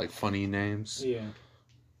like funny names. Yeah.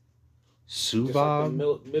 Sue Bob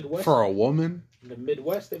like Midwest for a woman. In the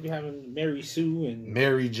Midwest, they be having Mary Sue and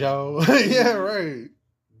Mary Jo. Yeah, right.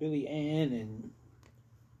 Billy Ann and.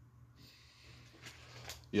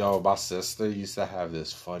 Yo, my sister used to have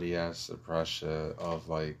this funny ass impression of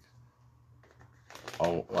like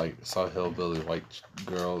some hillbilly white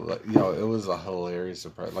girl. Like, it was a hilarious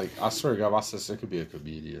impression. Like, I swear to God, my sister could be a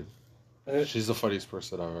comedian. She's the funniest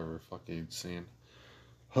person I've ever fucking seen.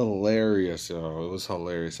 Hilarious, It was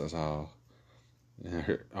hilarious as how.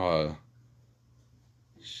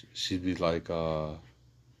 She'd be like, I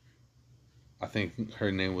think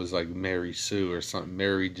her name was like Mary Sue or something.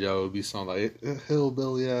 Mary Jo. It'd be something like a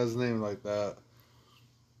hillbilly ass name like that.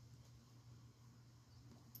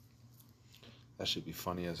 That should be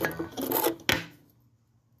funny as hell.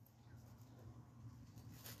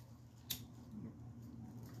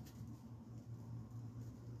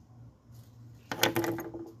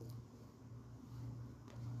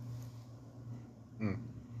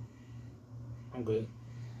 I'm good.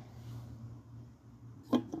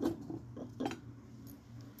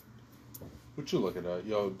 What you looking at?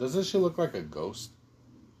 Yo, doesn't she look like a ghost?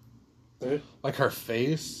 Like her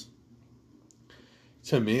face?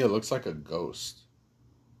 To me, it looks like a ghost.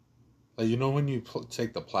 Like, you know when you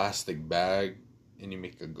take the plastic bag and you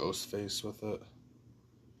make a ghost face with it?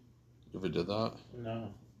 You ever did that?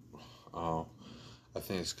 No. Oh. I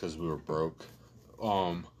think it's because we were broke.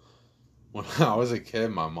 When I was a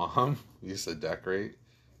kid, my mom used to decorate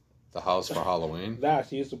the house for Halloween. Nah,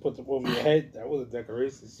 she used to put them over your head. That was a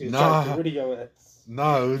decoration. She was trying to get rid of your ass.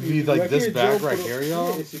 No, it would be like this bag right here,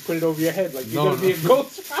 y'all. Yeah, she put it over your head like you're gonna be a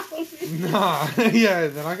ghost. Nah, yeah.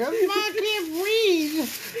 Then I got, I can't breathe.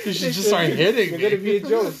 She just started hitting me. You're gonna be a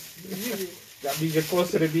ghost. That means you're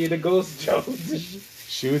closer to being a ghost, Joe.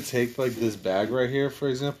 She would take like this bag right here, for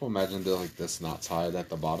example. Imagine they're like this, not tied at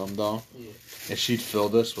the bottom though. Yeah. And she'd fill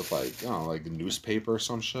this with like, I don't know, like newspaper or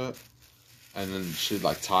some shit. And then she'd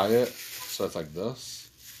like tie it so it's like this.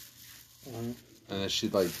 Mm-hmm. And then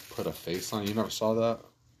she'd like put a face on it. You never saw that?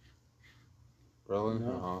 Really?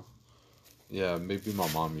 No. Uh-huh. Yeah, maybe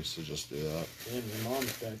my mom used to just do that. Damn, your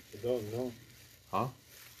mom's back. Your dog, no. Huh?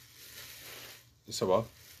 You said what? I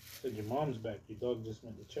said your mom's back. Your dog just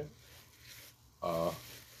went to check. Try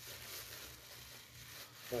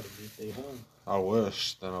to beat they home. I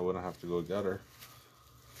wish. Then I wouldn't have to go get her.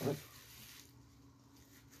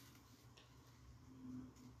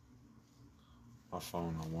 My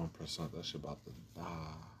phone on 1%. That shit about to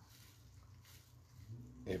die.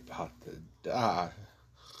 It about to die.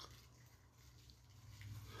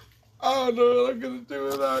 I don't know what I'm gonna do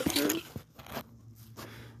with that, dude.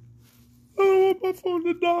 I don't want my phone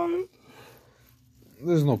to die.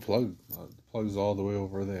 There's no plug. The plug's all the way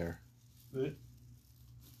over there. Good.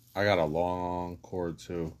 I got a long cord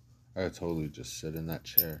too. I could totally just sit in that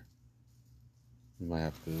chair. You might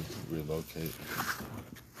have to relocate.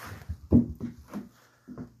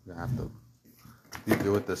 Gonna have to. You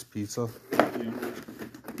good with this pizza? Yeah.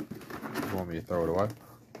 You want me to throw it away?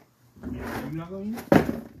 Yeah, you not gonna eat it?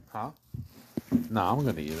 Huh? No, I'm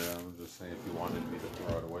gonna eat it. I'm just saying if you wanted me to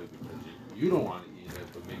throw it away because you don't want to eat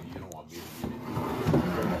it, but maybe you don't want me to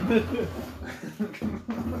eat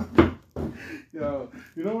it. Yo,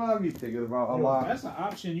 you know what I be thinking about a lot? That's an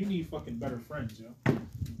option. You need fucking better friends, yo.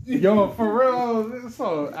 Yo, for real, this is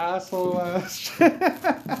so asshole ass shit.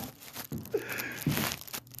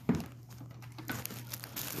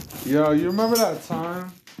 Yo, you remember that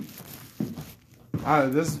time?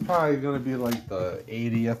 This is probably gonna be like the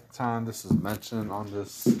 80th time this is mentioned on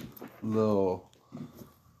this little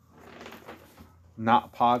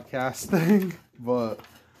not podcast thing, but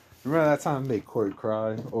remember that time I made Corey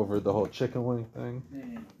cry over the whole chicken wing thing?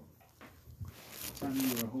 Man, time you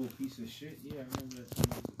were a whole piece of shit. Yeah, I remember that time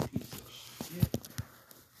you was a piece of shit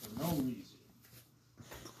for no reason.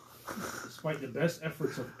 Despite the best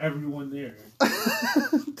efforts of everyone there.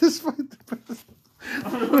 Despite the best.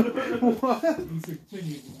 What? You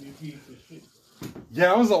continued to be a piece of shit.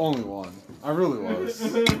 Yeah, I was the only one. I really was.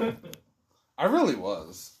 I really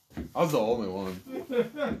was. I was the only one.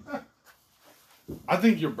 I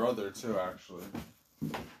think your brother too, actually.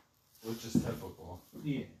 Which is typical.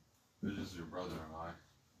 Yeah. It's just your brother and I.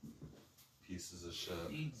 Pieces of shit.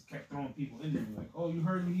 He just kept throwing people in there like, oh, you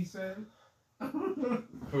heard what he said?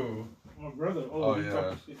 Who? My brother. Oh, he yeah.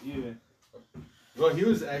 talking shit. Yeah. Well, he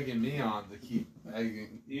was egging me on to keep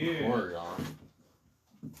egging Corey on.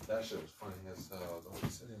 That shit was funny as hell. Don't be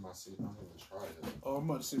sitting in my seat. I'm gonna try it. Oh, I'm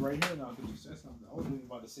about to sit right here now because you said something. I wasn't even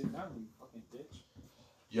about to sit down, you fucking bitch.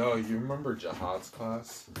 Yo, you remember Jihad's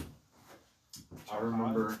class? I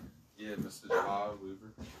remember, yeah, Mr. Jihad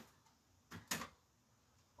Weaver.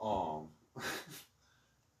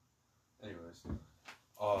 Anyways,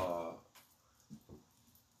 I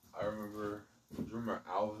remember. Do you remember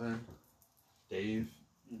Alvin, Dave?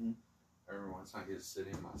 Mm-hmm. I remember one time he was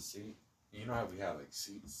sitting in my seat. You know how we had like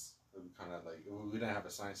seats? We kind of like we didn't have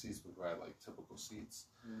assigned seats, but we had like typical seats.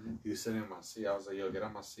 Mm-hmm. He was sitting in my seat. I was like, "Yo, get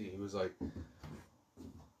on my seat." He was like,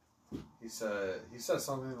 he said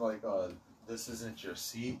something like, "This isn't your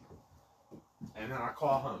seat," and then I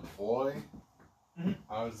call him boy. Mm-hmm.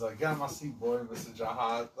 I was like, "Get on my seat, boy." Mr.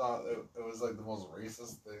 Jihad thought it was like the most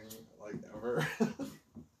racist thing like ever.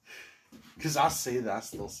 Cause I say that, I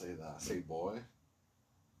still say that. I say boy.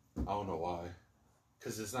 I don't know why.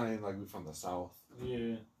 Cause it's not even like we from the South.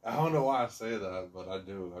 Yeah. I don't know why I say that, but I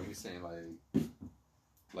do. I be saying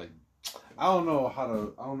like I don't know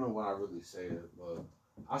when I really say it, but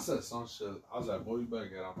I said some shit. I was like, boy, you better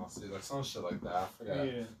get out my seat. Like some shit like that. I forgot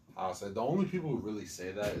how I said. The only people who really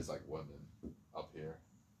say that is like women up here.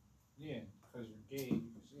 Yeah, because you're gay, you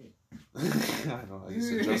can say it. I know. I used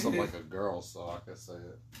to dress up like a girl, so I could say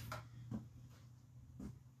it.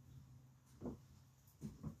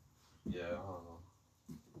 Yeah, I don't know.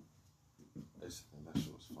 I used to think that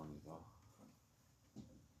shit was funny though.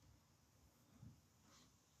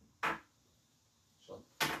 Shut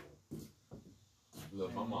up.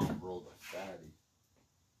 Look, my mom rolled a fatty.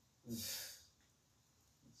 That's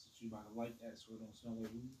what you about to like that so it don't smell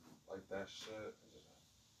like weed. Like that shit.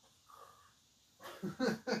 I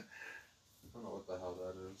don't know what the hell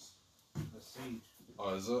that is. That's sage.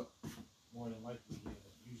 Oh, is it? More than likely, yeah.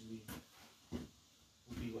 Usually,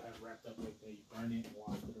 when people have wrapped up like that, you burn it and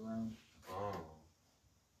wash it around. Oh.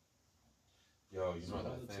 Yo, you know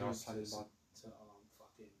that thing I was talking about? To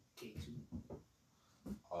fucking K2.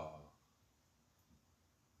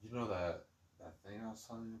 You know that thing I was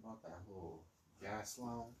telling you about? That little gas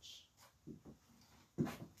lounge?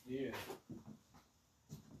 Yeah.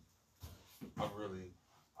 I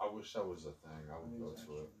wish that was a thing. I would go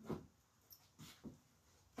to it.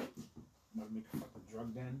 Might make a fucking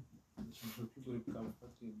drug den. For people to become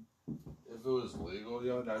fucking. If it was legal,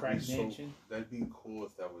 yo, that'd be cool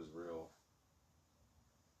if that was real.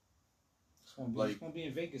 It's gonna be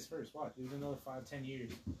in Vegas first. Watch, there's another 5-10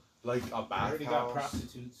 years. Like a bathhouse. Already got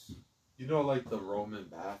prostitutes. You know, like the Roman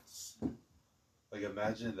baths. Like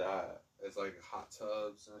imagine that. It's like hot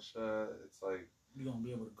tubs and shit. It's like you're gonna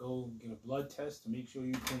be able to go and get a blood test to make sure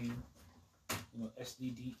you're clean. You know,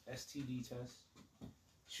 STD test.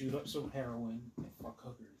 Shoot up some heroin and fuck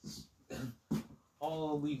hookers.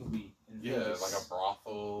 All legally in Vegas. Like a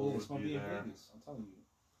brothel. Yeah, it's gonna be in Vegas. I'm telling you.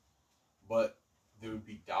 But there would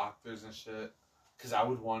be doctors and shit. Because I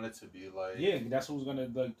would want it to be like... Yeah, that's who's going to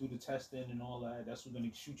like do the testing and all that. That's who's going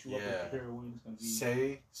to shoot you up with heroin. It's gonna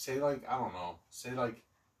be... Say like, I don't know. Say like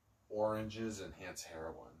oranges enhance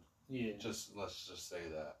heroin. Yeah. Let's just say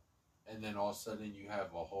that. And then all of a sudden you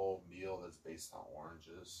have a whole meal that's based on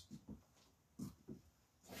oranges.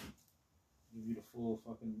 Give you the full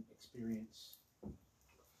fucking experience.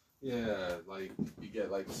 Yeah, like you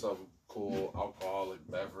get like some cool alcoholic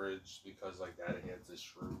beverage because like that enhances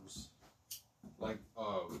shrooms. Like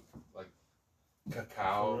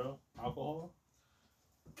cacao. Alcohol?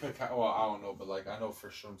 Cacao, well, I don't know, but like I know for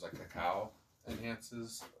shrooms, like cacao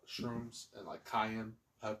enhances shrooms, and like cayenne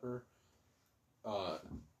pepper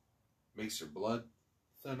makes your blood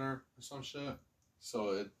thinner or some shit.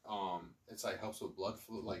 So it's like helps with blood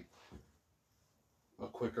flow, like a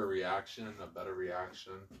quicker reaction, a better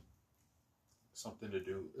reaction, something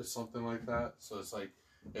like that. So it's like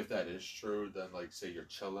if that is true, then like say you're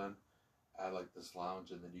chilling at like this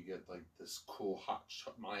lounge, and then you get like this cool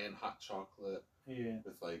Mayan hot chocolate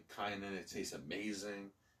with like cayenne in it. It tastes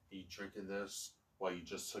amazing. You drinking this while you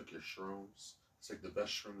just took your shrooms. It's like the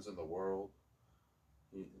best shrooms in the world.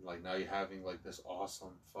 Like now you're having like this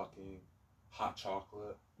awesome fucking hot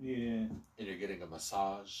chocolate. Yeah. And you're getting a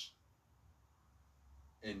massage.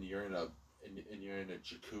 And you're in a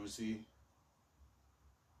jacuzzi.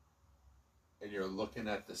 And you're looking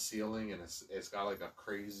at the ceiling, and it's got like a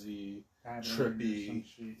crazy trippy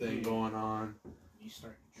thing going on. You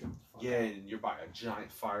start to trip the fuck out. And you're by a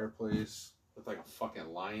giant fireplace with like a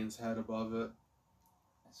fucking lion's head above it.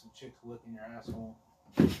 And some chicks licking your asshole.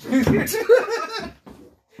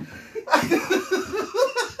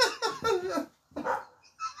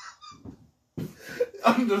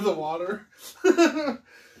 Under the water.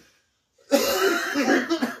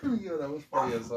 Yo, that was funny as